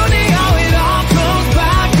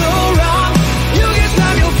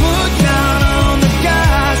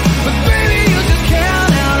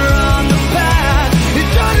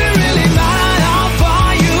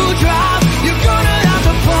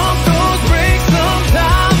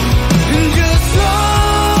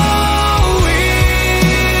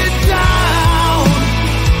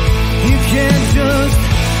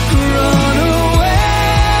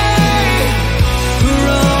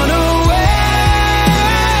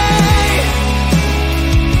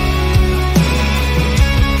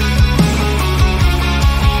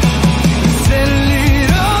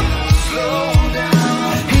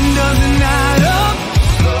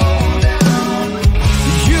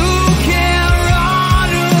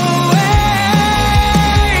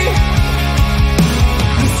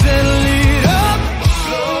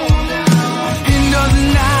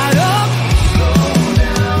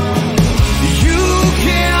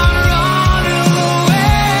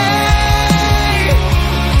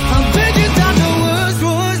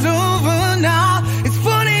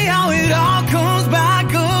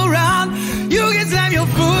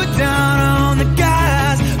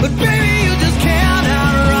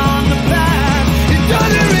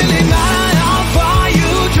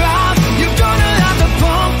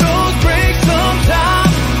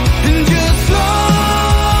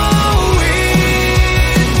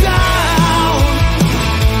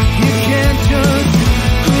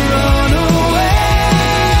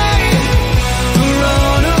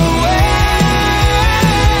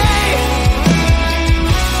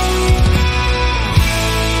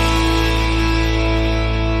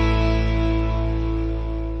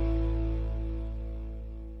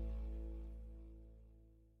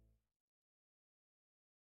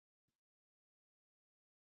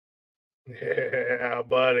Yeah,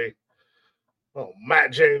 buddy. Oh,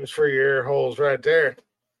 Matt James for your ear holes right there.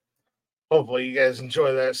 Hopefully you guys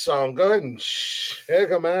enjoy that song. Go ahead and check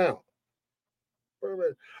them out. Go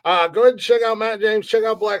ahead and check out Matt James. Check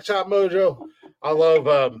out Blacktop Mojo. I love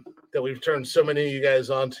that we've turned so many of you guys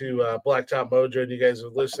onto Blacktop Mojo, and you guys are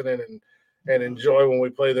listening and enjoy when we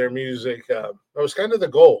play their music. That was kind of the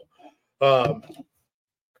goal. I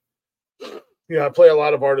play a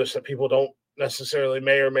lot of artists that people don't necessarily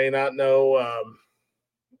may or may not know.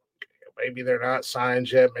 Maybe they're not signed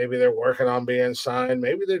yet. Maybe they're working on being signed.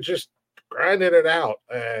 Maybe they're just grinding it out.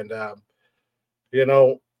 And,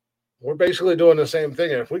 we're basically doing the same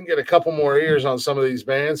thing. And if we can get a couple more ears on some of these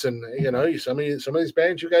bands, and some of these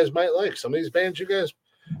bands you guys might like, some of these bands you guys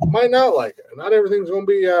might not like. Not everything's going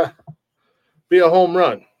to be a home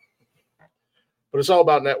run, but it's all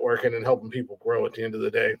about networking and helping people grow at the end of the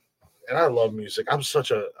day. And I love music. I'm such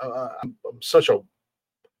a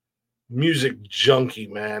music junkie,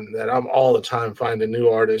 man, that I'm all the time finding new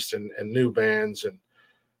artists and new bands and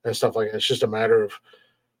stuff like that. It's just a matter of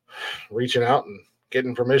reaching out and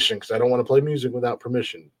getting permission, because I don't want to play music without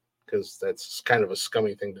permission, because that's kind of a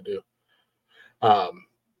scummy thing to do.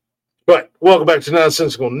 But welcome back to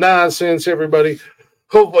Nonsensical Nonsense, everybody.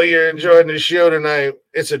 Hopefully you're enjoying the show tonight.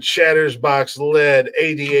 It's a Chattersbox-led,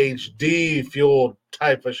 ADHD-fueled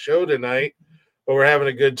type of show tonight, but we're having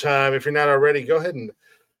a good time. If you're not already, go ahead and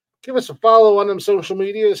give us a follow on them social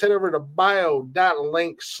medias. Head over to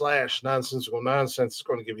bio.link/nonsensical nonsense. It's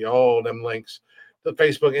going to give you all them links to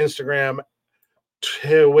Facebook, Instagram,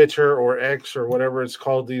 Twitter, or X, or whatever it's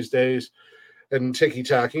called these days, and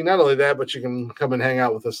TikTok. Not only that, but you can come and hang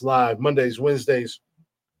out with us live Mondays, Wednesdays,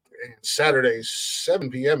 and Saturdays,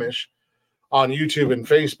 7 p.m.-ish on YouTube and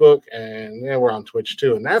Facebook. And we're on Twitch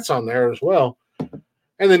too, and that's on there as well.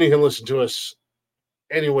 And then you can listen to us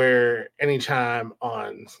anywhere, anytime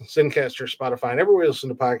on Zencaster, Spotify, and everywhere you listen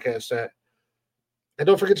to podcasts at. And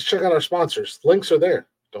don't forget to check out our sponsors. Links are there.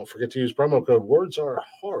 Don't forget to use promo code Words Are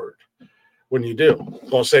Hard when you do.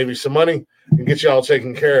 It's going to save you some money and get you all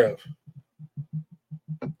taken care of.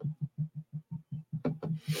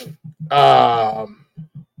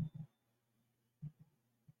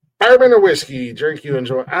 Bourbon or whiskey? Drink you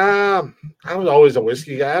enjoy. I was always a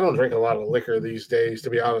whiskey guy. I don't drink a lot of liquor these days, to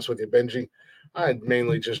be honest with you, Benji. I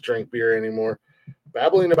mainly just drink beer anymore.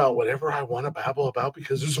 Babbling about whatever I want to babble about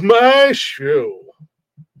because it's my show.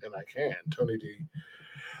 And I can, Tony D.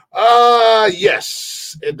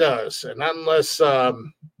 Yes, it does. And not unless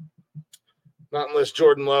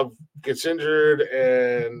Jordan Love gets injured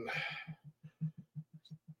and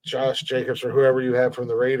Josh Jacobs or whoever you have from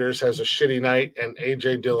the Raiders has a shitty night and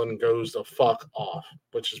A.J. Dillon goes the fuck off,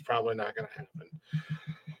 which is probably not going to happen.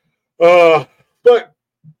 But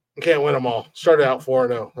can't win them all. Started out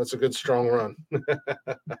 4-0. That's a good, strong run.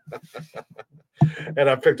 And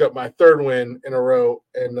I picked up my third win in a row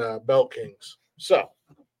in Belt Kings. So,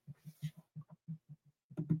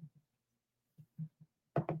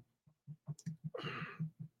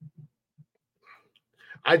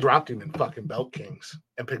 I dropped him in fucking Belt Kings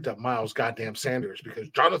and picked up Miles goddamn Sanders because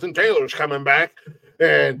Jonathan Taylor's coming back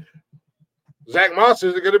and Zach Moss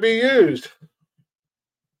isn't going to be used.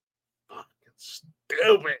 Fucking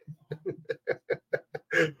stupid.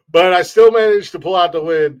 But I still managed to pull out the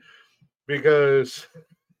win because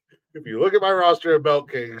if you look at my roster of Belt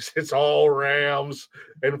Kings, it's all Rams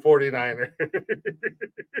and 49ers.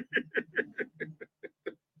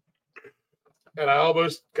 And I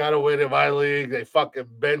almost got a win in my league. They fucking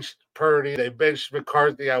benched Purdy. They benched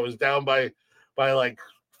McCarthy. I was down by like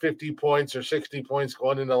 50 points or 60 points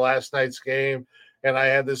going into last night's game. And I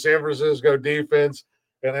had the San Francisco defense.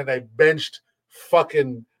 And then they benched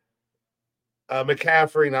fucking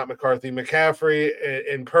McCaffrey, not McCarthy, McCaffrey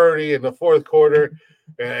and Purdy in the fourth quarter.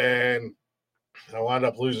 And I wound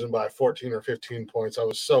up losing by 14 or 15 points. I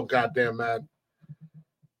was so goddamn mad.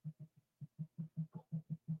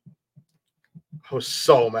 I was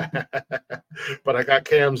so mad, but I got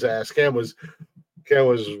Cam's ass. Cam was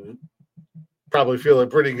probably feeling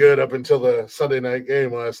pretty good up until the Sunday night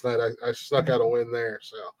game last night. I snuck out a win there,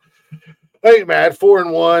 so I ain't mad.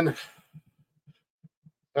 4-1.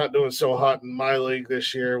 Not doing so hot in my league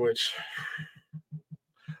this year, which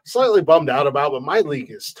slightly bummed out about. But my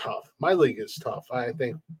league is tough. I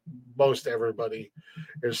think most everybody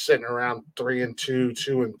is sitting around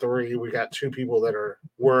 3-2, 2-3. We got two people that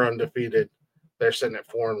were undefeated. They're sitting at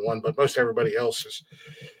 4-1, but most everybody else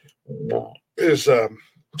is 2-3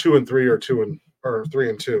 or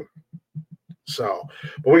 3-2. So,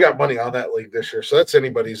 but we got money on that league this year, so that's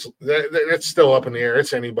anybody's. That's still up in the air.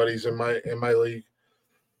 It's anybody's in my league,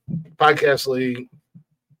 podcast league.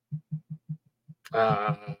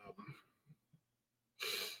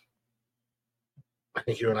 I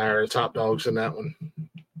think you and I are the top dogs in that one.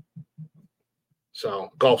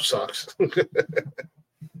 So golf sucks.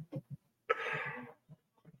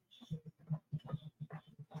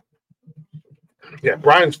 Yeah,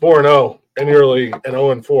 Brian's 4-0 in your league and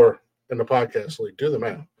 0-4 in the podcast league. Do the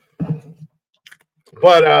math.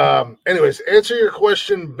 But anyways, answer your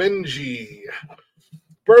question, Benji.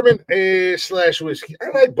 Bourbon / whiskey. I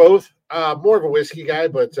like both. More of a whiskey guy,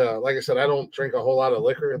 but like I said, I don't drink a whole lot of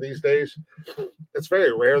liquor these days. It's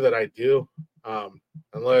very rare that I do,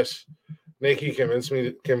 unless Nikki convinces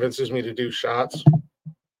me to do shots.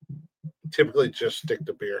 Typically, just stick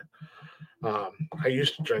to beer. I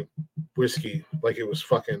used to drink whiskey like it was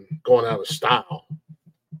fucking going out of style.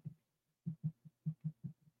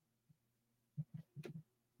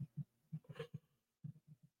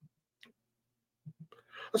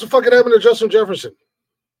 That's what fucking happened to Justin Jefferson.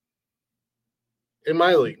 In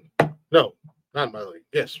my league. No, not in my league.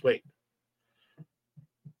 Yes, wait.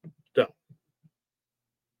 No.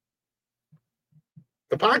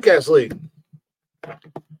 The podcast league.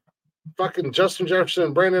 Fucking Justin Jefferson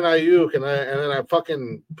and Brandon Ayuk, and then I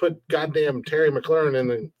fucking put goddamn Terry McLaurin in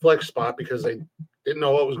the flex spot because they didn't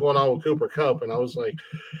know what was going on with Cooper Kupp, and I was like,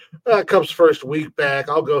 Kupp's first week back,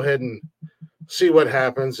 I'll go ahead and see what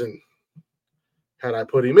happens, and had I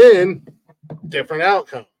put him in, different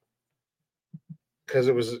outcome. Because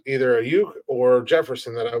it was either Ayuk or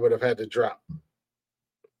Jefferson that I would have had to drop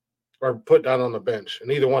or put down on the bench.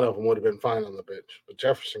 And either one of them would have been fine on the bench. But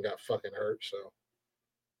Jefferson got fucking hurt, so.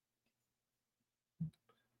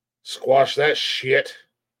 Squash that shit.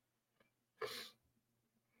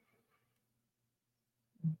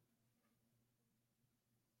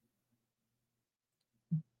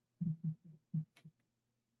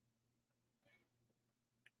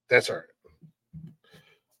 That's all right.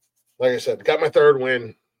 Like I said, got my third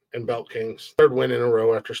win in Belt Kings. Third win in a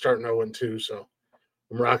row after starting 0-2, so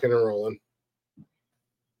I'm rocking and rolling.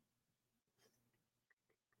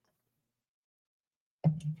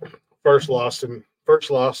 First loss in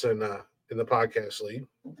the podcast league.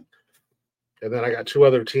 And then I got two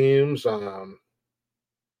other teams, 4-1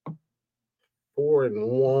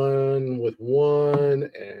 with one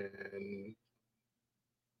and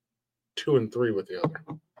 2-3 with the other.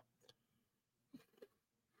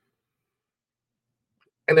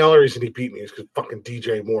 And the only reason he beat me is because fucking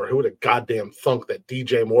DJ Moore. Who would have goddamn thunk that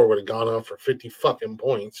DJ Moore would have gone off for 50 fucking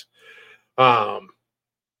points? But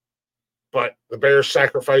the Bears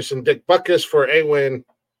sacrificing Dick Butkus for a win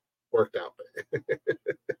worked out.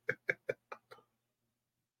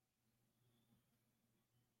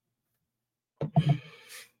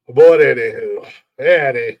 But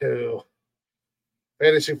anywho.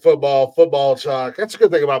 Fantasy football talk. That's a good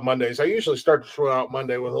thing about Mondays. I usually start to throw out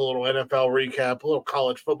Monday with a little NFL recap, a little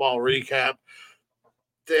college football recap.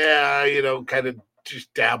 Yeah, kind of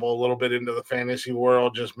just dabble a little bit into the fantasy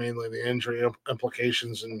world, just mainly the injury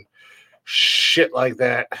implications and shit like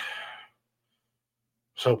that. I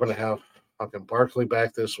was hoping to have fucking Barkley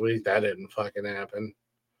back this week. That didn't fucking happen.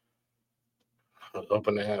 I was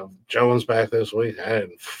hoping to have Jones back this week. That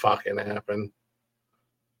didn't fucking happen.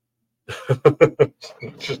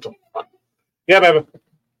 Just yeah, baby.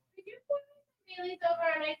 Could you put some Baileys over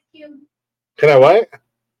an ice cube? Can I what?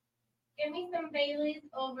 Give me some Baileys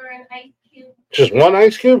over an ice cube. Just one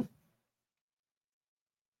ice cube?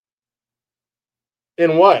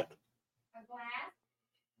 In what? A glass.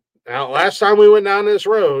 Now, last time we went down this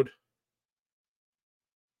road,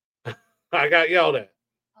 I got yelled at.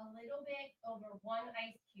 A little bit over one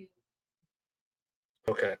ice cube.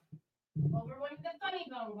 Okay. Over one of the funny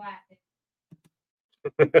bone glasses.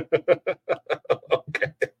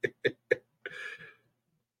 Okay.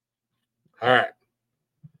 All right.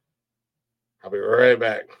 I'll be right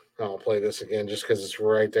back. I'll play this again just because it's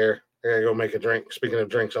right there. I gotta go make a drink. Speaking of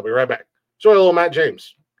drinks, I'll be right back. Enjoy a little Matt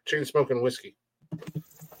James. Chain smoking whiskey.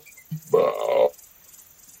 Oh.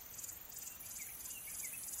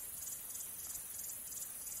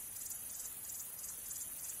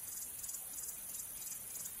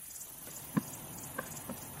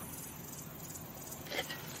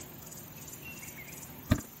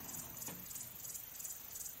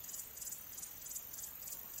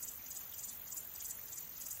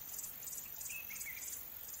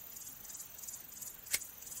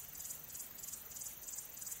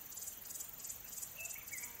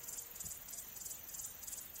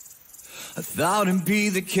 I thought it'd be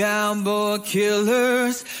the cowboy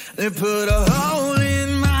killers. They put a hole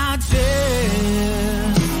in my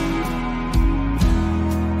chest.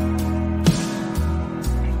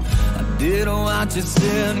 I didn't want you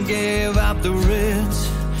said and gave out the rich,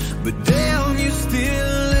 but damn, you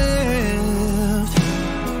still left.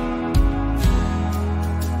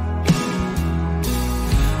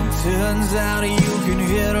 Turns out you can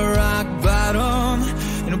hit a rock bottom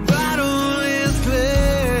in a bottomless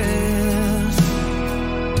glass.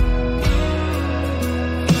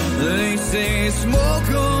 They say smoke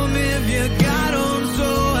 'em if you got 'em,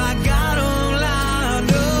 so I got 'em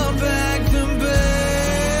lined up back to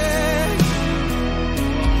back.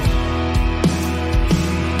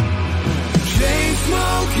 Chain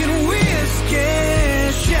smoking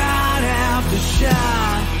whiskey, shot after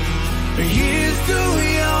shot. Here's to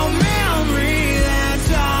your memory, that's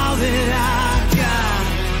all that I got.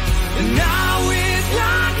 And now it's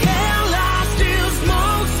like hell, I still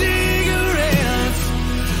smoke cigarettes.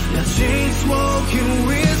 Now chain smoking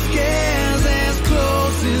whiskey's as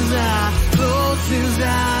close as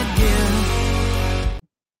I get.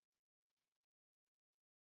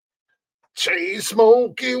 Chain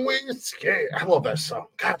smoking whiskey. I love that song.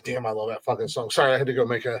 God damn, I love that fucking song. Sorry, I had to go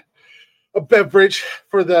make a beverage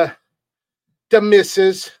for the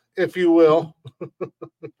missus, if you will.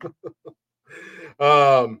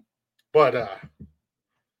 But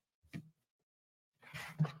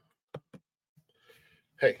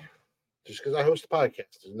hey, just because I host a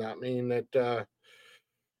podcast does not mean that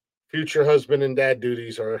future husband and dad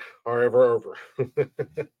duties are ever over.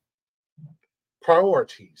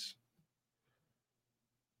 Priorities.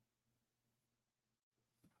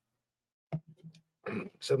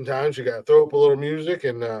 Sometimes you gotta throw up a little music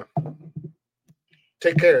and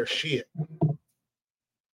take care of shit.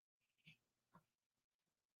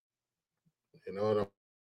 You know what I'm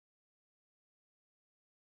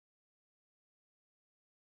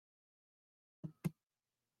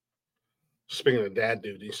Speaking of dad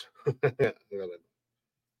duties, I gotta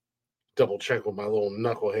double check with my little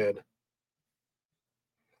knucklehead.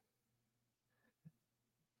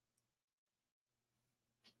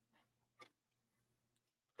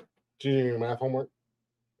 Do you do your math homework?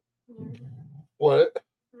 What?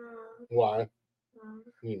 Why?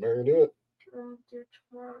 You better do it. I'll do it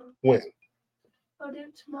tomorrow. When? I'll do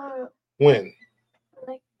it tomorrow. When? When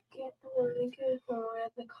I get when we're in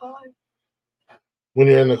the car. When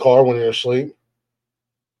you're in the car, when you're asleep?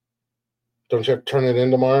 Don't you have to turn it in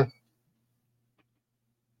tomorrow?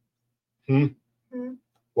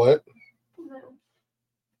 What? No,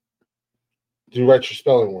 Do you write your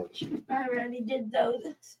spelling words? I already did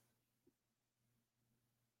those.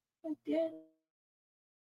 I did.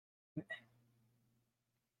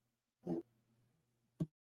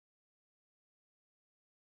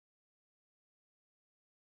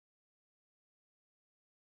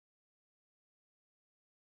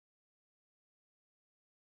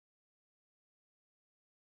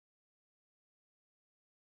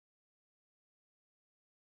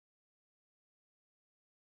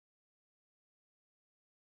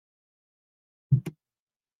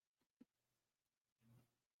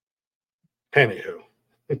 Anywho.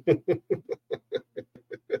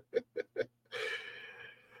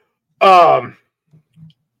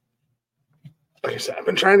 Like I said, I've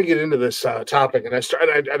been trying to get into this topic, and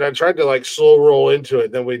I tried to like slow roll into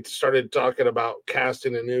it. Then we started talking about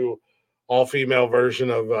casting a new all-female version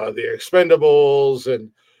of the Expendables,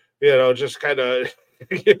 and just kind of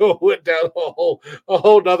went down a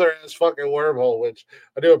whole nother ass fucking wormhole, which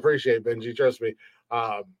I do appreciate, Benji. Trust me.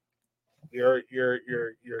 Your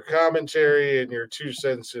commentary and your 2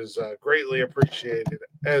 cents is greatly appreciated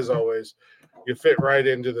as always. You fit right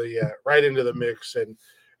into the mix, and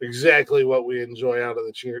exactly what we enjoy out of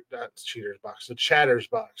the cheaters box. The chatters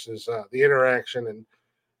box is the interaction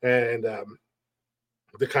and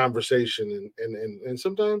the conversation, and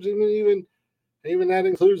sometimes even that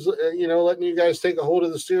includes letting you guys take a hold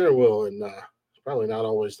of the steering wheel, and it's probably not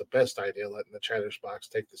always the best idea letting the chatters box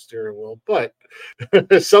take the steering wheel, but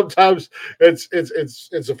sometimes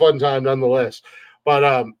it's a fun time nonetheless. But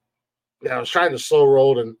I was trying to slow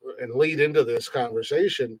roll and lead into this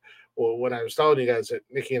conversation. Well, when I was telling you guys that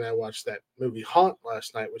Nikki and I watched that movie Haunt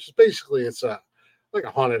last night, which is basically it's like a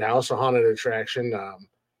haunted house, a haunted attraction,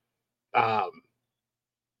 and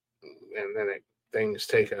then things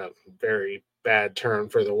take a very bad turn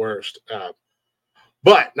for the worst.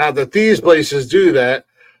 But not that these places do that,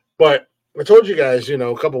 but I told you guys,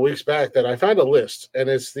 a couple weeks back that I found a list, and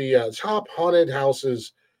it's the top haunted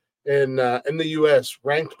houses in the U.S.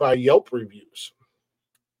 ranked by Yelp reviews,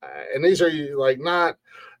 and these are like not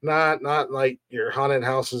like your haunted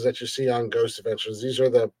houses that you see on Ghost Adventures. These are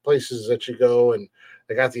the places that you go, and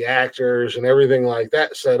they got the actors and everything like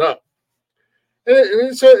that set up. And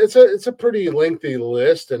it's a pretty lengthy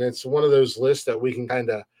list, and it's one of those lists that we can kind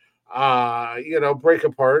of break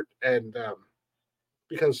apart, and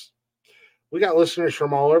because we got listeners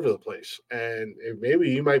from all over the place, and maybe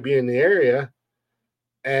you might be in the area,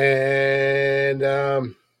 and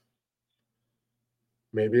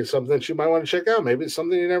Maybe it's something that you might want to check out. Maybe it's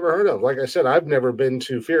something you never heard of. Like I said, I've never been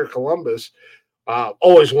to Fear Columbus.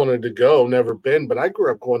 Always wanted to go, never been, but I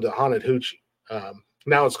grew up going to Haunted Hoochie.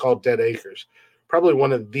 Now it's called Dead Acres. Probably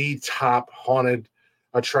one of the top haunted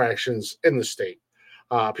attractions in the state.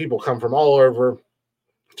 People come from all over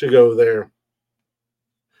to go there.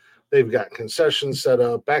 They've got concessions set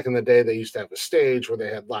up. Back in the day, they used to have a stage where they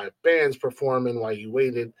had live bands performing while you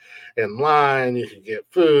waited in line. You could get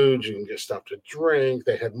food, you can get stuff to drink.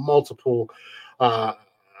 They had multiple uh,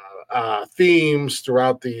 themes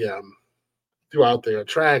throughout the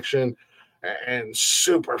attraction, and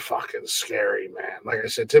super fucking scary, man. Like I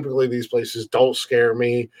said, typically these places don't scare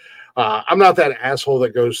me. I'm not that asshole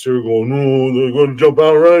that goes through going, no, they're going to jump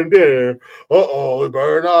out right there. Uh-oh, they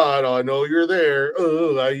better not. I know you're there.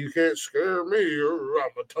 You can't scare me.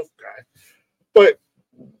 I'm a tough guy. But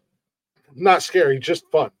not scary, just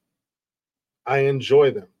fun. I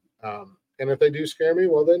enjoy them. And if they do scare me,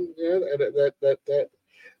 well, then that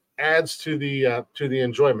adds to the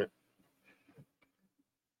enjoyment.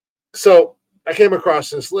 So I came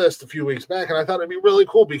across this list a few weeks back, and I thought it'd be really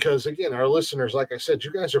cool because, again, our listeners, like I said,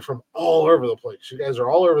 you guys are from all over the place. You guys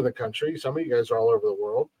are all over the country. Some of you guys are all over the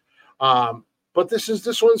world. But this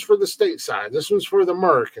one's for the stateside. This one's for the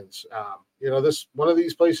Americans. This one of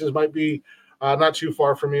these places might be not too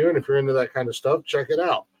far from you, and if you're into that kind of stuff, check it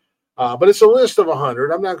out. But it's a list of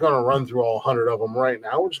 100. I'm not going to run through all 100 of them right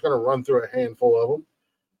now. We're just going to run through a handful of them.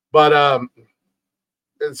 But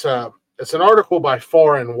it's an article by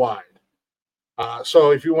Far and Wide.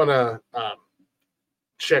 So if you want to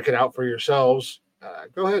check it out for yourselves,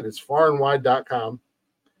 go ahead. It's farandwide.com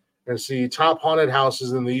and see top haunted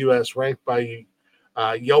houses in the U.S. ranked by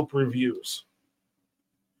Yelp reviews.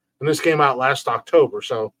 And this came out last October,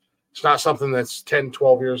 so it's not something that's 10,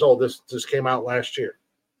 12 years old. This just came out last year.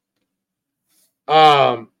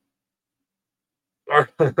 I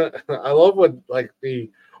love when the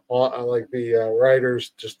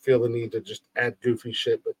writers just feel the need to just add goofy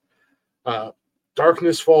shit, but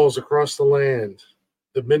darkness falls across the land.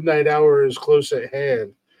 The midnight hour is close at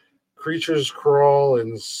hand. Creatures crawl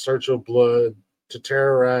in search of blood to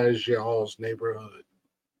terrorize y'all's neighborhood.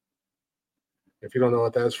 If you don't know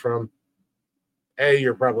what that's from, A,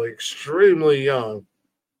 you're probably extremely young,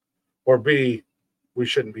 or B, we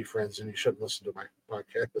shouldn't be friends and you shouldn't listen to my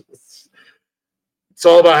podcast. It's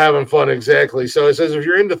all about having fun, exactly. So it says if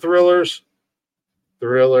you're into thrillers,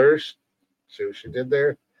 see what she did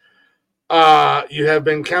there? You have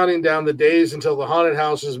been counting down the days until the haunted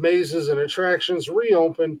houses, mazes, and attractions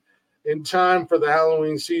reopen in time for the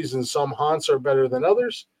Halloween season. Some haunts are better than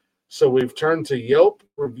others, so we've turned to Yelp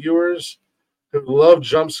reviewers who love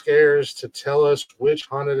jump scares to tell us which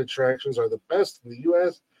haunted attractions are the best in the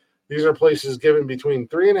U.S. These are places given between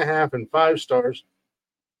 3.5 and 5 stars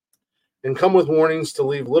and come with warnings to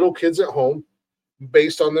leave little kids at home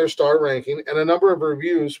based on their star ranking and a number of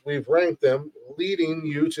reviews. We've ranked them, leading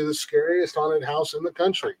you to the scariest haunted house in the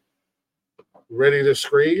country. Ready to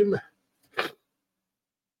scream?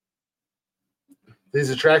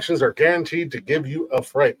 These attractions are guaranteed to give you a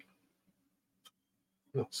fright.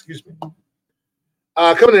 Oh, excuse me.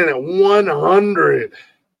 Coming in at 100,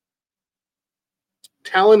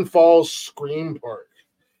 Talon Falls Scream Park,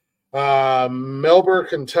 Melbourne,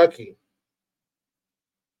 Kentucky.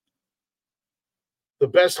 The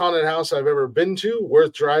best haunted house I've ever been to,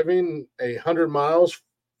 worth driving 100 miles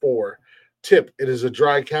for. Tip, it is a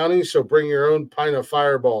dry county, so bring your own pint of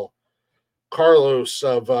Fireball. Carlos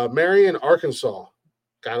of Marion, Arkansas.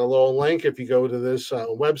 Got a little link if you go to this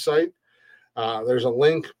website. There's a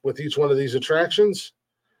link with each one of these attractions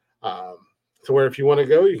to where if you want to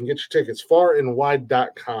go, you can get your tickets.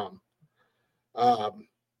 farandwide.com.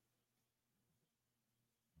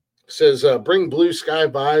 Says, bring blue sky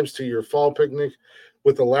vibes to your fall picnic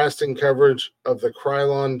with the lasting coverage of the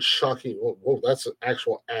Krylon Chalky. Whoa, that's an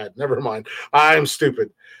actual ad. Never mind. I'm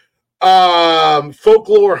stupid.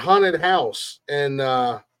 Folklore Haunted House in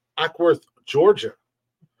Ackworth, Georgia.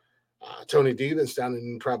 Tony D, that's down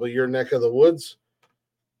in probably your neck of the woods.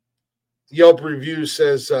 Yelp review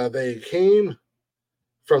says they came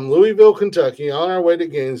from Louisville, Kentucky, on our way to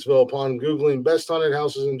Gainesville. Upon Googling best haunted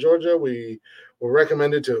houses in Georgia, we were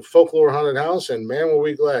recommended to Folklore Haunted House, and man, were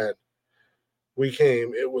we glad we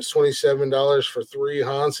came. It was $27 for 3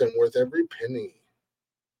 haunts and worth every penny.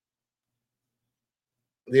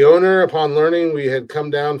 The owner, upon learning we had come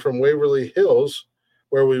down from Waverly Hills,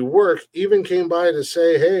 where we work, even came by to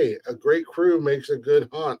say, hey, a great crew makes a good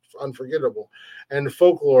haunt unforgettable. And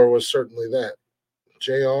Folklore was certainly that.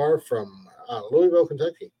 JR from Louisville,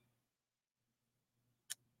 Kentucky.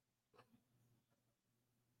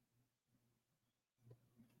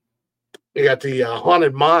 You got the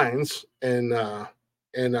haunted mines in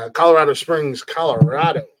Colorado Springs,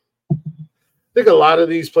 Colorado. I think a lot of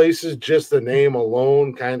these places, just the name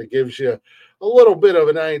alone kind of gives you a little bit of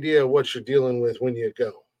an idea of what you're dealing with when you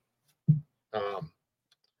go.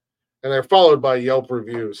 And they're followed by Yelp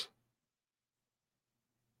reviews.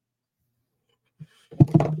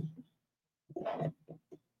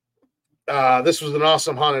 This was an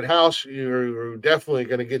awesome haunted house. You're definitely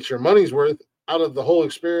going to get your money's worth out of the whole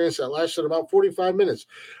experience. That lasted about 45 minutes.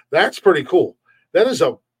 That's pretty cool. That is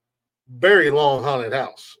a very long haunted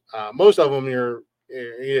house. Most of them you're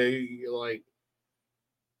like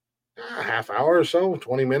a half hour or so,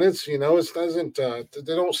 20 minutes. You know, it doesn't. They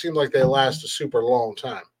don't seem like they last a super long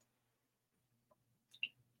time.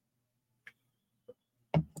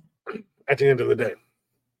 At the end of the day,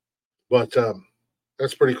 but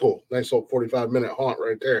that's pretty cool. Nice little 45-minute haunt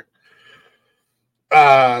right there.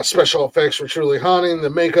 Special effects were truly haunting. The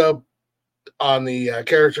makeup on the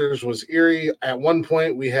characters was eerie. At one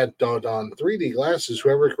point, we had on 3D glasses.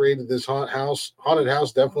 Whoever created this haunted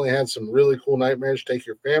house definitely had some really cool nightmares. Take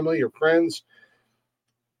your family, your friends.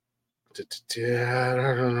 I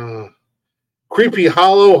don't know. Creepy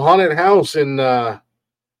Hollow haunted house in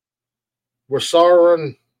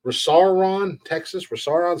Rosaron, Texas.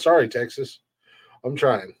 Rosaron, sorry, Texas. I'm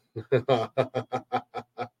trying.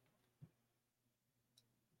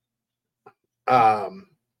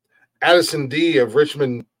 Addison D. of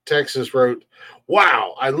Richmond, Texas wrote,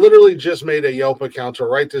 "Wow, I literally just made a Yelp account to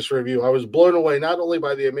write this review. I was blown away not only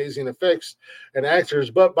by the amazing effects and actors,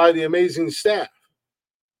 but by the amazing staff.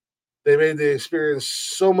 They made the experience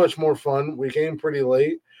so much more fun. We came pretty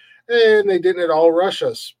late, and they didn't at all rush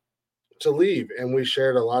us to leave, and we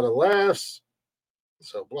shared a lot of laughs.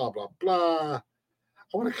 So blah, blah, blah."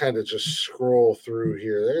 I want to kind of just scroll through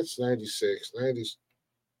here. That's 96, 90,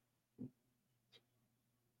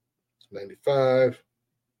 95,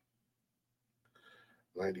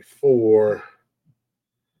 94.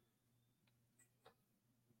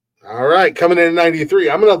 All right, coming in at 93.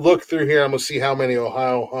 I'm going to look through here. I'm going to see how many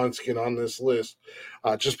Ohio haunts get on this list,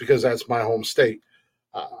 just because that's my home state.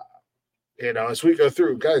 As we go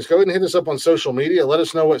through, guys, go ahead and hit us up on social media. Let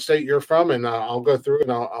us know what state you're from, and I'll go through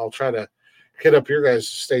and I'll try to hit up your guys'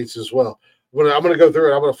 states as well. I'm going to go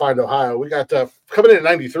through it. I'm going to find Ohio. We got coming in at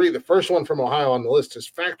 93. The first one from Ohio on the list is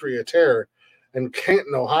Factory of Terror in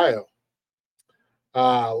Canton, Ohio.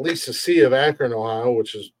 Lisa C. of Akron, Ohio,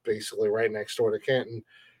 which is basically right next door to Canton.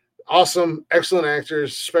 Awesome, excellent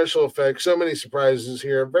actors, special effects, so many surprises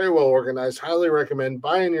here. Very well organized. Highly recommend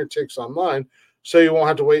buying your tickets online so you won't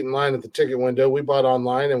have to wait in line at the ticket window. We bought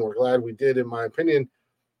online, and we're glad we did, in my opinion.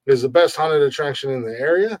 It is the best haunted attraction in the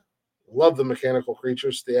area. Love the mechanical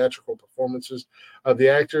creatures, theatrical performances of the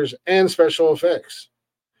actors, and special effects.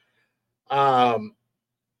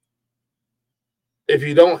 If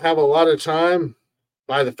you don't have a lot of time,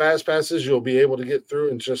 buy the fast passes. You'll be able to get through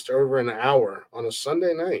in just over an hour on a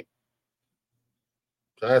Sunday night.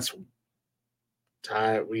 So that's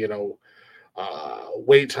time,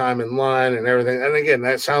 wait time in line and everything. And again,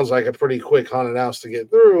 that sounds like a pretty quick haunted house to get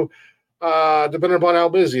through. Depending upon how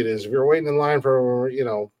busy it is. If you're waiting in line for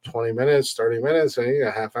 20 minutes, 30 minutes, and you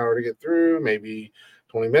got a half hour to get through, maybe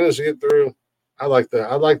 20 minutes to get through. I like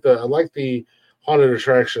the haunted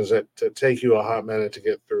attractions that take you a hot minute to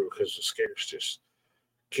get through, because the scares just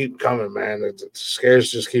keep coming, man. The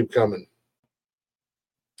scares just keep coming.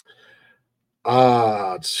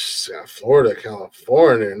 It's Florida,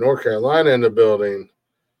 California, North Carolina in the building,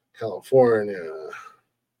 California,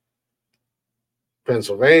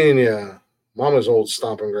 Pennsylvania, Mama's old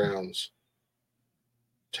stomping grounds.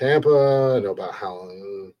 Tampa, I know about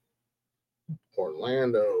Howland,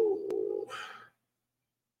 Orlando.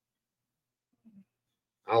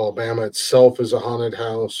 Alabama itself is a haunted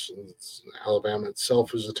house. Alabama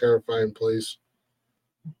itself is a terrifying place.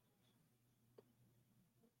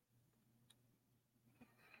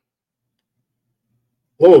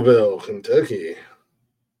 Louisville, Kentucky.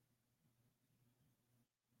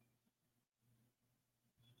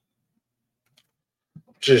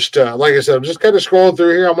 Just like I said, I'm just kind of scrolling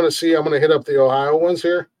through here. I'm going to hit up the Ohio ones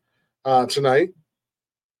here tonight.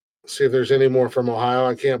 See if there's any more from Ohio.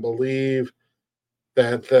 I can't believe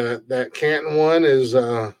that that Canton one is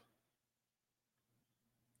on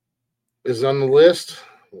the list.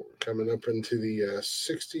 We're coming up into the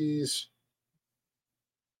 60s.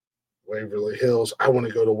 Waverly Hills. I want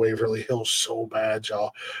to go to Waverly Hills so bad,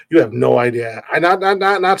 y'all. You have no idea. I not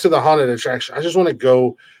to the haunted attraction. I just want to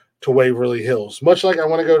go to Waverly Hills, much like I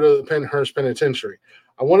want to go to the Pennhurst Penitentiary.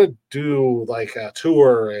 I want to do like a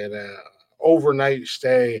tour and a overnight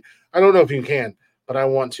stay. I don't know if you can, but I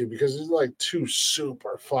want to because it's like two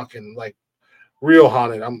super fucking like real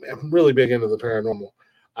haunted. I'm really big into the paranormal.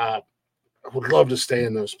 I would love to stay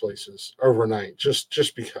in those places overnight,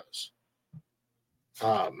 just because.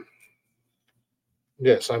 Um,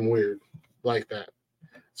 yes, I'm weird like that.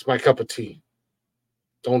 It's my cup of tea.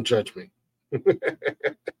 Don't judge me.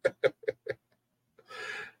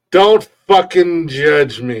 Don't fucking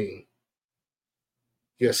judge me.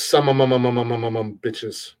 Yes, some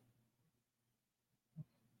bitches.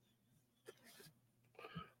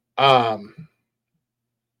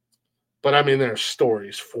 But I mean, there are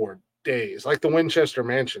stories for days, like the Winchester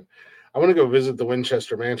Mansion. I want to go visit the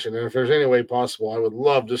Winchester Mansion, and if there's any way possible, I would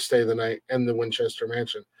love to stay the night in the Winchester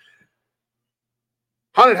Mansion.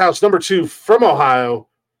 Haunted house number 2 from Ohio,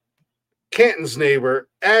 Canton's neighbor,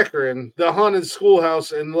 Akron, the haunted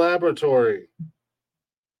schoolhouse and laboratory.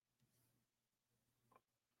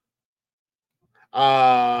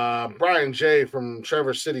 Brian J. from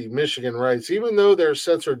Traverse City, Michigan writes, even though their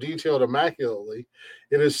sets are detailed immaculately,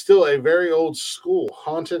 it is still a very old school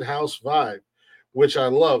haunted house vibe, which I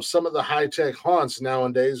love. Some of the high-tech haunts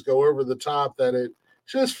nowadays go over the top that it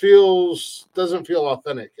just doesn't feel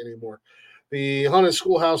authentic anymore. The haunted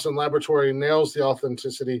schoolhouse and laboratory nails the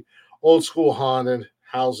authenticity, old school haunted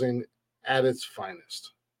housing at its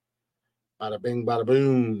finest. Bada bing, bada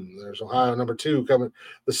boom. There's Ohio number 2 coming.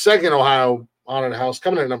 The second Ohio haunted house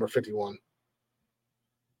coming in at number 51.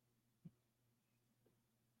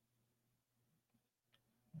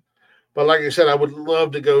 But like I said, I would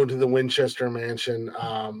love to go to the Winchester Mansion.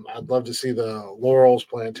 I'd love to see the Laurel's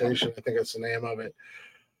Plantation. I think that's the name of it.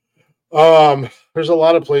 There's a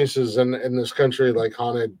lot of places in this country like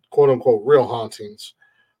haunted, quote unquote, real hauntings.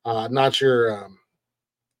 Not your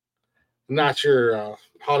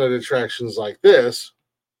haunted attractions like this,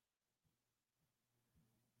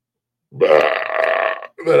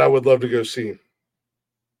 that I would love to go see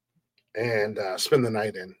and spend the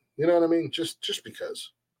night in. You know what I mean? Just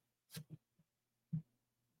because.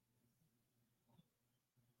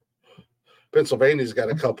 Pennsylvania's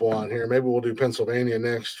got a couple on here. Maybe we'll do Pennsylvania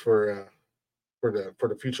next for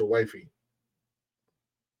the future wifey.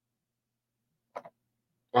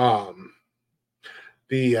 What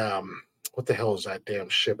the hell is that damn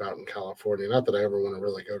ship out in California? Not that I ever want to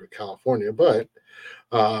really go to California, but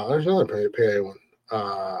there's another PA one.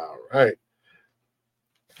 Right.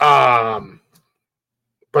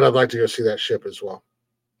 But I'd like to go see that ship as well.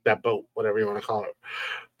 That boat, whatever you want to call it.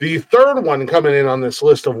 The third one coming in on this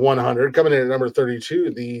list of 100, coming in at number 32,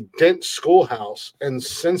 the Dent Schoolhouse in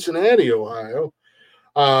Cincinnati, Ohio.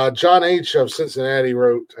 John H. of Cincinnati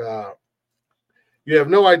wrote, you have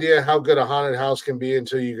no idea how good a haunted house can be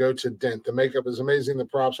until you go to Dent. The makeup is amazing. The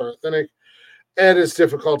props are authentic. And it's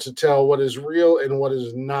difficult to tell what is real and what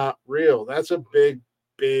is not real. That's a big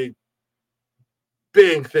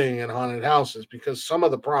thing in haunted houses because some of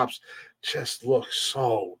the props just look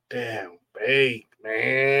so damn fake,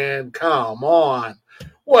 man. Come on.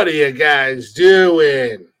 What are you guys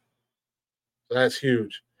doing? That's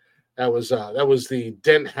huge. That was the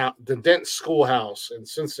Dent Schoolhouse in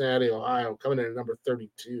Cincinnati, Ohio, coming in at number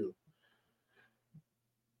 32.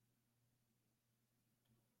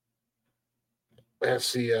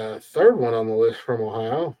 That's the third one on the list from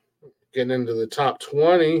Ohio. Getting into the top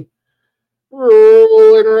 20.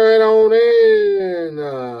 Rolling right on in.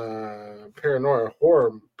 Paranoia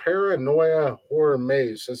Horror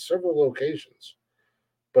Maze. Has several locations.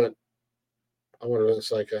 But I wonder if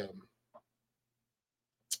it's like a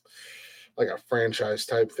franchise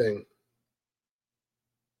type thing.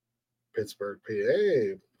 Pittsburgh,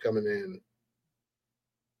 PA coming in.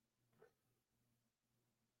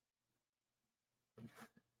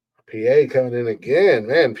 PA coming in again.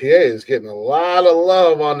 Man, PA is getting a lot of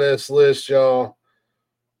love on this list, y'all.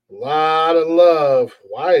 A lot of love.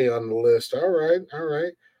 Why on the list? All right.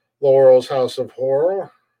 Laurel's House of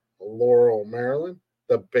Horror, Laurel, Maryland.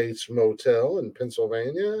 The Bates Motel in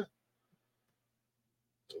Pennsylvania.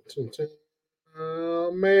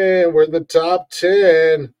 Oh, man, we're in the top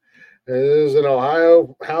 10. Is an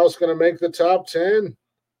Ohio house going to make the top 10?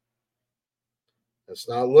 It's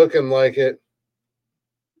not looking like it.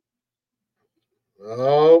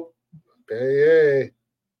 Oh, PA.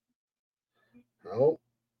 Oh.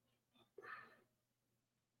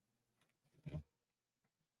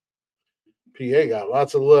 PA got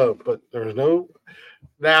lots of love, but there's no.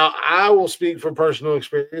 Now, I will speak from personal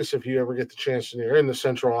experience. If you ever get the chance and you're in the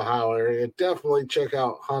Central Ohio area, definitely check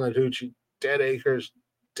out Haunted Hoochie. Dead Acres,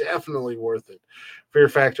 definitely worth it. Fear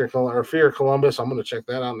Columbus, I'm going to check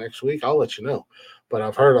that out next week. I'll let you know. But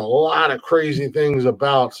I've heard a lot of crazy things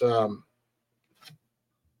about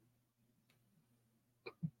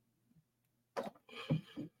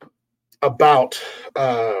about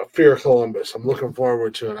Fear Columbus. I'm looking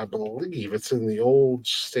forward to it. I believe it's in the old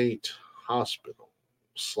state hospital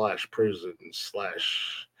 / prison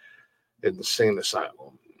 / insane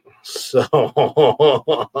asylum. So,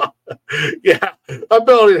 yeah, that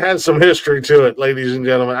building has some history to it, ladies and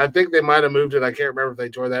gentlemen. I think they might have moved it. I can't remember if they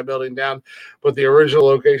tore that building down, but the original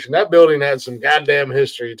location, that building had some goddamn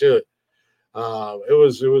history to it. It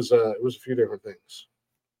was a few different things.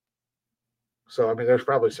 So, I mean, there's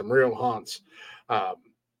probably some real haunts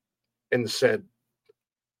in the said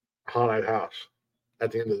haunted house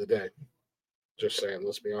at the end of the day. Just saying,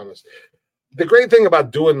 let's be honest. The great thing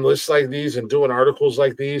about doing lists like these and doing articles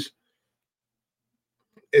like these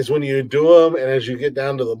is when you do them, and as you get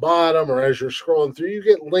down to the bottom or as you're scrolling through, you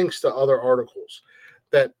get links to other articles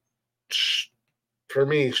that, for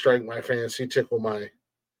me, strike my fancy, tickle my,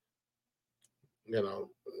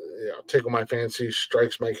 tickle my fancy,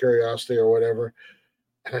 strikes my curiosity or whatever.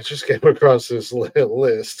 And I just came across this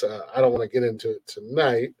list. I don't want to get into it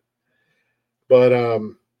tonight, but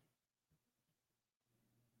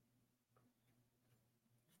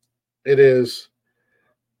it is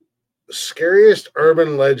scariest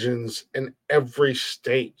urban legends in every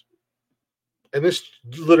state. And this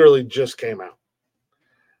literally just came out.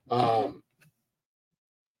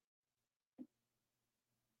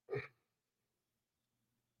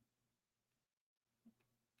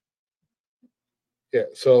 Yeah,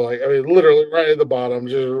 so like I mean, literally right at the bottom,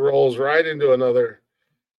 just rolls right into another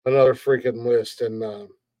freaking list, and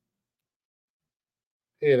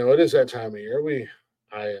it is that time of year.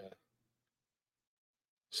 I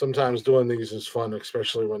sometimes doing these is fun,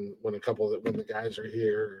 especially when when the guys are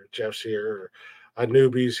here, or Jeff's here, or a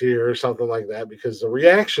newbie's here, or something like that, because the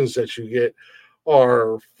reactions that you get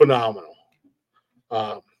are phenomenal.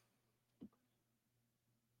 Um,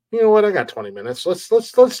 you know what? I got 20 minutes. Let's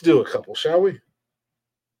do a couple, shall we?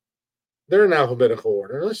 They're in alphabetical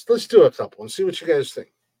order. Let's do a couple and see what you guys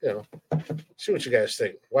think. See what you guys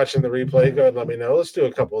think. Watching the replay, go ahead and let me know. Let's do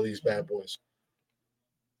a couple of these bad boys.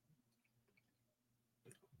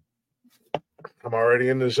 I'm already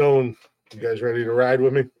in the zone. You guys ready to ride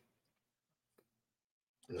with me?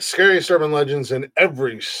 The scariest urban legends in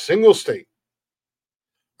every single state.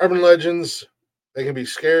 Urban legends, they can be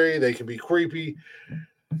scary, they can be creepy,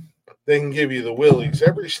 they can give you the willies.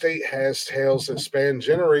 Every state has tales that span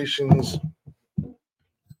generations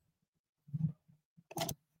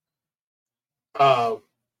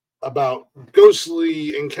about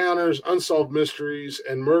ghostly encounters, unsolved mysteries,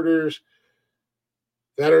 and murders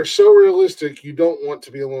that are so realistic you don't want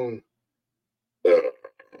to be alone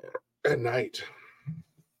at night.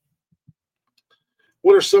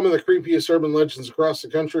 What are some of the creepiest urban legends across the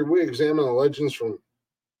country? We examine the legends from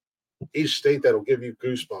each state that'll give you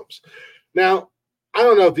goosebumps. Now, I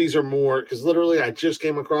don't know if these are more, because literally I just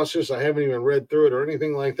came across this. I haven't even read through it or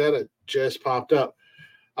anything like that. It just popped up.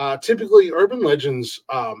 Typically, urban legends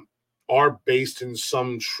are based in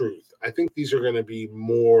some truth. I think these are going to be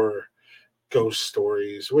more ghost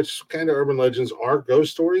stories, which kind of urban legends are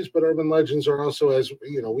ghost stories, but urban legends are also, as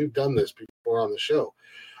we've done this before on the show.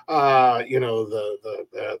 The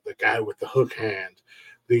guy with the hook hand,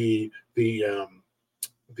 the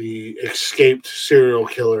escaped serial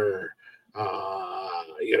killer,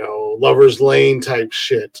 Lover's Lane type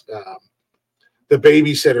shit. The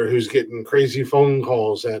babysitter who's getting crazy phone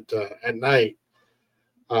calls at night,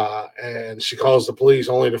 and she calls the police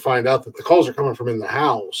only to find out that the calls are coming from in the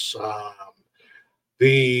house.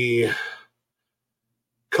 The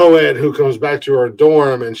co-ed who comes back to her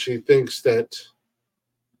dorm and she thinks that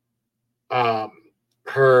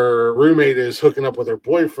her roommate is hooking up with her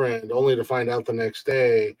boyfriend, only to find out the next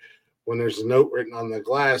day when there's a note written on the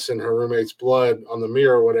glass and her roommate's blood on the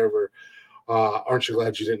mirror or whatever. Aren't you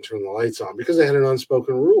glad you didn't turn the lights on? Because they had an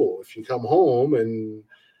unspoken rule. If you come home and,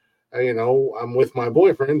 I'm with my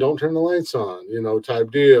boyfriend, don't turn the lights on, type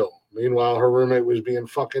deal. Meanwhile, her roommate was being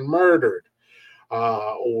fucking murdered.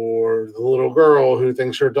 Or the little girl who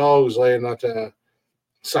thinks her dog's laying at the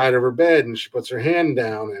side of her bed and she puts her hand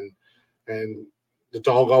down and the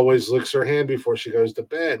dog always licks her hand before she goes to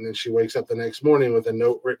bed. And then she wakes up the next morning with a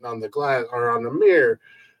note written on the glass or on the mirror.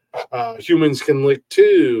 Humans can lick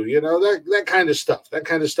too, that kind of stuff. That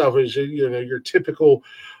kind of stuff is, your typical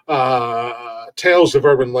tales of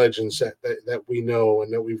urban legends that we know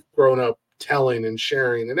and that we've grown up telling and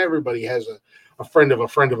sharing. And everybody has a friend of a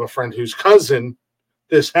friend of a friend whose cousin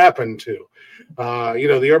this happened to.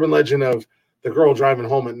 The urban legend of the girl driving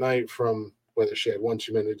home at night from whether she had one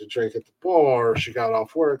too many to drink at the bar, or she got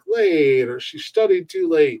off work late, or she studied too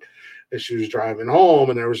late as she was driving home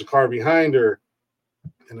and there was a car behind her.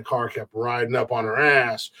 And the car kept riding up on her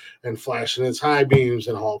ass and flashing its high beams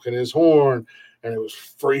and honking his horn. And it was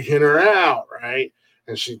freaking her out, right?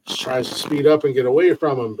 And she tries to speed up and get away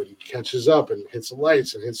from him, but he catches up and hits the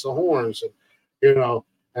lights and hits the horns. And, you know,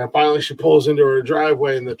 and finally she pulls into her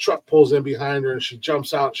driveway and the truck pulls in behind her and she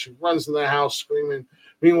jumps out. She runs to the house screaming.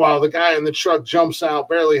 Meanwhile, the guy in the truck jumps out,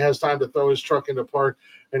 barely has time to throw his truck into park.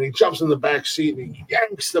 And he jumps in the back seat and he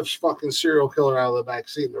yanks the fucking serial killer out of the back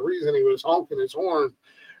seat. And the reason he was honking his horn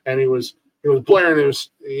and he was blaring, it was,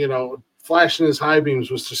 you know, flashing his high beams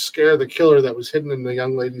was to scare the killer that was hidden in the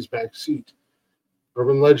young lady's back seat.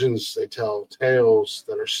 Urban legends, they tell tales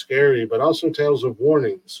that are scary, but also tales of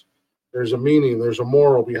warnings. There's a meaning, there's a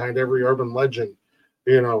moral behind every urban legend.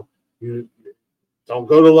 You know, you don't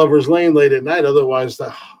go to Lover's Lane late at night, otherwise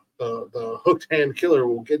the hooked hand killer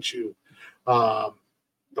will get you.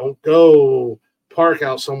 Don't go park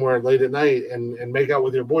out somewhere late at night and make out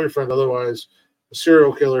with your boyfriend, otherwise the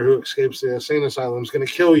serial killer who escapes the insane asylum is going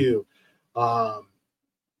to kill you.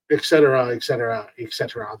 Et cetera, et cetera, et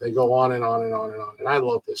cetera. They go on and on and on and on. And I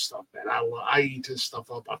love this stuff, man. I eat this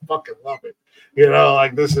stuff up. I fucking love it. You know,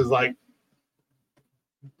 like this is like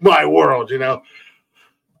my world, you know.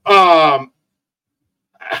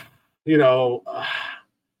 You know,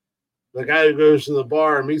 the guy who goes to the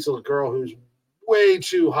bar and meets a girl who's way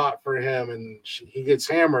too hot for him, and he gets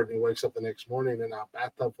hammered and he wakes up the next morning in a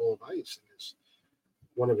bathtub full of ice, and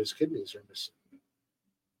one of his kidneys are missing.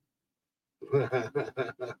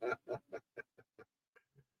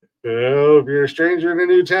 Well, if you're a stranger in a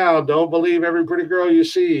new town, don't believe every pretty girl you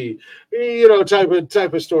see. You know,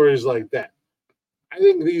 type of stories like that. I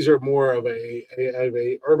think these are more of a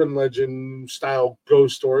urban legend style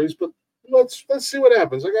ghost stories, but let's see what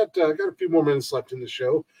happens. I got a few more minutes left in the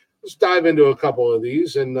show. Let's dive into a couple of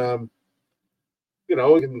these, and you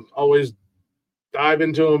know, we can always dive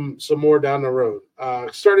into them some more down the road.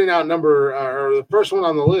 Starting out or the first one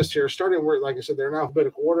on the list here, starting where, like I said, they're in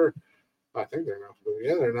alphabetical order. I think they're in alphabetical.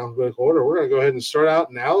 Yeah, they're in alphabetical order. We're going to go ahead and start out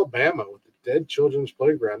in Alabama with the Dead Children's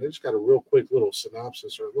Playground. They just got a real quick little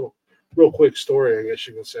synopsis, or a real quick story, I guess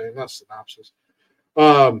you can say. Not synopsis.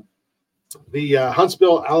 The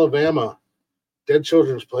Huntsville, Alabama Dead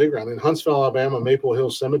Children's Playground in Huntsville, Alabama, Maple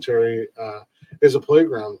Hill Cemetery is a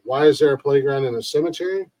playground. Why is there a playground in a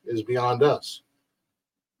cemetery is beyond us.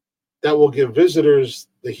 That will give visitors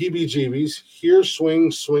the heebie-jeebies, hear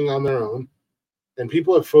swing on their own, and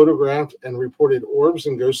people have photographed and reported orbs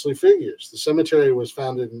and ghostly figures. The cemetery was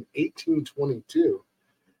founded in 1822,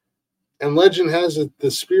 and legend has it the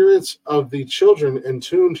spirits of the children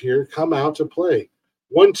entombed here come out to play.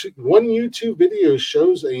 One YouTube video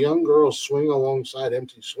shows a young girl swing alongside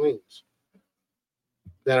empty swings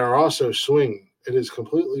that are also swinging. It is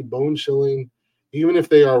completely bone-chilling, even if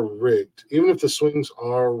they are rigged, even if the swings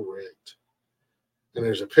are rigged. And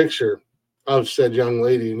there's a picture of said young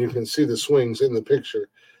lady, and you can see the swings in the picture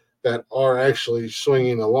that are actually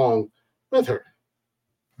swinging along with her.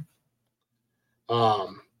 We're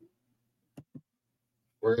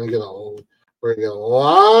gonna get a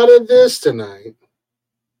lot of this tonight.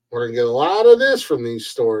 We're gonna get a lot of this from these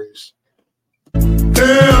stories.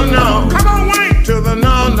 Hell no! Come on, Wayne! To the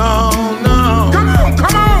no, no, no!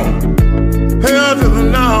 Come on! Hell to the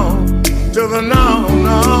no! To the no,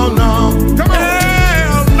 no, no! Come on!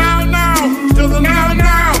 Hell no, no! To the no,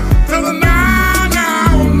 no! To the no,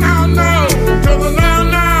 no, no, no! To the no,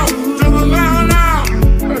 no! To the no, no!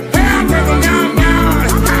 Hell to the no,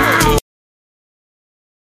 no!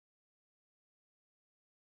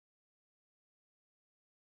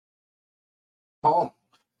 Oh,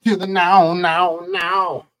 to the now.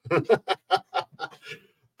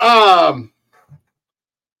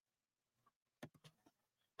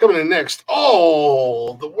 Coming in next,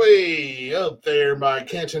 all the way up there by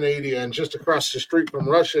Cantonadia and just across the street from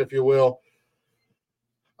Russia, if you will,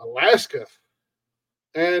 Alaska.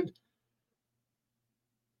 And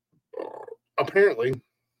apparently,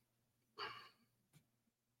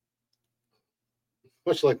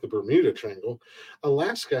 much like the Bermuda Triangle,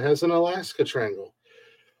 Alaska has an Alaska Triangle.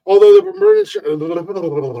 Although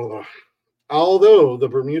the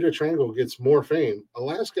Bermuda Triangle gets more fame,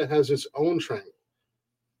 Alaska has its own triangle.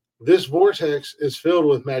 This vortex is filled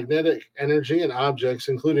with magnetic energy, and objects,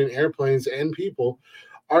 including airplanes and people,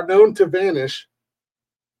 are known to vanish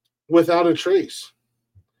without a trace.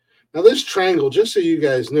 Now, this triangle, just so you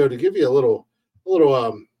guys know, to give you a little,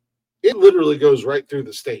 it literally goes right through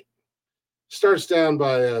the state. Starts down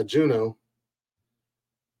by Juneau.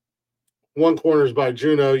 One corner is by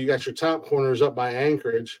Juneau. You got your top corners up by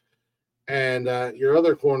Anchorage, and your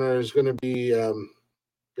other corner is going to be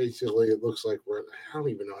basically, it looks like I don't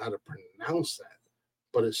even know how to pronounce that.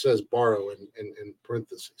 but it says borrow in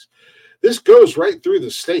parentheses. This goes right through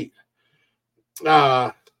the state.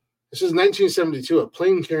 This is 1972. A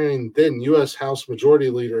plane carrying then U.S. House Majority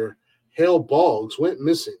Leader Hale Boggs went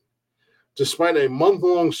missing. Despite a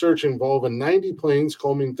month-long search involving 90 planes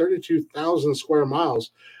combing 32,000 square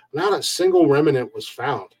miles, not a single remnant was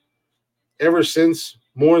found. Ever since,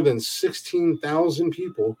 more than 16,000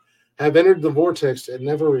 people have entered the vortex and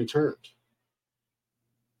never returned.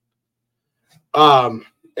 And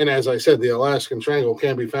as I said, the Alaskan Triangle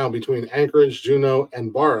can be found between Anchorage, Juneau,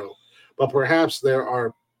 and Barrow, but perhaps there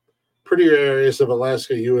are prettier areas of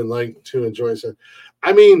Alaska you would like to enjoy. So,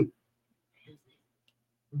 I mean,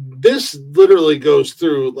 this literally goes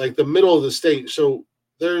through like the middle of the state, so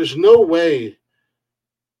there's no way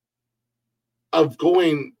of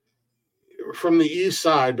going from the east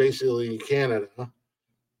side, basically Canada,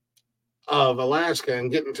 of Alaska and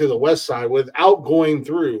getting to the west side without going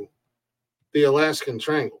through the Alaskan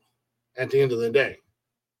Triangle at the end of the day.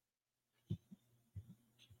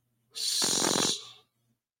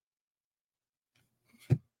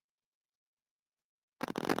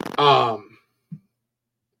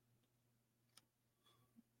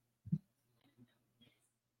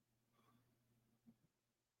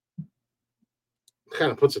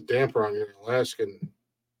 Kind of puts a damper on your Alaskan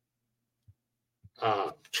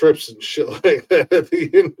trips and shit like that at the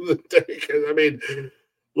end of the day. Because I mean,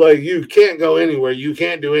 like, you can't go anywhere, you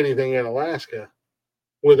can't do anything in Alaska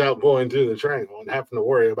without going through the triangle and having to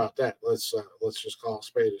worry about that. Let's just call a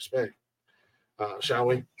spade a spade, shall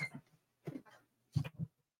we?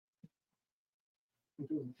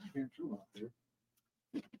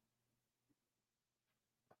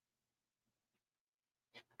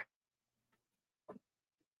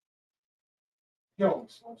 Yo,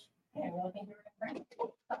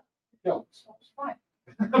 yo,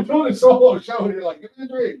 I'm doing a solo show and you're like, give me a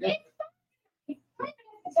drink.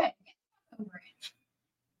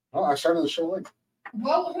 Oh, I started the show late.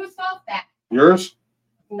 Well, whose fault that? Yours?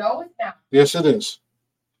 No, it's not. Yes, it is.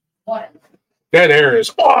 What? That air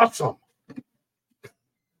is awesome.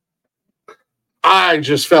 I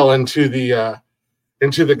just fell into the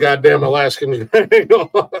goddamn Alaskan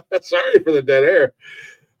Triangle. Sorry for the dead air.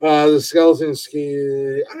 The skeleton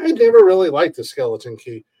key. I never really liked the skeleton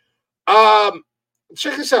key.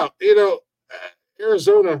 Check this out.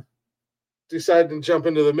 Arizona decided to jump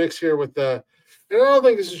into the mix here with the. And I don't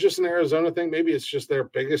think this is just an Arizona thing. Maybe it's just their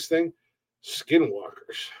biggest thing.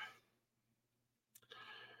 Skinwalkers.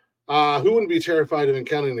 Who wouldn't be terrified of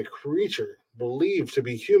encountering a creature believed to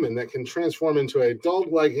be human that can transform into a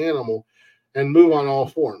dog-like animal and move on all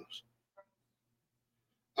forms?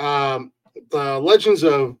 The legend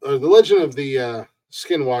of the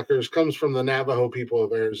skinwalkers comes from the Navajo people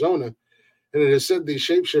of Arizona, and it is said these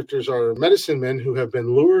shapeshifters are medicine men who have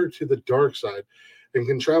been lured to the dark side and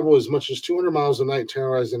can travel as much as 200 miles a night,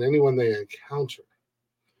 terrorizing anyone they encounter.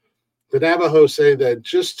 The Navajo say that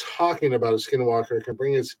just talking about a skinwalker can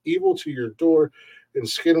bring its evil to your door, and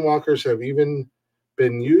skinwalkers have even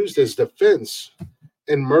been used as defense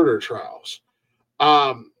in murder trials.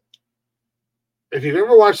 If you've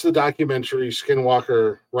ever watched the documentary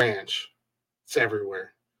Skinwalker Ranch, it's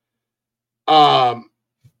everywhere.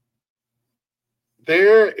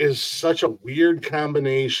 There is such a weird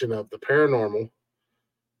combination of the paranormal,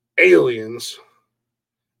 aliens,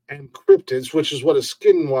 and cryptids, which is what a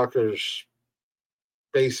skinwalker's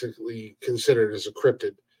basically considered as a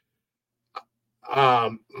cryptid,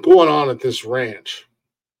 going on at this ranch.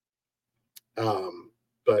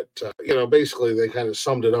 But basically they kind of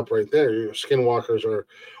summed it up right there. Skinwalkers are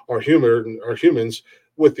humans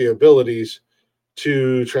with the abilities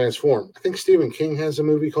to transform. I think Stephen King has a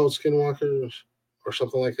movie called Skinwalkers or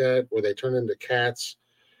something like that, where they turn into cats.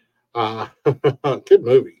 Good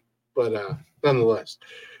movie, but nonetheless.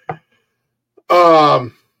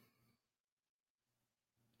 I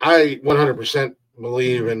 100%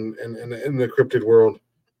 believe in the cryptid world.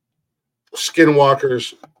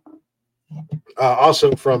 Skinwalkers,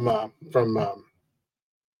 also from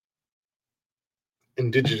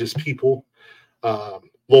indigenous people,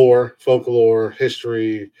 lore, folklore,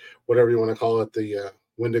 history, whatever you want to call it, the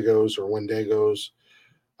Wendigos or Wendigos.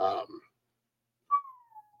 I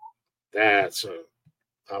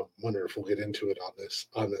wonder if we'll get into it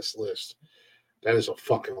on this list. That is a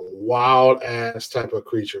fucking wild ass type of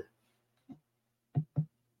creature.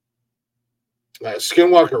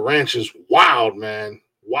 Skinwalker Ranch is wild, man.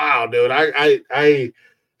 Wow, dude. I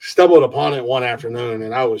stumbled upon it one afternoon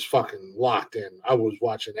and I was fucking locked in. I was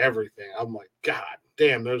watching everything. I'm like, God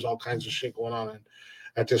damn, there's all kinds of shit going on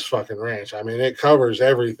at this fucking ranch. I mean, it covers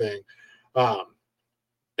everything.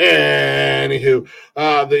 Anyway, anywho,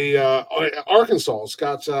 Arkansas's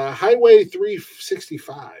got Highway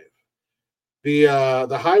 365.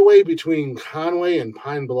 The highway between Conway and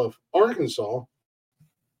Pine Bluff, Arkansas,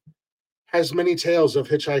 has many tales of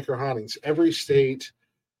hitchhiker hauntings. Every state,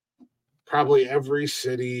 probably every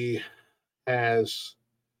city, has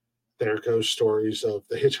their ghost stories of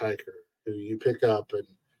the hitchhiker who you pick up and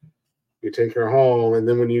you take her home, and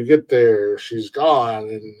then when you get there, she's gone,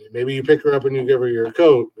 and maybe you pick her up and you give her your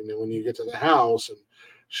coat, and then when you get to the house and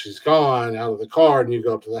she's gone out of the car, and you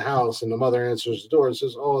go up to the house, and the mother answers the door and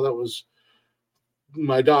says, "Oh, that was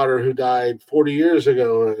my daughter who died 40 years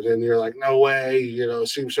ago." And then you're like, "No way, it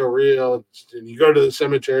seems so real." And you go to the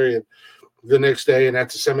cemetery and the next day, and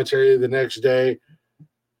at the cemetery the next day,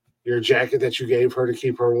 your jacket that you gave her to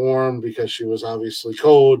keep her warm because she was obviously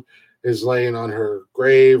cold is laying on her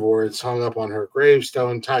grave, or it's hung up on her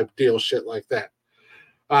gravestone type deal, shit like that.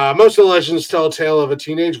 Most of the legends tell a tale of a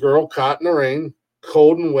teenage girl caught in the rain,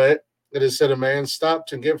 cold and wet. It is said a man stopped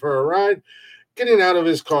to give her a ride, getting out of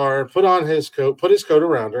his car, put his coat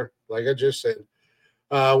around her, like I just said.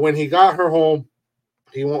 When he got her home,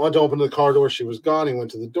 he wanted to open the car door. She was gone. He went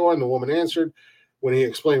to the door, and the woman answered. When he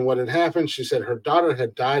explained what had happened, she said her daughter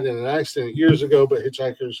had died in an accident years ago, but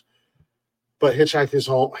hitchhikes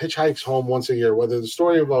home once a year. Whether the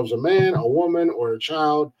story involves a man, a woman, or a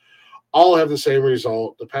child, all have the same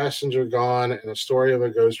result: the passenger gone, and a story of a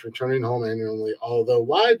ghost returning home annually. Although,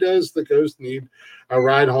 why does the ghost need a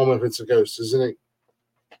ride home if it's a ghost? Isn't it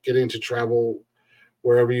getting to travel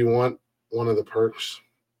wherever you want one of the perks?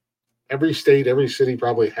 Every state, every city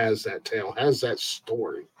probably has that tale, has that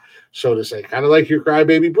story, so to say. Kind of like your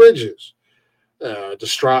crybaby bridges.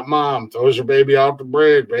 Distraught mom throws her baby off the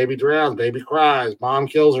bridge. Baby drowns. Baby cries. Mom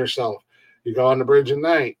kills herself. You go on the bridge at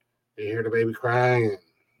night. You hear the baby crying.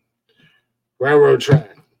 Railroad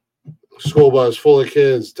track. School bus full of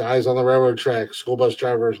kids dies on the railroad track. School bus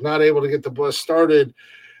driver is not able to get the bus started,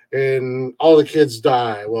 and all the kids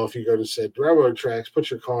die. Well, if you go to said railroad tracks, put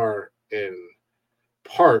your car in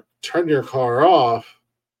park, turn your car off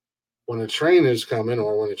when a train is coming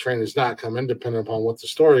or when a train is not coming, depending upon what the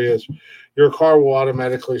story is, your car will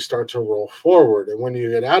automatically start to roll forward. And when you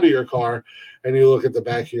get out of your car and you look at the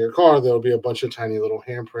back of your car, there'll be a bunch of tiny little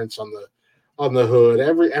handprints on the hood.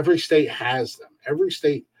 Every state has them. Every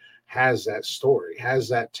state has that story, has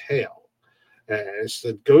that tale. And it's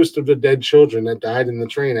the ghost of the dead children that died in the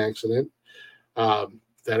train accident that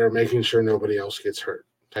are making sure nobody else gets hurt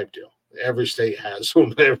type deal. Every state has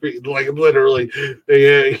them. Literally,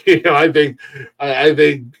 I think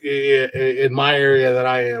in my area that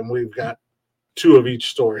I am, we've got two of each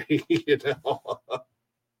story.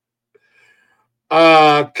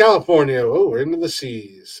 California. Oh, we're into the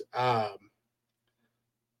seas. The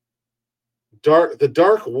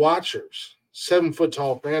Dark Watchers, 7-foot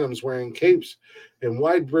tall phantoms wearing capes and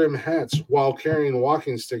wide brim hats while carrying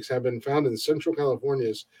walking sticks, have been found in Central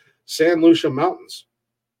California's San Lucia Mountains.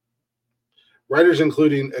 Writers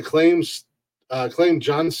including acclaimed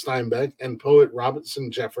John Steinbeck and poet Robinson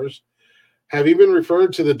Jeffers have even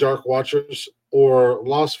referred to the Dark Watchers or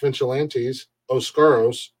Los Vigilantes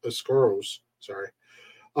Oscuros,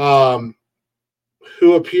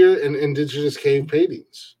 who appear in indigenous cave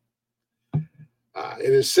paintings.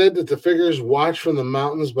 It is said that the figures watch from the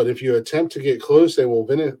mountains, but if you attempt to get close, they will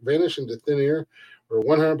vanish into thin air. We're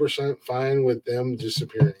 100% fine with them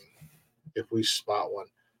disappearing if we spot one.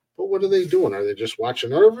 But what are they doing? Are they just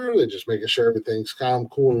watching over? Are they just making sure everything's calm,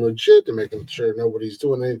 cool, and legit? They're making sure nobody's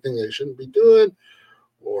doing anything they shouldn't be doing?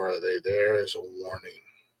 Or are they there as a warning?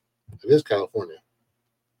 It is California.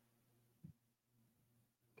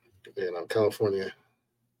 California.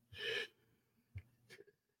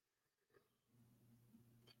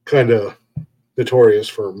 Kind of notorious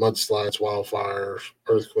for mudslides, wildfires,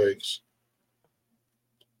 earthquakes,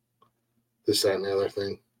 this, that, and the other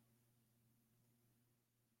thing.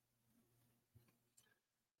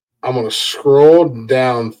 I'm going to scroll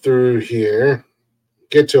down through here,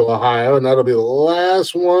 get to Ohio, and that'll be the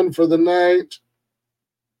last one for the night.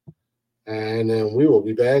 And then we will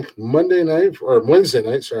be back Wednesday night.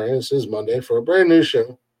 This is Monday, for a brand new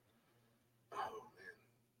show. Oh,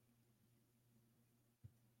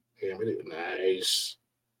 man. Yeah, nice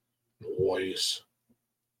voice.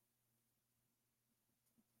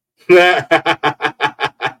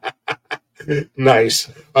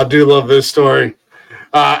 Nice. I do love this story.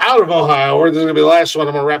 Out of Ohio, where this is going to be the last one.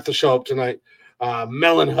 I'm going to wrap the show up tonight.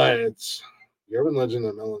 Melon Heads. The urban legend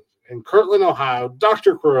of Melon. In Kirtland, Ohio,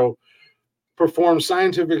 Dr. Crow performed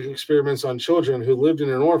scientific experiments on children who lived in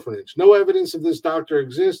an orphanage. No evidence of this doctor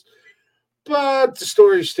exists, But the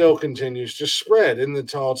story still continues to spread. In the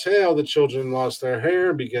tall tale, the children lost their hair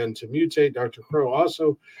and began to mutate. Dr. Crow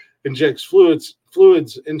also injects fluids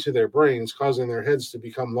into their brains, causing their heads to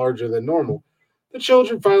become larger than normal. The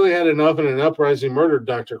children finally had enough, and an uprising murdered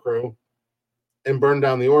Dr. Crow and burned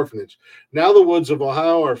down the orphanage. Now the woods of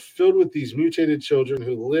Ohio are filled with these mutated children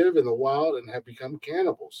who live in the wild and have become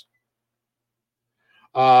cannibals.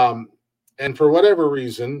 And for whatever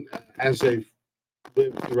reason, as they've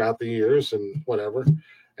lived throughout the years and whatever,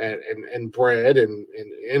 and bred and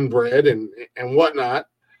inbred and whatnot,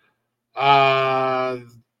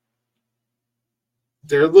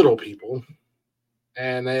 they're little people,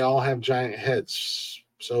 and they all have giant heads.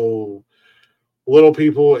 So little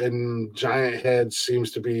people and giant heads seems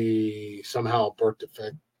to be somehow a birth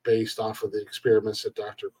defect based off of the experiments that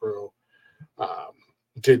Dr. Crow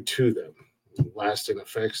did to them. Lasting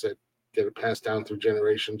effects that get passed down through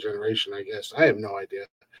generation, I guess. I have no idea.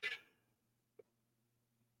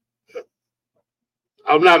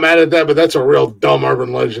 I'm not mad at that, but that's a real dumb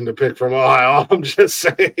urban legend to pick from Ohio. I'm just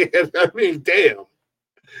saying. I mean, damn.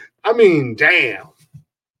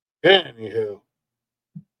 Anywho.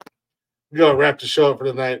 We're going to wrap the show up for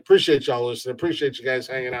tonight. Appreciate y'all listening. Appreciate you guys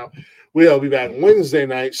hanging out. We'll be back Wednesday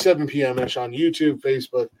night, 7 p.m.-ish on YouTube,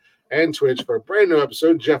 Facebook, and Twitch for a brand new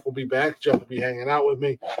episode. Jeff will be back. Jeff will be hanging out with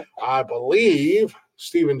me. I believe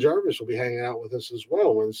Stephen Jarvis will be hanging out with us as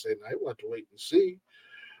well Wednesday night. We'll have to wait and see.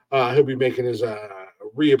 He'll be making his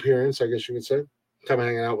reappearance, I guess you could say. Come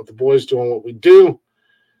hanging out with the boys, doing what we do.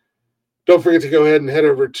 Don't forget to go ahead and head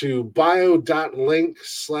over to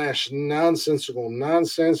bio.link/nonsensical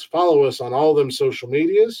nonsense. Follow us on all them social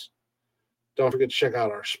medias. Don't forget to check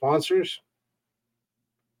out our sponsors.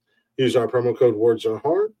 Use our promo code Words Are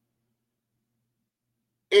Hard.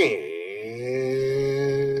 And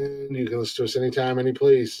you can listen to us anytime, any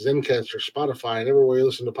place. Zencastr, Spotify, and everywhere you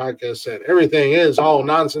listen to podcasts at. Everything is all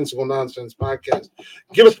Nonsensical Nonsense Podcast.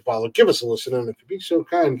 Give us a follow. Give us a listen. And if you be so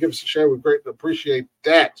kind, give us a share. We greatly appreciate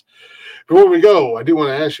that. Before we go, I do want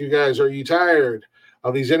to ask you guys, are you tired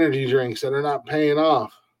of these energy drinks that are not paying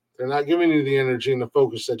off? They're not giving you the energy and the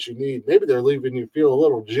focus that you need. Maybe they're leaving you feel a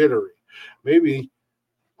little jittery. Maybe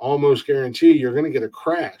almost guarantee you're going to get a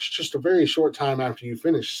crash just a very short time after you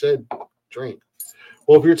finish said drink.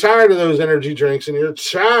 Well, if you're tired of those energy drinks and you're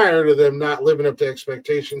tired of them not living up to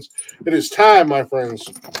expectations, it is time, my friends,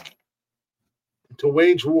 to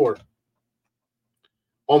wage war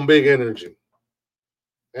on big energy.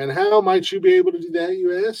 And how might you be able to do that,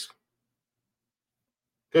 you ask?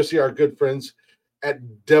 Go see our good friends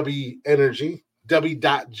at W Energy,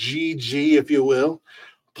 W.GG, if you will.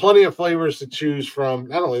 Plenty of flavors to choose from.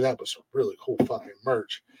 Not only that, but some really cool fucking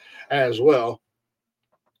merch as well.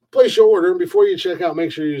 Place your order, and before you check out,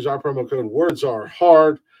 make sure you use our promo code Words Are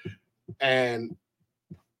Hard. And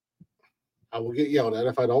I will get yelled at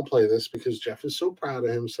if I don't play this because Jeff is so proud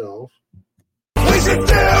of himself. We should do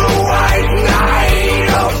a white night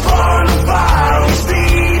upon a fire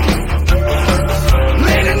speed.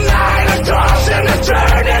 Late at night, I toss and I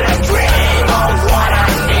turn and I dream of what I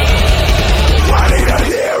need. I need a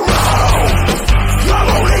hero. I'm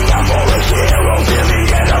only hero till the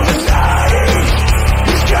end of the night.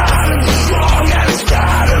 It's gotta be strong and it's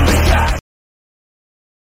gotta be kind.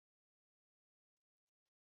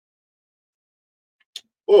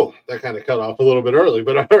 Oh, that kind of cut off a little bit early,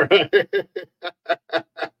 but all right.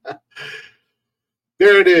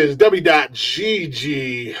 There it is,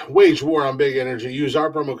 W.GG. Wage war on big energy. Use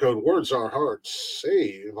our promo code Words Are Hard.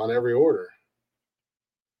 Save on every order.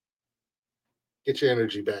 Get your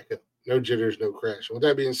energy back up. No jitters, no crash. With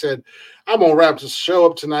that being said, I'm going to wrap this show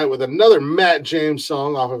up tonight with another Matt James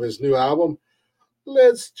song off of his new album.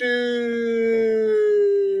 Let's do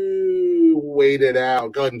Wait It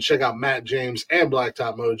Out. Go ahead and check out Matt James and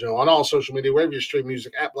Blacktop Mojo on all social media, wherever you stream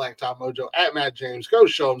music, at Blacktop Mojo, at Matt James. Go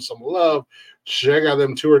show them some love. Check out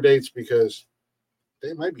them tour dates because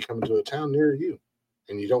they might be coming to a town near you,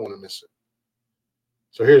 and you don't want to miss it.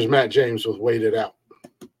 So here's Matt James with Wait It Out.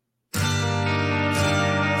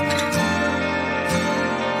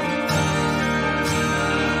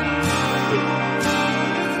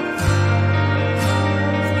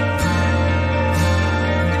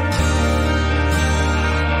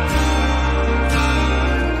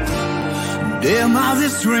 There miles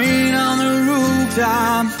this rain on the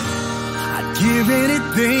rooftop. I'd give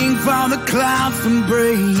anything for the clouds to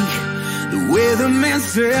break. The weatherman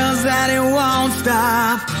says that it won't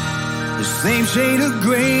stop. The same shade of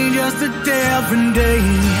gray, just a different day.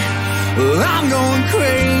 Well, I'm going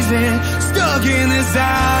crazy, stuck in this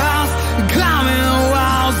house, climbing the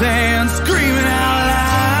walls and screaming out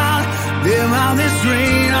loud. There miles this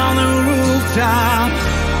rain on the rooftop.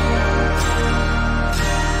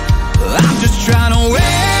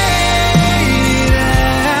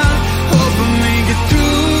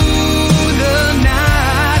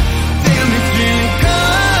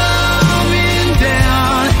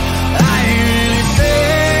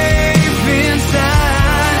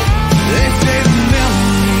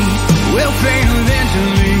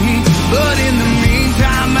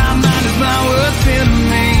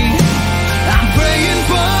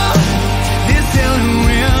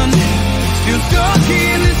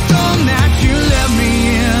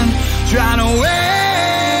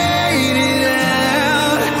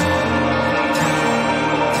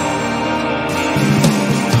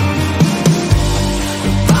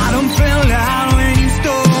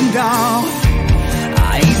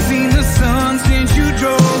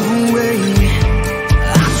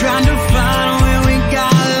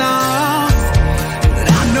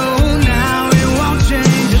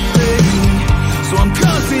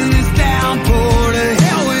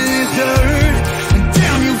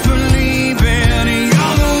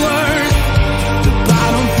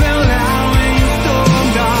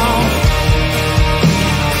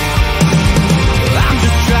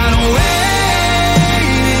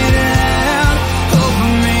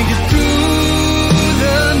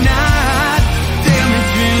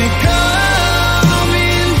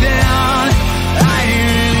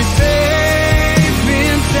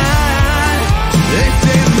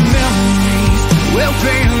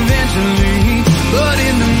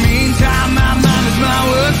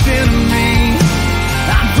 enemy.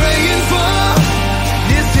 I'm praying for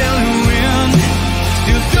this telling wind,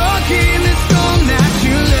 still stuck in the storm that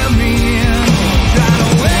you let me in. Try to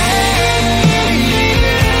wait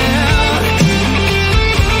out.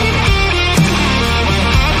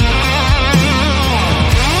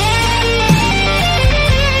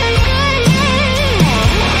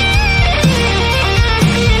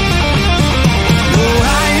 Oh,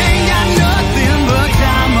 I ain't got nothing but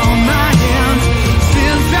time on my hands.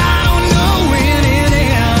 Since I don't know when it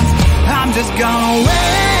ends, I'm just gonna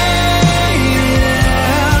wait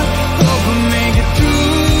out. Hope I make it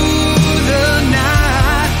through the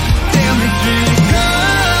night. Tell me, can you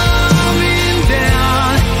coming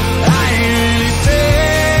down? I ain't really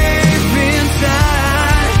safe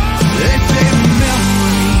inside. They say the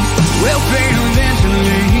memories will fade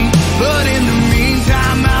eventually, but in the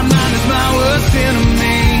meantime, my mind is my worst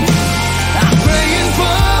enemy. I'm praying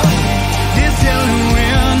for this telling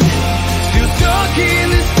wind, still stuck in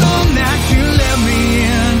the storm that you let me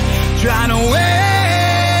in. Trying to wait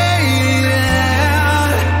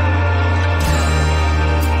out.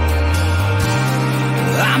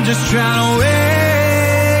 I'm just trying to wait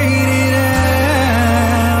it out.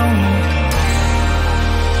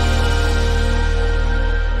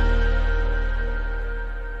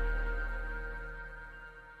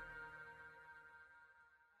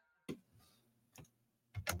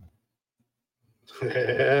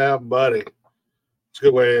 Yeah, buddy. It's a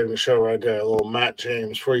good way to end the show right there. A little Matt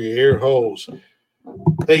James for your ear holes.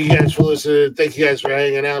 Thank you guys for listening. Thank you guys for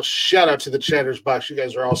hanging out. Shout out to the Chatters Box. You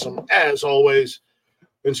guys are awesome as always.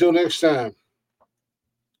 Until next time,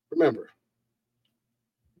 remember,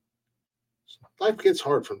 life gets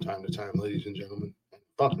hard from time to time, ladies and gentlemen. It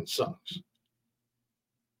fucking sucks.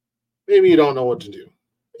 Maybe you don't know what to do.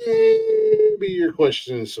 Maybe you're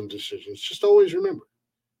questioning some decisions. Just always remember,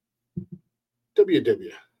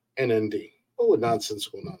 WWNND. What would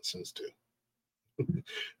Nonsensical Nonsense do? And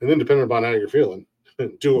then depending upon how you're feeling,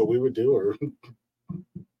 do what we would do or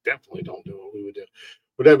definitely don't do what we would do.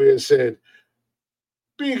 With that being said,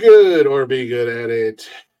 be good or be good at it.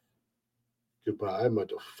 Goodbye,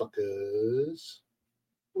 motherfuckers.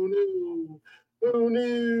 Oh no. Oh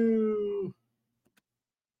no.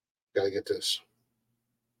 Gotta get this.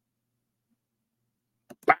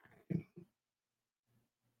 Bang.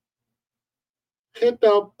 Hit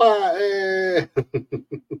the button.